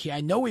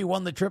I know he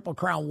won the Triple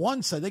Crown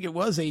once. I think it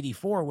was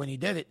 84 when he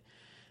did it.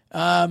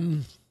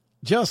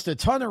 Just a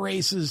ton of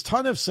races,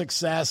 ton of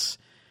success.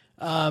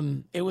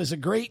 It was a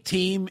great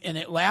team, and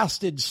it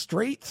lasted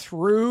straight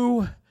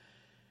through,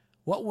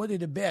 what would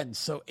it have been?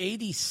 So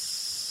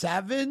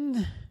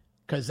 87,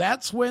 because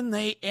that's when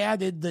they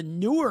added the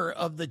newer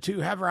of the two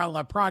Hevron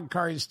LaPrade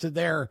cars to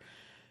their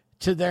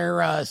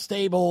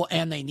stable,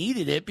 and they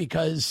needed it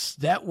because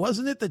that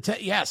wasn't it. The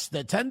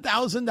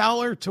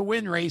 $10,000 to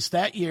win race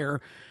that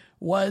year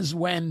was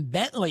when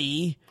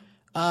Bentley,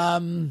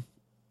 when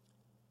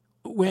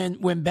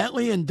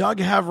Bentley and Doug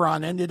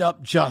Hevron ended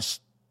up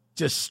just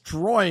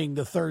destroying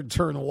the third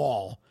turn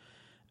wall.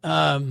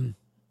 And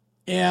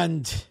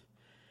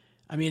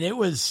I mean, it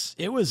was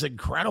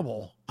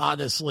incredible,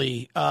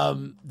 honestly.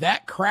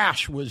 That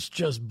crash was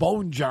just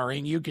bone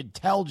jarring. You could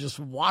tell just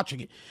from watching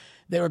it.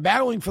 They were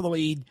battling for the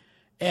lead.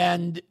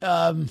 And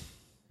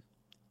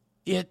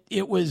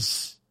it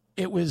was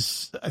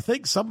I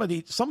think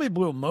somebody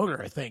blew a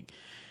motor, I think,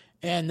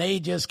 and they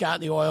just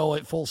got the oil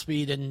at full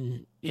speed,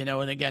 and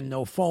and again,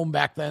 no foam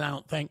back then, I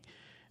don't think.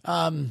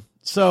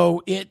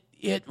 So it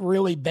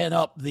really bent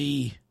up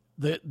the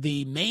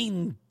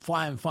main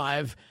Flying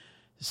Five.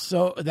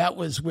 So that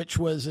was, which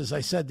was, as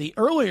I said, the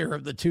earlier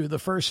of the two, the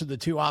first of the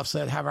two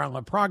offset Hevron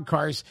LaPrade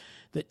cars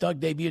that Doug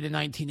debuted in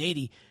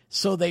 1980.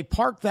 So they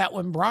parked that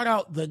one, brought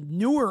out the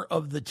newer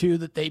of the two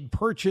that they'd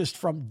purchased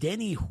from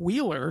Denny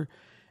Wheeler,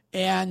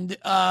 and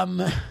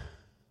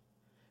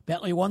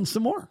Bentley won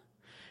some more.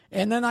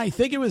 And then I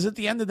think it was at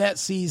the end of that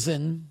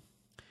season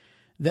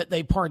that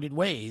they parted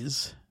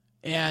ways,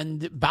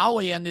 and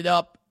Bowley ended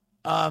up,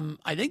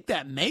 I think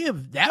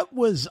that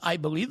was, I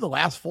believe, the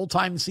last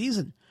full-time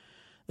season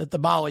that the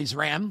Bowleys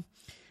ran.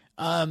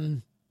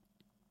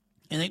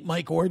 I think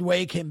Mike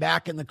Ordway came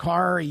back in the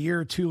car a year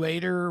or two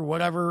later, or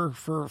whatever,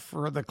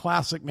 for the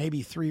Classic,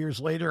 maybe 3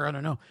 years later. I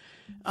don't know.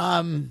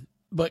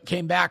 But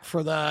came back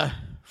for the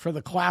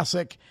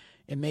Classic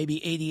in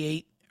maybe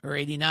 88 or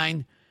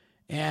 89.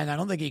 And I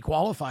don't think he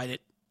qualified it.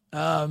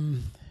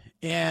 And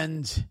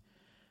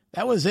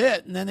that was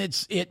it. And then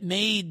it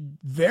made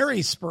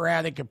very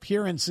sporadic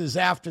appearances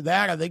after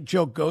that. I think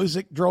Joe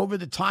Gozick drove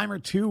it a time or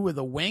two with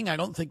a wing. I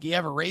don't think he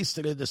ever raced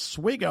it at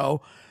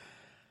Oswego.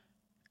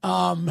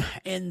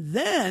 And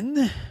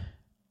then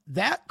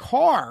that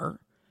car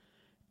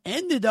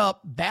ended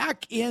up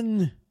back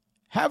in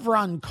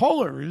Chevron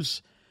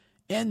colors,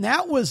 and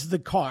that was the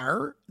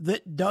car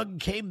that Doug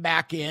came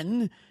back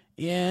in,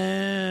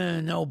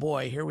 oh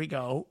boy, here we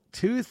go,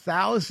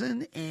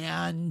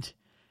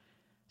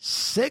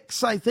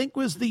 2006, I think,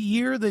 was the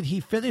year that he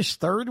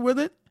finished third with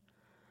it.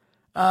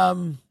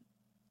 Brought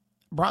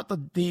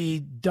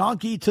the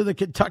donkey to the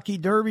Kentucky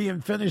Derby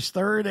and finished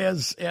third,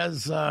 as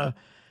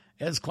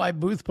Clyde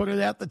Booth put it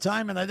at the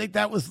time. And I think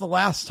that was the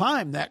last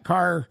time that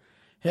car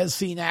has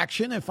seen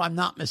action, if I'm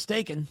not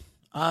mistaken.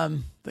 I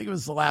think it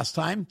was the last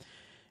time.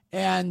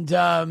 And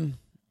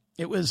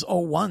it was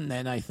 01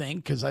 then, I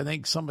think, because I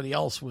think somebody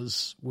else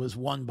was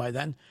won by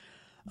then.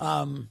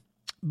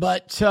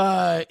 But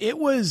it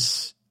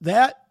was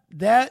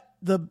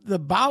the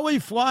Bowie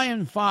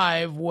Flying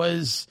 5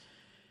 was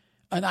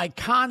an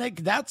iconic,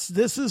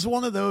 this is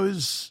one of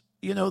those,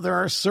 there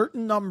are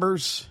certain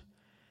numbers,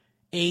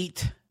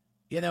 8,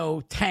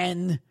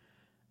 10,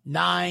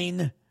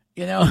 9,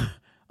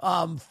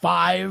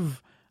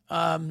 5.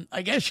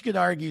 I guess you could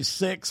argue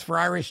 6 for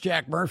Irish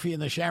Jack Murphy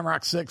and the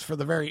Shamrock 6 for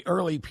the very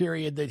early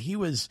period that he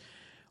was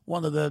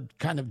one of the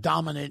kind of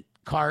dominant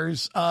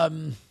cars.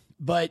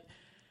 But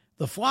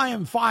the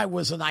Flying 5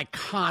 was an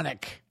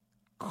iconic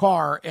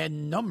car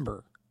and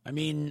number. I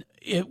mean,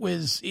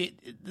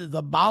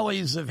 the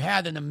Bollies have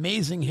had an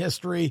amazing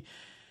history.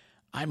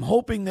 I'm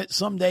hoping that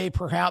someday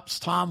perhaps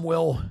Tom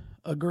will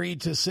agree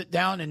to sit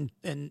down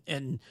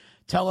and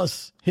tell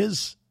us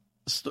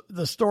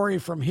the story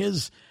from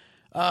his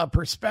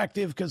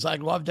perspective, because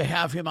I'd love to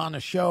have him on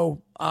a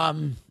show.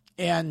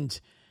 And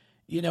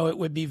it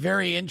would be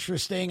very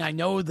interesting. I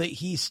know that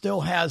he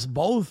still has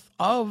both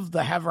of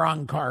the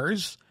Chevron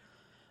cars.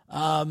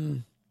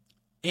 And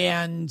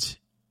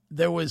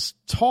there was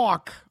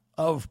talk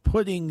of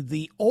putting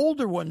the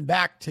older one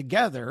back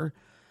together.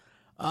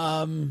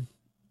 And,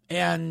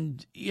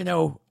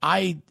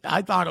 I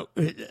thought,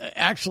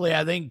 actually,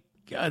 I think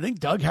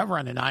Doug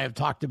Heveron and I have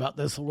talked about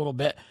this a little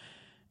bit,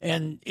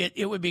 and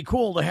it would be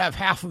cool to have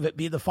half of it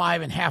be the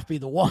 5 and half be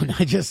the 1.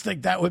 I just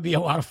think that would be a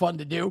lot of fun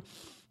to do.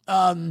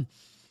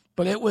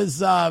 But it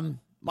was,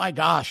 my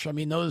gosh, I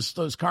mean,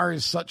 those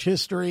cars, such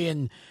history,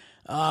 and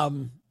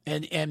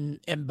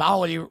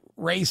Bolley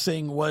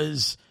racing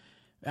was,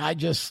 I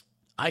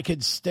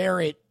could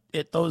stare at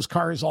those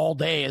cars all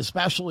day,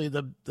 especially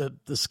the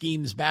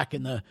schemes back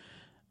in the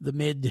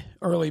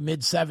early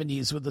mid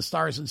 70s with the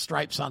stars and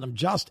stripes on them.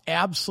 Just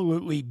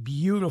absolutely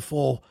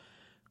beautiful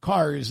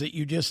cars that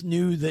you just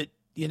knew that,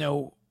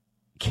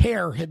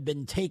 care had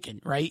been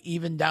taken, right?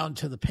 Even down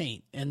to the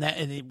paint. And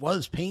it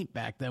was paint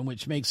back then,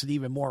 which makes it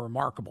even more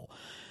remarkable.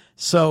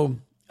 So,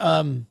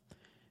 and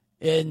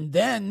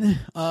then,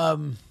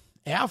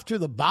 after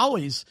the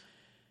Bollies,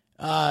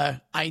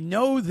 I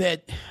know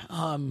that,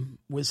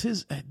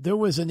 there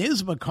was an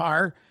ISMA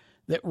car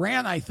that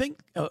ran, I think,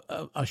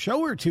 a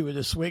show or two at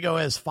Oswego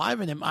as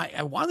 5 in him.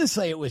 I want to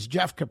say it was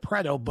Jeff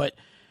Capretto, but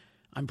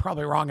I'm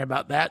probably wrong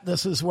about that.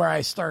 This is where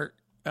I start,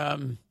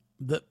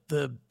 the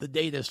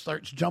data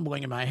starts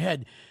jumbling in my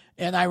head.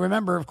 And I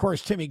remember, of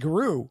course, Timmy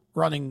Guru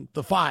running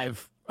the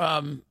 5,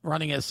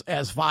 running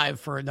as 5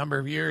 for a number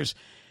of years.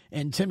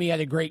 And Timmy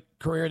had a great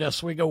career at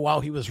Oswego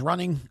while he was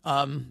running.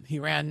 He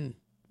ran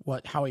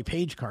Howie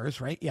Page cars,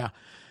 right? Yeah.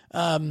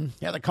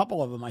 He had a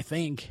couple of them, I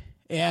think.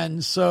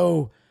 And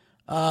so,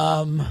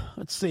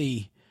 let's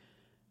see.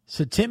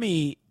 So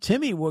Timmy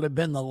would have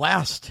been the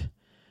last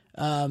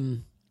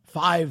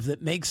 5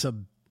 that makes a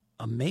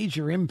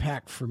major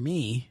impact for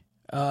me,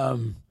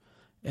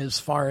 as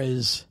far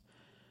as,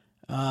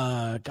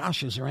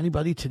 is there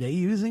anybody today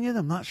using it?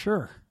 I'm not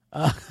sure.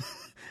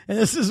 And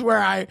this is where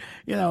I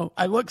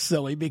look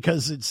silly,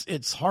 because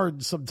it's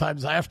hard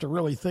sometimes. I have to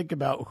really think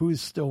about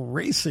who's still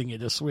racing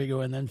at Oswego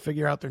and then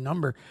figure out their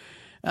number.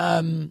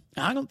 I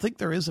don't think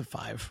there is a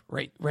 5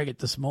 right at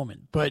this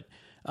moment, but,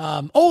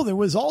 there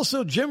was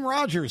also Jim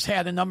Rogers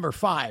had a number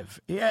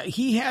 5. Yeah.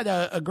 He had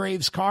a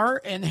Graves car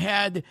and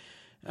had,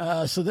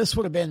 so this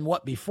would have been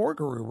before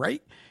Guru,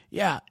 right?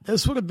 Yeah.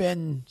 This would have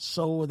been,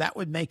 so that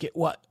would make it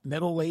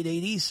middle, late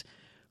 80s.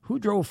 Who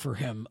drove for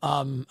him?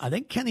 I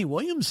think Kenny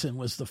Williamson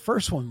was the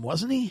first one,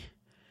 wasn't he?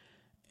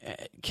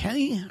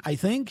 Kenny, I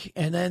think.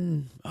 And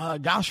then,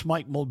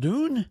 Mike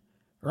Muldoon,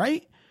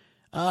 right?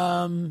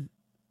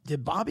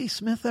 Did Bobby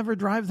Smith ever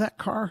drive that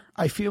car?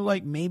 I feel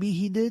like maybe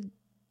he did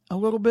a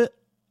little bit.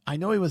 I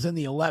know he was in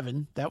the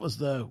 11. That was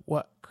the,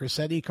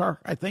 Crissetti car,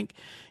 I think.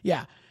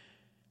 Yeah.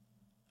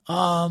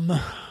 I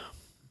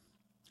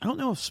don't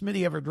know if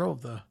Smitty ever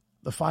drove the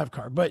the 5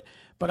 car. But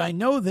I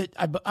know that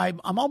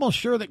I'm almost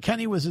sure that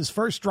Kenny was his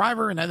first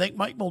driver, and I think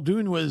Mike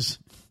Muldoon was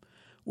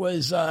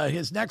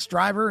his next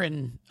driver.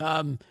 And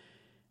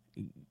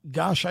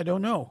gosh, I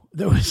don't know.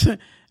 There was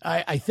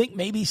I think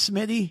maybe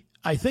Smitty.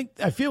 I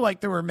feel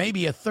like there were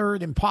maybe a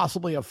third and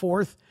possibly a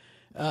fourth.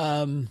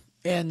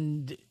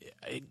 And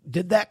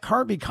did that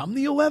car become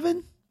the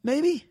 11?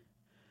 Maybe.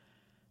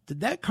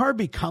 Did that car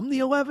become the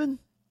 11?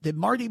 Did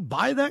Marty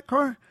buy that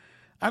car?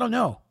 I don't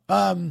know.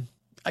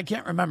 I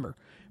can't remember,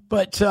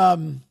 but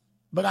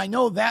I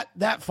know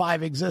that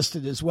 5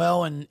 existed as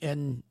well.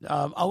 And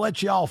I'll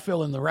let you all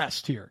fill in the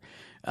rest here.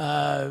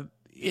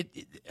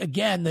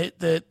 Again,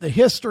 the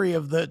history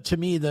of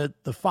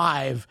the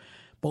 5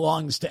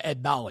 belongs to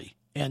Ed Bally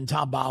and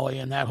Tom Bally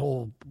and that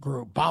whole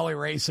group. Bally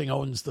Racing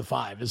owns the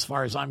 5, as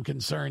far as I'm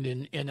concerned,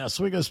 in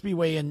Oswego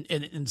Speedway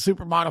in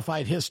super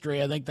modified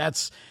history. I think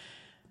that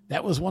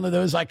was one of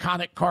those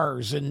iconic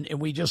cars, and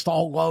we just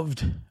all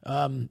loved.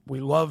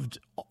 We loved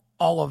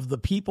all of the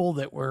people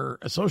that were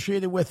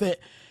associated with it,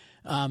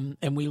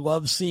 and we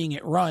loved seeing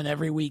it run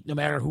every week, no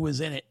matter who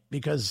was in it,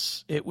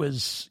 because it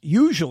was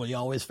usually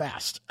always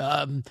fast.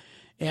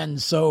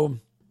 And so,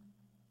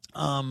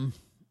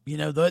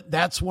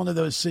 that's one of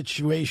those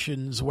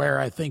situations where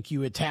I think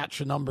you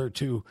attach a number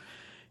to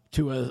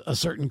a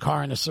certain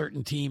car and a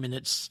certain team, and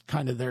it's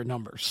kind of their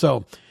number.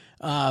 So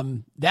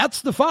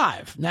that's the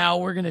 5. Now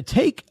we're going to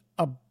take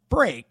a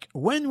break.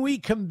 When we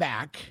come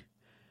back,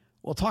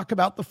 we'll talk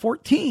about the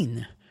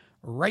 14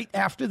 right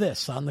after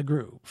this on The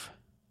Groove.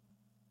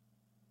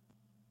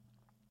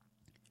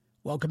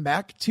 Welcome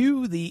back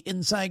to the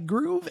Inside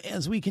Groove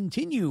as we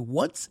continue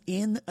What's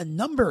in a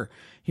Number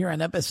here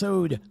on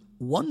episode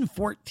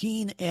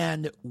 114.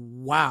 And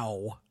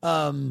wow,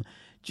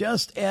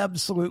 just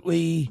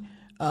absolutely,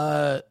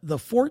 the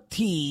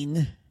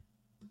 14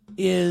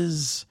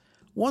 is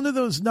one of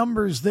those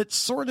numbers that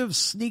sort of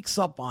sneaks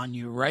up on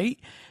you, right?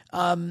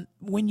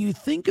 When you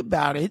think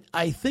about it,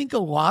 I think a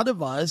lot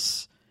of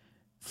us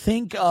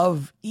think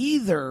of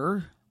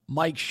either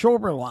Mike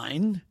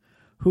Schoberlein,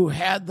 who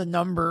had the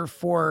number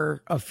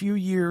for a few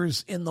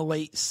years in the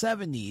late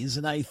 70s.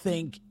 And I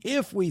think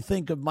if we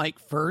think of Mike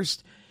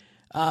first,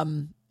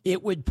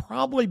 it would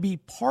probably be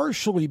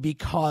partially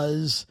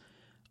because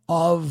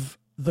of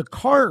the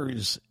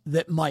cars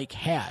that Mike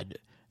had.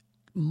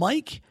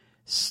 Mike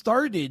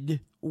started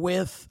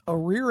with a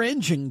rear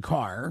engine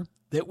car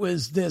that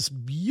was this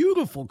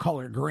beautiful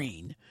color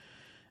green.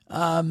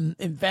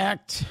 In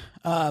fact,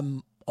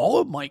 all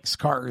of Mike's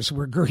cars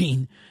were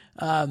green,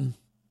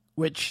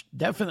 which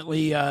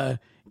definitely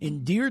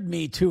endeared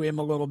me to him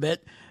a little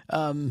bit.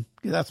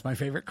 That's my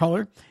favorite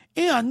color.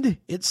 And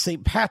it's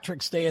St.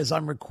 Patrick's Day as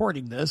I'm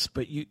recording this,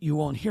 but you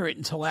won't hear it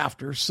until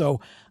after.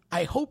 So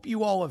I hope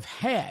you all have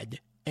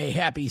had a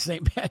happy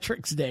St.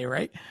 Patrick's Day,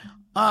 right?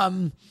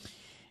 And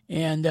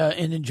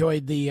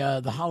enjoyed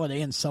the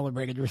holiday and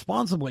celebrated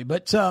responsibly.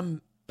 But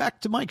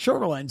back to Mike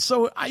Schoberlein.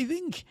 So I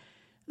think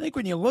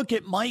when you look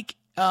at Mike,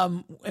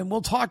 and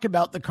we'll talk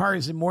about the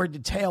cars in more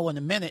detail in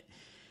a minute,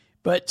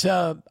 but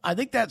I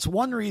think that's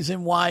one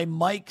reason why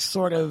Mike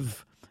sort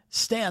of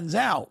stands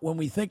out when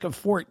we think of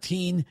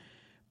 14.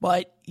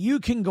 But you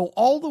can go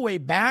all the way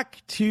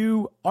back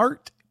to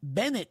Art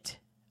Bennett,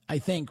 I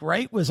think,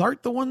 right? Was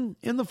Art the one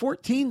in the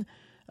 14?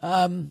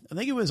 I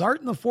think it was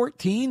Art in the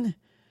 14.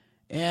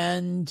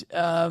 And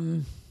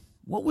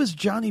what was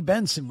Johnny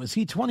Benson? Was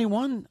he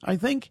 21, I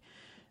think?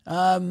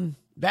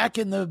 Back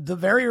in the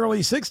very early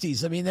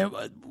 60s. I mean, they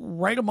were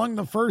right among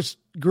the first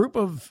group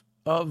of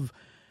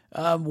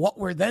what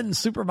were then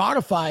super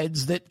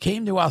modifieds that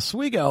came to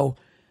Oswego.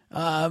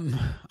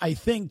 I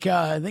think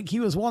he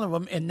was one of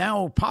them. And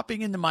now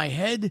popping into my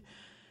head,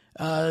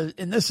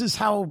 and this is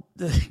how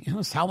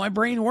it's how my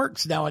brain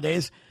works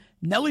nowadays.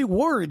 Nellie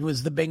Ward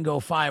was the bingo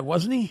 5,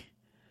 wasn't he?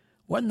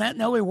 Wasn't that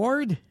Nellie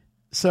Ward?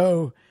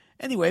 So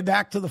anyway,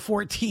 back to the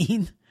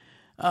 14.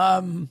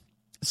 So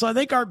I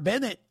think Art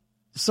Bennett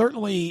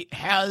certainly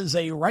has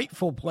a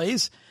rightful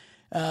place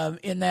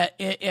in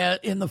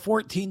the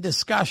 14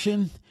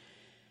 discussion.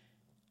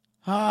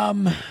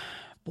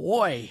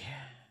 Boy,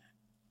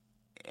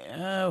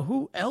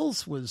 who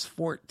else was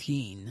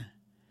 14?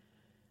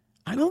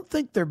 I don't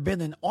think there've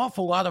been an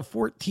awful lot of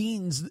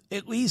 14s.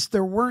 At least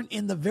there weren't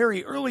in the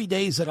very early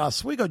days at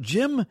Oswego.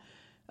 Jim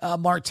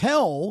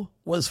Martell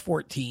was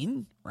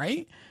 14,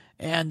 right?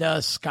 And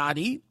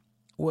Scotty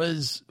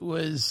was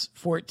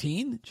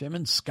 14. Jim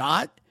and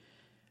Scott.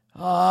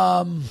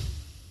 And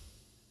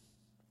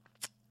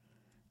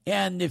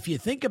if you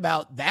think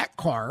about that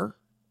car,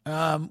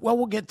 well,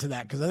 we'll get to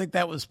that because I think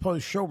that was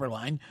post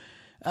Schoberlein.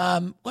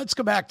 Let's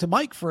go back to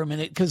Mike for a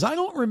minute because I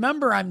don't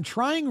remember. I'm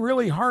trying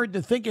really hard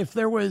to think if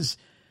there was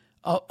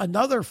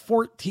another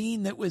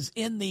 14 that was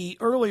in the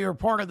earlier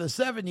part of the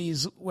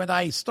 70s when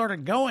I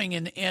started going,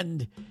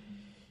 and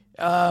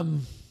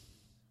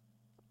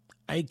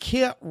I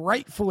can't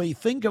rightfully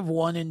think of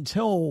one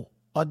until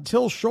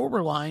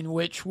Schoberlein,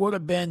 which would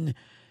have been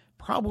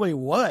probably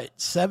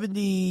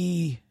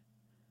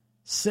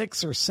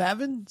 76 or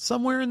 7,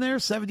 somewhere in there,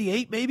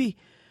 78 maybe.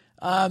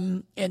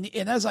 And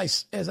as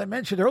I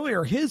mentioned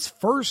earlier, his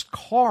first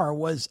car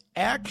was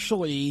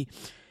actually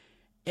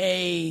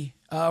a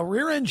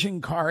rear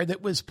engine car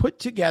that was put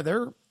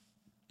together,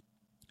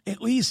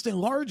 at least in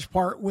large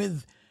part,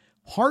 with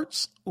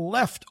parts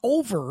left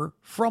over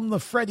from the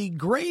Freddie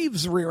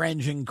Graves rear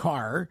engine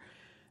car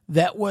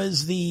that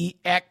was the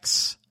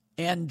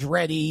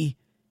ex-Andretti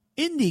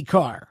Indy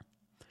car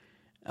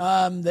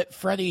that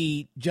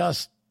Freddie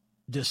just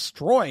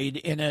destroyed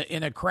in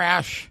a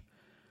crash.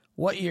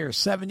 What year?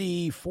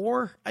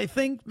 74, I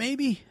think,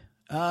 maybe,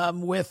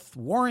 with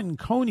Warren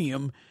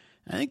Conium.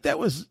 I think that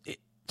was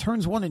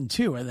turns 1 and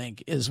 2, I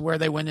think, is where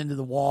they went into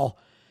the wall.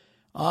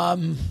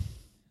 And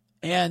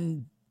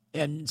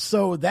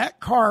so that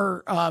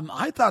car,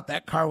 I thought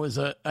that car was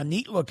a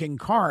neat looking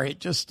car. It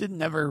just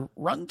didn't ever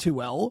run too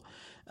well.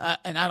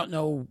 And I don't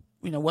know,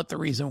 what the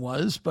reason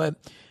was, but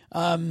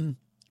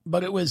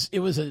it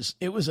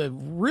was a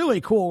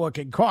really cool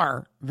looking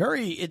car.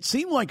 It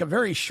seemed like a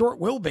very short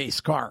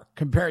wheelbase car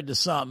compared to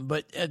some,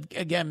 but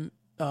again,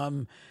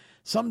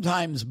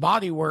 sometimes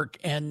body work,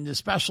 and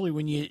especially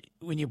when you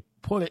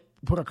put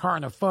a car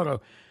in a photo,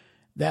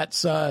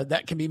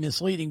 that can be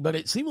misleading, but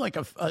it seemed like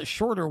a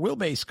shorter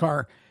wheelbase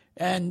car.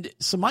 And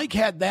so Mike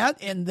had that,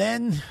 and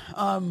then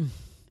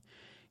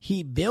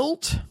he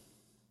built,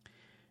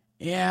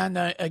 and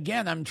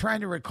again, I'm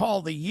trying to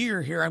recall the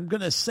year here. I'm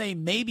going to say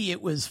maybe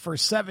it was for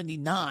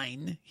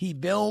 79. He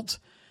built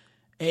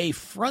a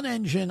front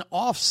engine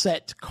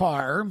offset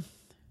car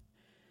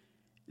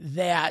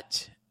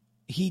that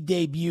he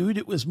debuted.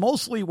 It was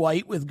mostly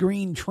white with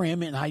green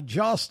trim, and I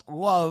just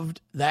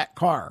loved that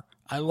car.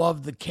 I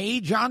loved the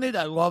cage on it.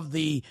 I loved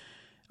the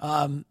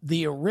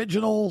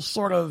original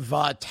sort of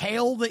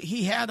tail that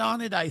he had on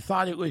it. I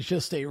thought it was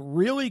just a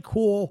really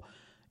cool.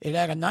 It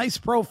had a nice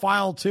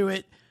profile to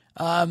it,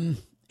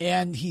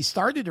 and he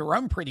started to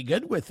run pretty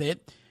good with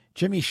it.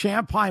 Jimmy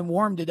Champagne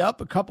warmed it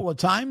up a couple of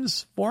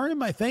times for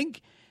him, I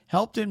think,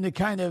 helped him to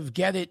kind of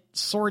get it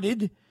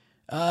sorted.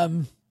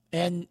 And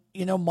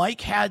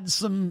Mike had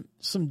some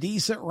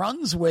decent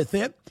runs with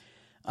it.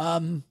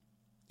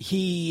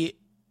 He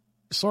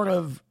sort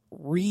of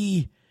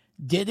redid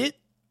it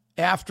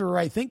after,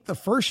 I think, the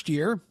first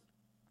year.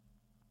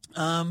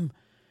 And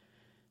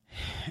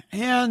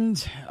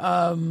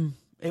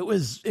it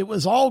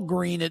was all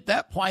green at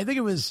that point. I think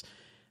it was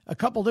a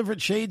couple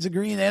different shades of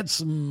green. It had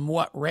some,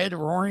 red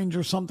or orange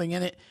or something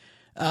in it.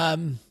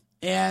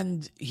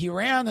 And he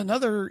ran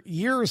another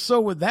year or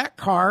so with that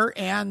car,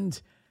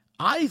 and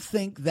I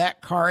believe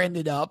that car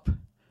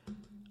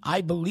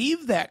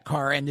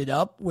ended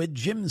up with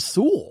Jim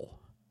Sewell.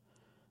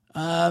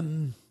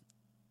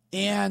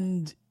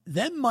 And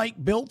then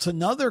Mike built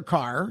another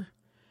car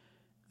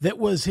that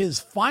was his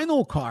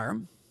final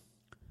car.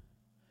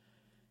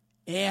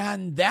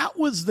 And that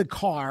was the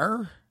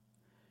car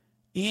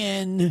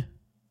in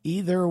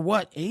either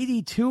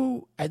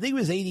 82, I think it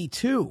was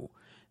 82,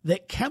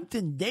 that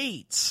Kempton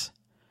Dates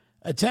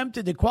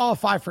attempted to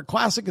qualify for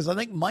Classic, because I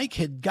think Mike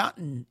had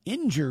gotten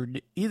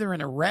injured either in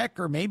a wreck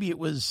or maybe it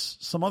was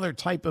some other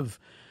type of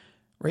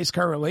race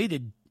car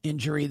related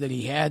injury that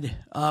he had.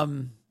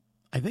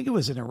 I think it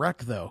was in a wreck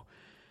though.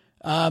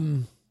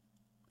 And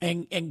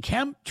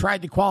Kemp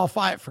tried to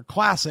qualify it for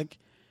Classic.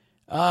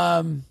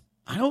 I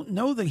don't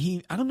know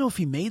if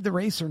he made the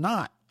race or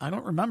not. I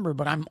don't remember,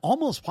 but I'm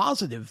almost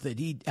positive that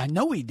I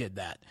know he did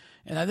that.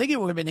 And I think it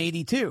would have been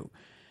 82.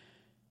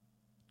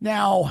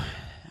 Now,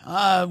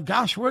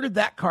 where did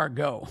that car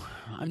go?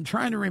 I'm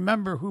trying to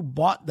remember who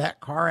bought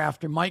that car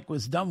after Mike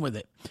was done with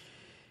it.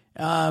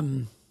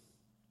 I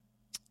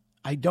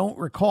don't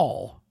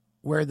recall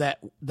where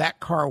that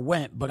car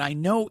went, but I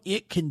know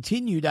it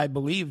continued, I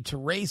believe, to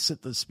race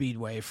at the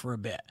Speedway for a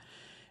bit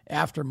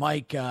after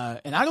Mike,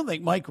 and I don't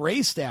think Mike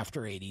raced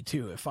after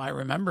 82, if I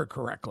remember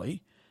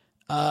correctly.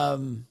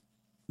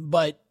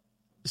 But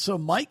so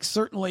Mike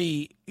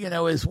certainly,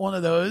 is one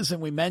of those,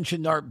 and we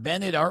mentioned Art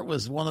Bennett. Art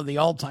was one of the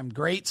all-time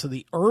greats of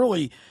the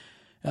early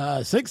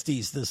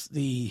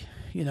 60s.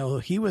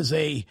 He was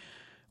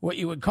what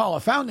you would call a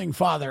founding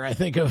father, I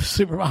think, of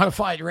super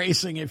modified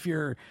racing. If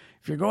you're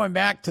going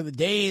back to the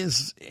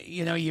days,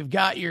 you've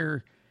got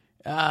your,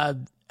 I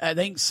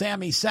think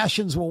Sammy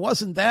Sessions. Well,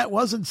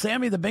 wasn't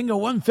Sammy the Bingo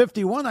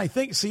 151? I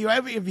think so.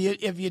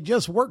 If you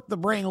just work the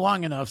brain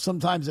long enough,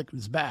 sometimes it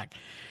comes back.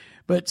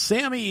 But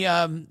Sammy,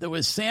 there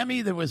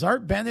was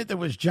Art Bennett, there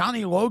was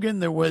Johnny Logan,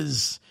 there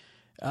was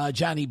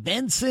Johnny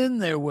Benson,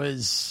 there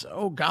was,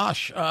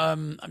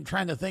 I'm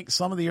trying to think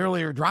some of the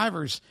earlier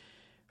drivers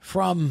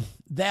from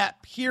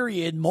that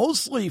period,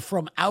 mostly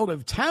from out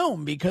of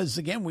town, because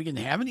again, we didn't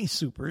have any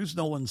supers.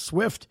 Nolan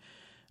Swift,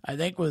 I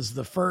think, was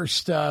the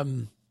first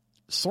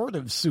sort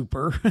of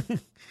super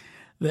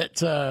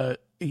that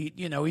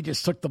he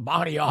just took the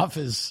body off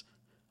his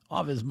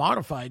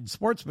modified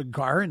sportsman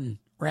car and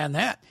ran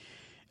that.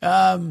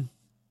 Some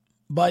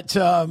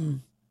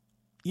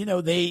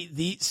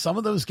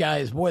of those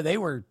guys, boy, they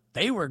were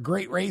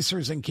great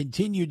racers and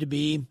continued to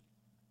be.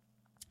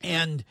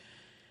 And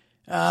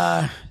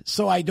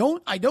so I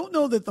don't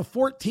know that the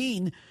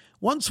 14,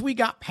 once we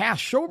got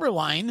past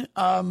Schoberline,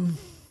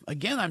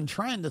 again, I'm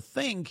trying to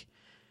think.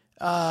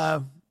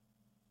 I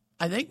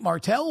think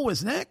Martell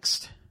was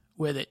next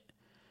with it.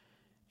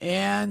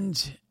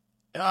 And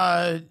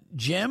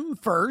Jim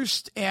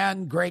first,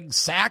 and Greg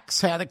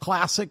Sachs had a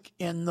classic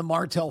in the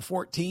Martell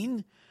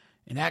 14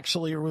 and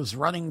actually was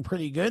running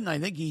pretty good. And I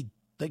think he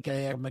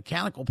had a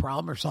mechanical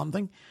problem or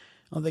something.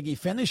 I don't think he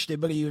finished it,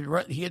 but he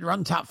had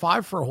run top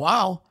 5 for a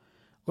while.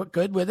 Looked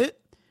good with it.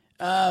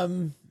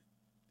 And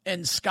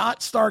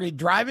Scott started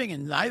driving,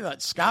 and I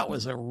thought Scott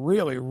was a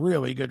really,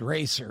 really good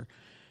racer,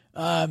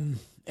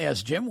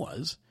 as Jim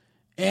was.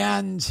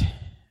 And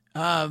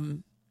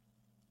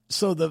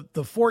so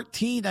the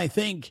 14, I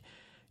think,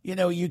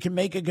 you can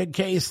make a good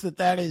case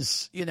that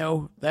is,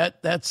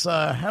 that's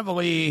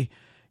heavily,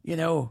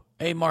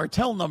 a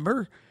Martell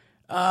number.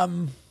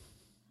 And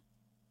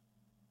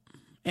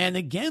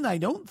again, I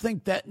don't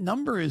think that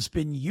number has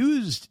been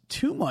used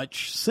too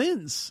much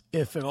since,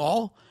 if at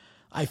all.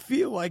 I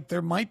feel like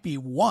there might be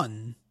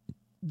one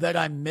that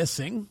I'm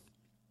missing,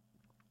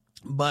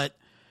 but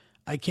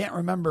I can't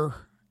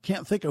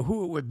think of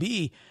who it would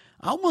be.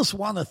 I almost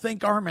want to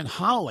think Armin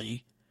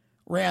Holly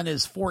ran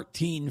his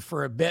 14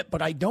 for a bit,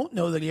 but I don't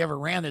know that he ever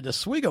ran at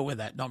Oswego with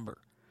that number.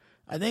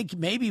 I think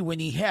maybe when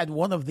he had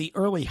one of the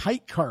early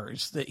height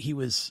cars that he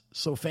was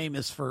so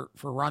famous for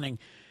running,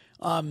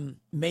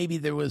 maybe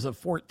there was a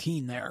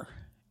 14 there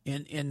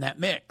in that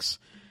mix.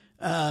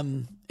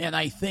 And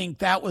I think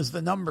that was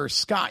the number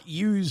Scott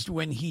used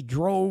when he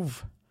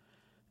drove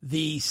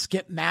the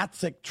Skip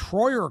Matzik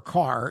Troyer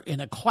car in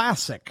a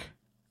classic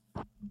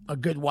a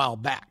good while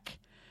back.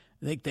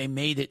 I think they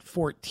made it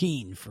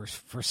 14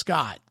 for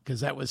Scott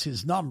because that was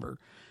his number.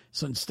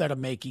 So instead of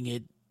making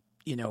it,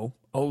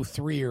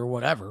 03 or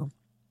whatever,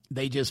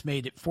 they just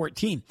made it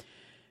 14.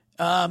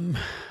 And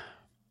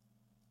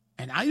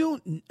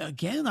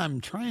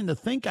I'm trying to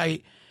think,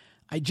 I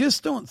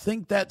just don't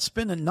think that's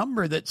been a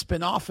number that's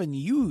been often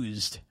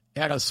used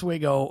at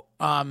Oswego,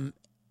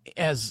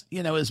 as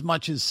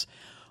much as,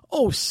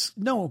 I was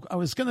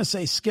going to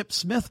say Skip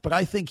Smith, but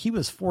I think he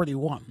was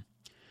 41.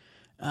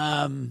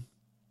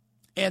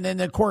 And then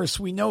of course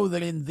we know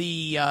that in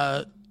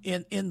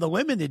the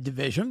limited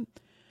division,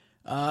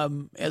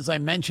 as I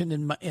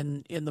mentioned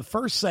in the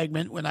first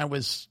segment when I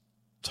was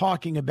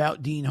talking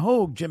about Dean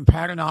Hoag, Jim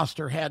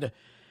Paternoster had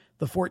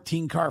the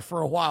 14 car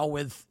for a while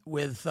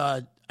with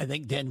I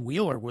think Dan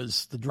Wheeler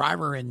was the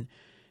driver, and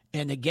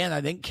again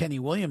I think Kenny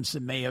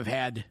Williamson may have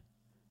had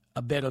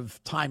a bit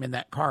of time in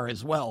that car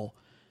as well.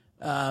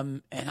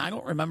 And I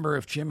don't remember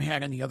if Jim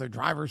had any other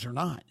drivers or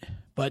not,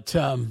 but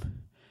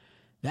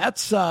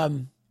that's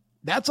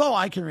all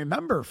I can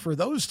remember for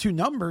those two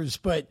numbers.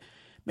 But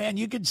man,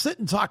 you could sit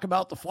and talk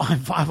about the Flying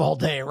 5 all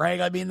day,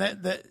 right? I mean,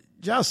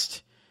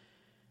 that's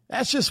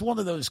just one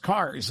of those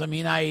cars. I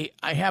mean, I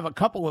have a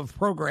couple of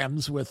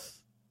programs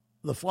with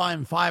the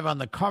Flying 5 on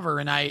the cover,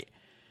 and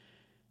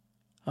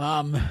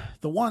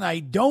the one I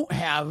don't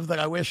have that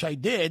I wish I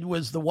did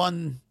was the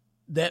one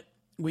that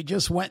we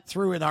just went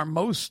through in our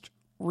most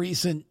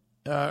recent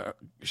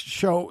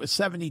show,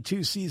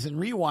 72 season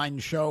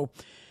rewind show,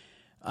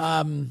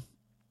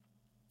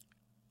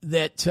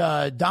 that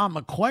Don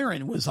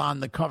McLaren was on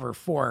the cover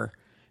for,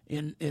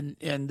 and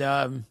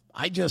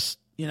I just,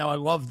 I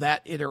love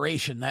that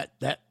iteration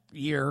that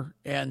year,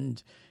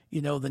 and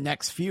the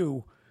next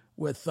few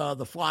with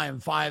the Flying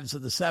 5s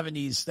of the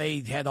 70s, they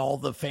had all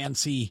the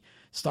fancy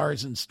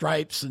stars and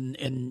stripes,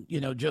 and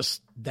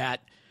just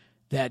that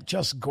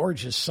just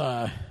gorgeous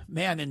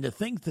man. And to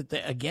think that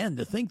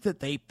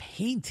they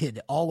painted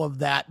all of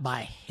that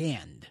by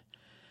hand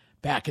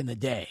back in the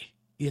day,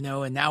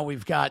 and now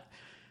we've got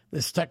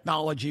this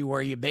technology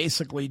where you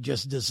basically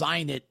just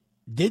design it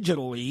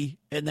digitally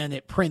and then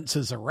it prints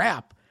as a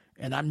wrap.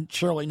 And I'm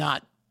surely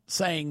not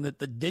saying that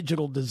the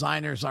digital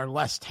designers are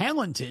less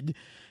talented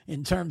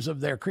in terms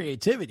of their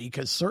creativity,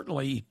 because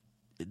certainly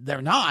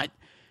they're not.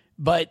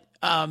 But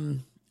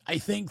I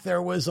think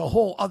there was a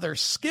whole other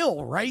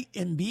skill, right,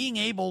 in being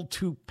able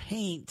to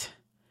paint,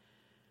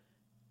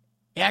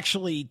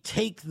 actually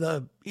take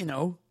the,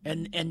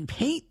 and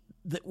paint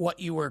what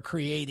you were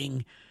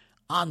creating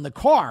on the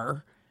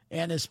car.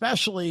 And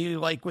especially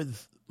like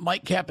with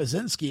Mike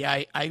Kapuzinski,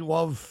 I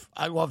love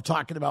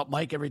talking about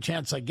Mike every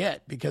chance I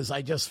get, because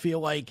I just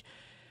feel like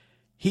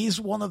he's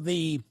one of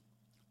the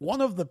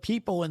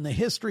people in the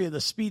history of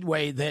the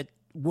Speedway that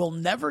will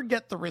never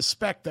get the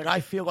respect that I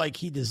feel like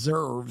he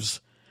deserves.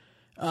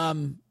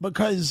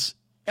 Because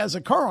as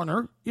a car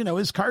owner,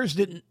 his cars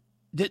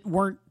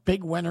weren't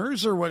big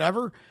winners or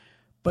whatever,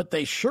 but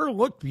they sure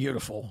looked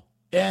beautiful.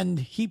 And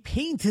he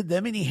painted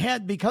them,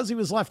 and because he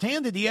was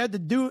left-handed, he had to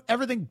do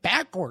everything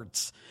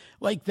backwards.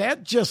 Like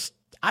that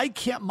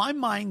my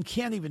mind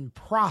can't even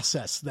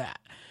process that.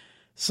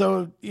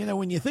 So,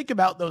 when you think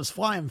about those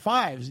Flying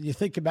 5s, and you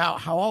think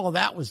about how all of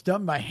that was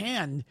done by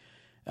hand,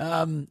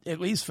 at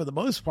least for the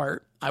most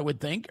part, I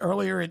would think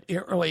in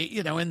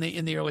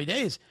the early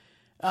days,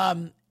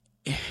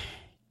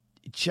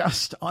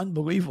 just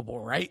unbelievable,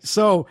 right?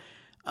 So,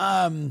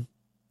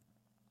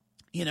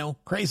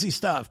 crazy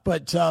stuff.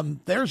 But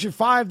there's your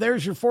 5,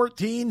 there's your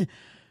 14.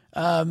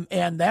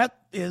 And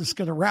is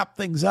going to wrap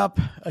things up.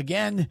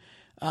 Again,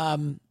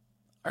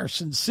 our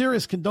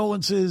sincerest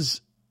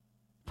condolences,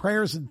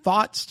 prayers and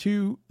thoughts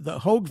to the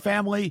Hoag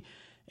family,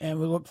 and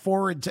we look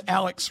forward to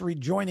Alex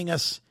rejoining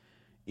us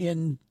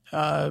in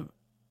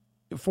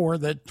for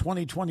the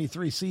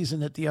 2023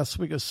 season at the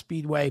Oswego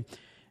Speedway,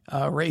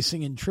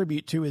 racing in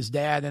tribute to his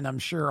dad, and I'm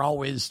sure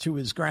always to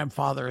his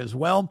grandfather as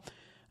well.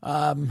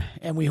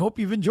 And we hope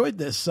you've enjoyed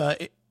this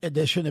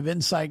edition of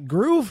Inside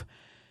Groove.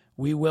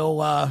 We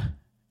will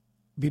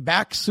be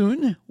back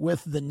soon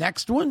with the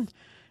next one.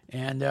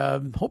 And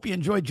hope you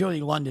enjoyed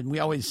Jody London. We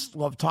always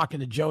love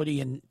talking to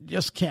Jody and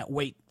just can't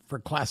wait for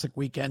Classic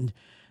Weekend.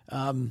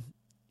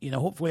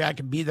 Hopefully I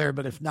can be there,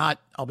 but if not,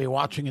 I'll be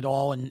watching it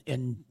all and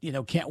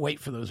can't wait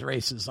for those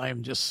races. I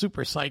am just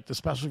super psyched,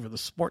 especially for the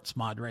sports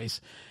mod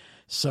race.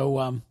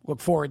 So look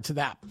forward to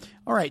that.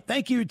 All right.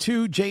 Thank you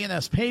to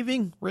J&S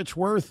Paving, Rich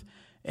Worth,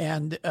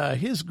 and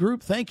his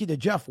group. Thank you to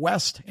Jeff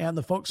West and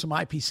the folks from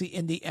IPC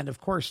Indy, and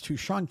of course to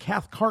Sean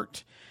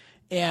Cathcart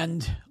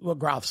and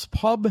LaGroff's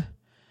Pub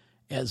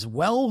as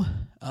well,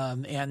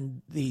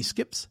 and the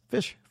Skips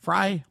Fish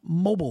Fry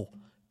mobile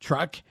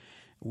truck.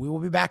 We will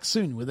be back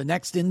soon with the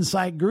next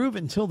Inside Groove.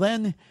 Until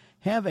then,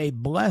 have a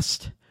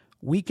blessed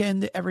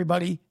weekend,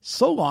 everybody.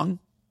 So long.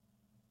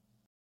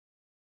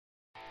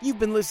 You've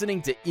been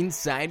listening to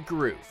Inside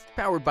Groove,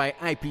 powered by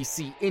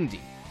IPC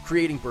Indy,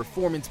 creating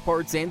performance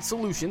parts and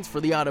solutions for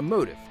the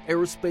automotive,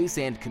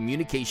 aerospace, and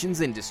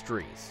communications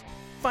industries.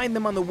 Find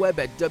them on the web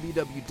at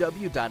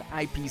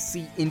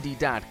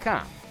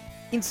www.ipcindy.com.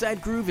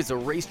 Inside Groove is a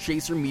Race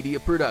Chaser Media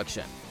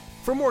production.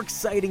 For more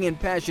exciting and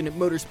passionate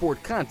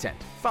motorsport content,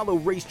 follow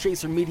Race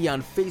Chaser Media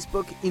on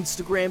Facebook,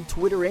 Instagram,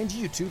 Twitter, and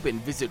YouTube, and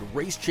visit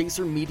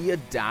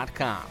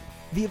racechasermedia.com.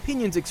 The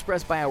opinions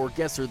expressed by our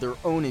guests are their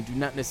own and do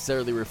not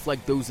necessarily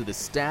reflect those of the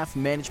staff,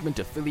 management,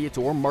 affiliates,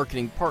 or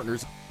marketing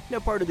partners. No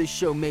part of this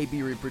show may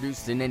be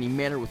reproduced in any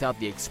manner without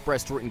the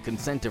expressed written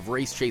consent of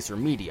Race Chaser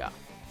Media.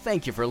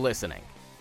 Thank you for listening.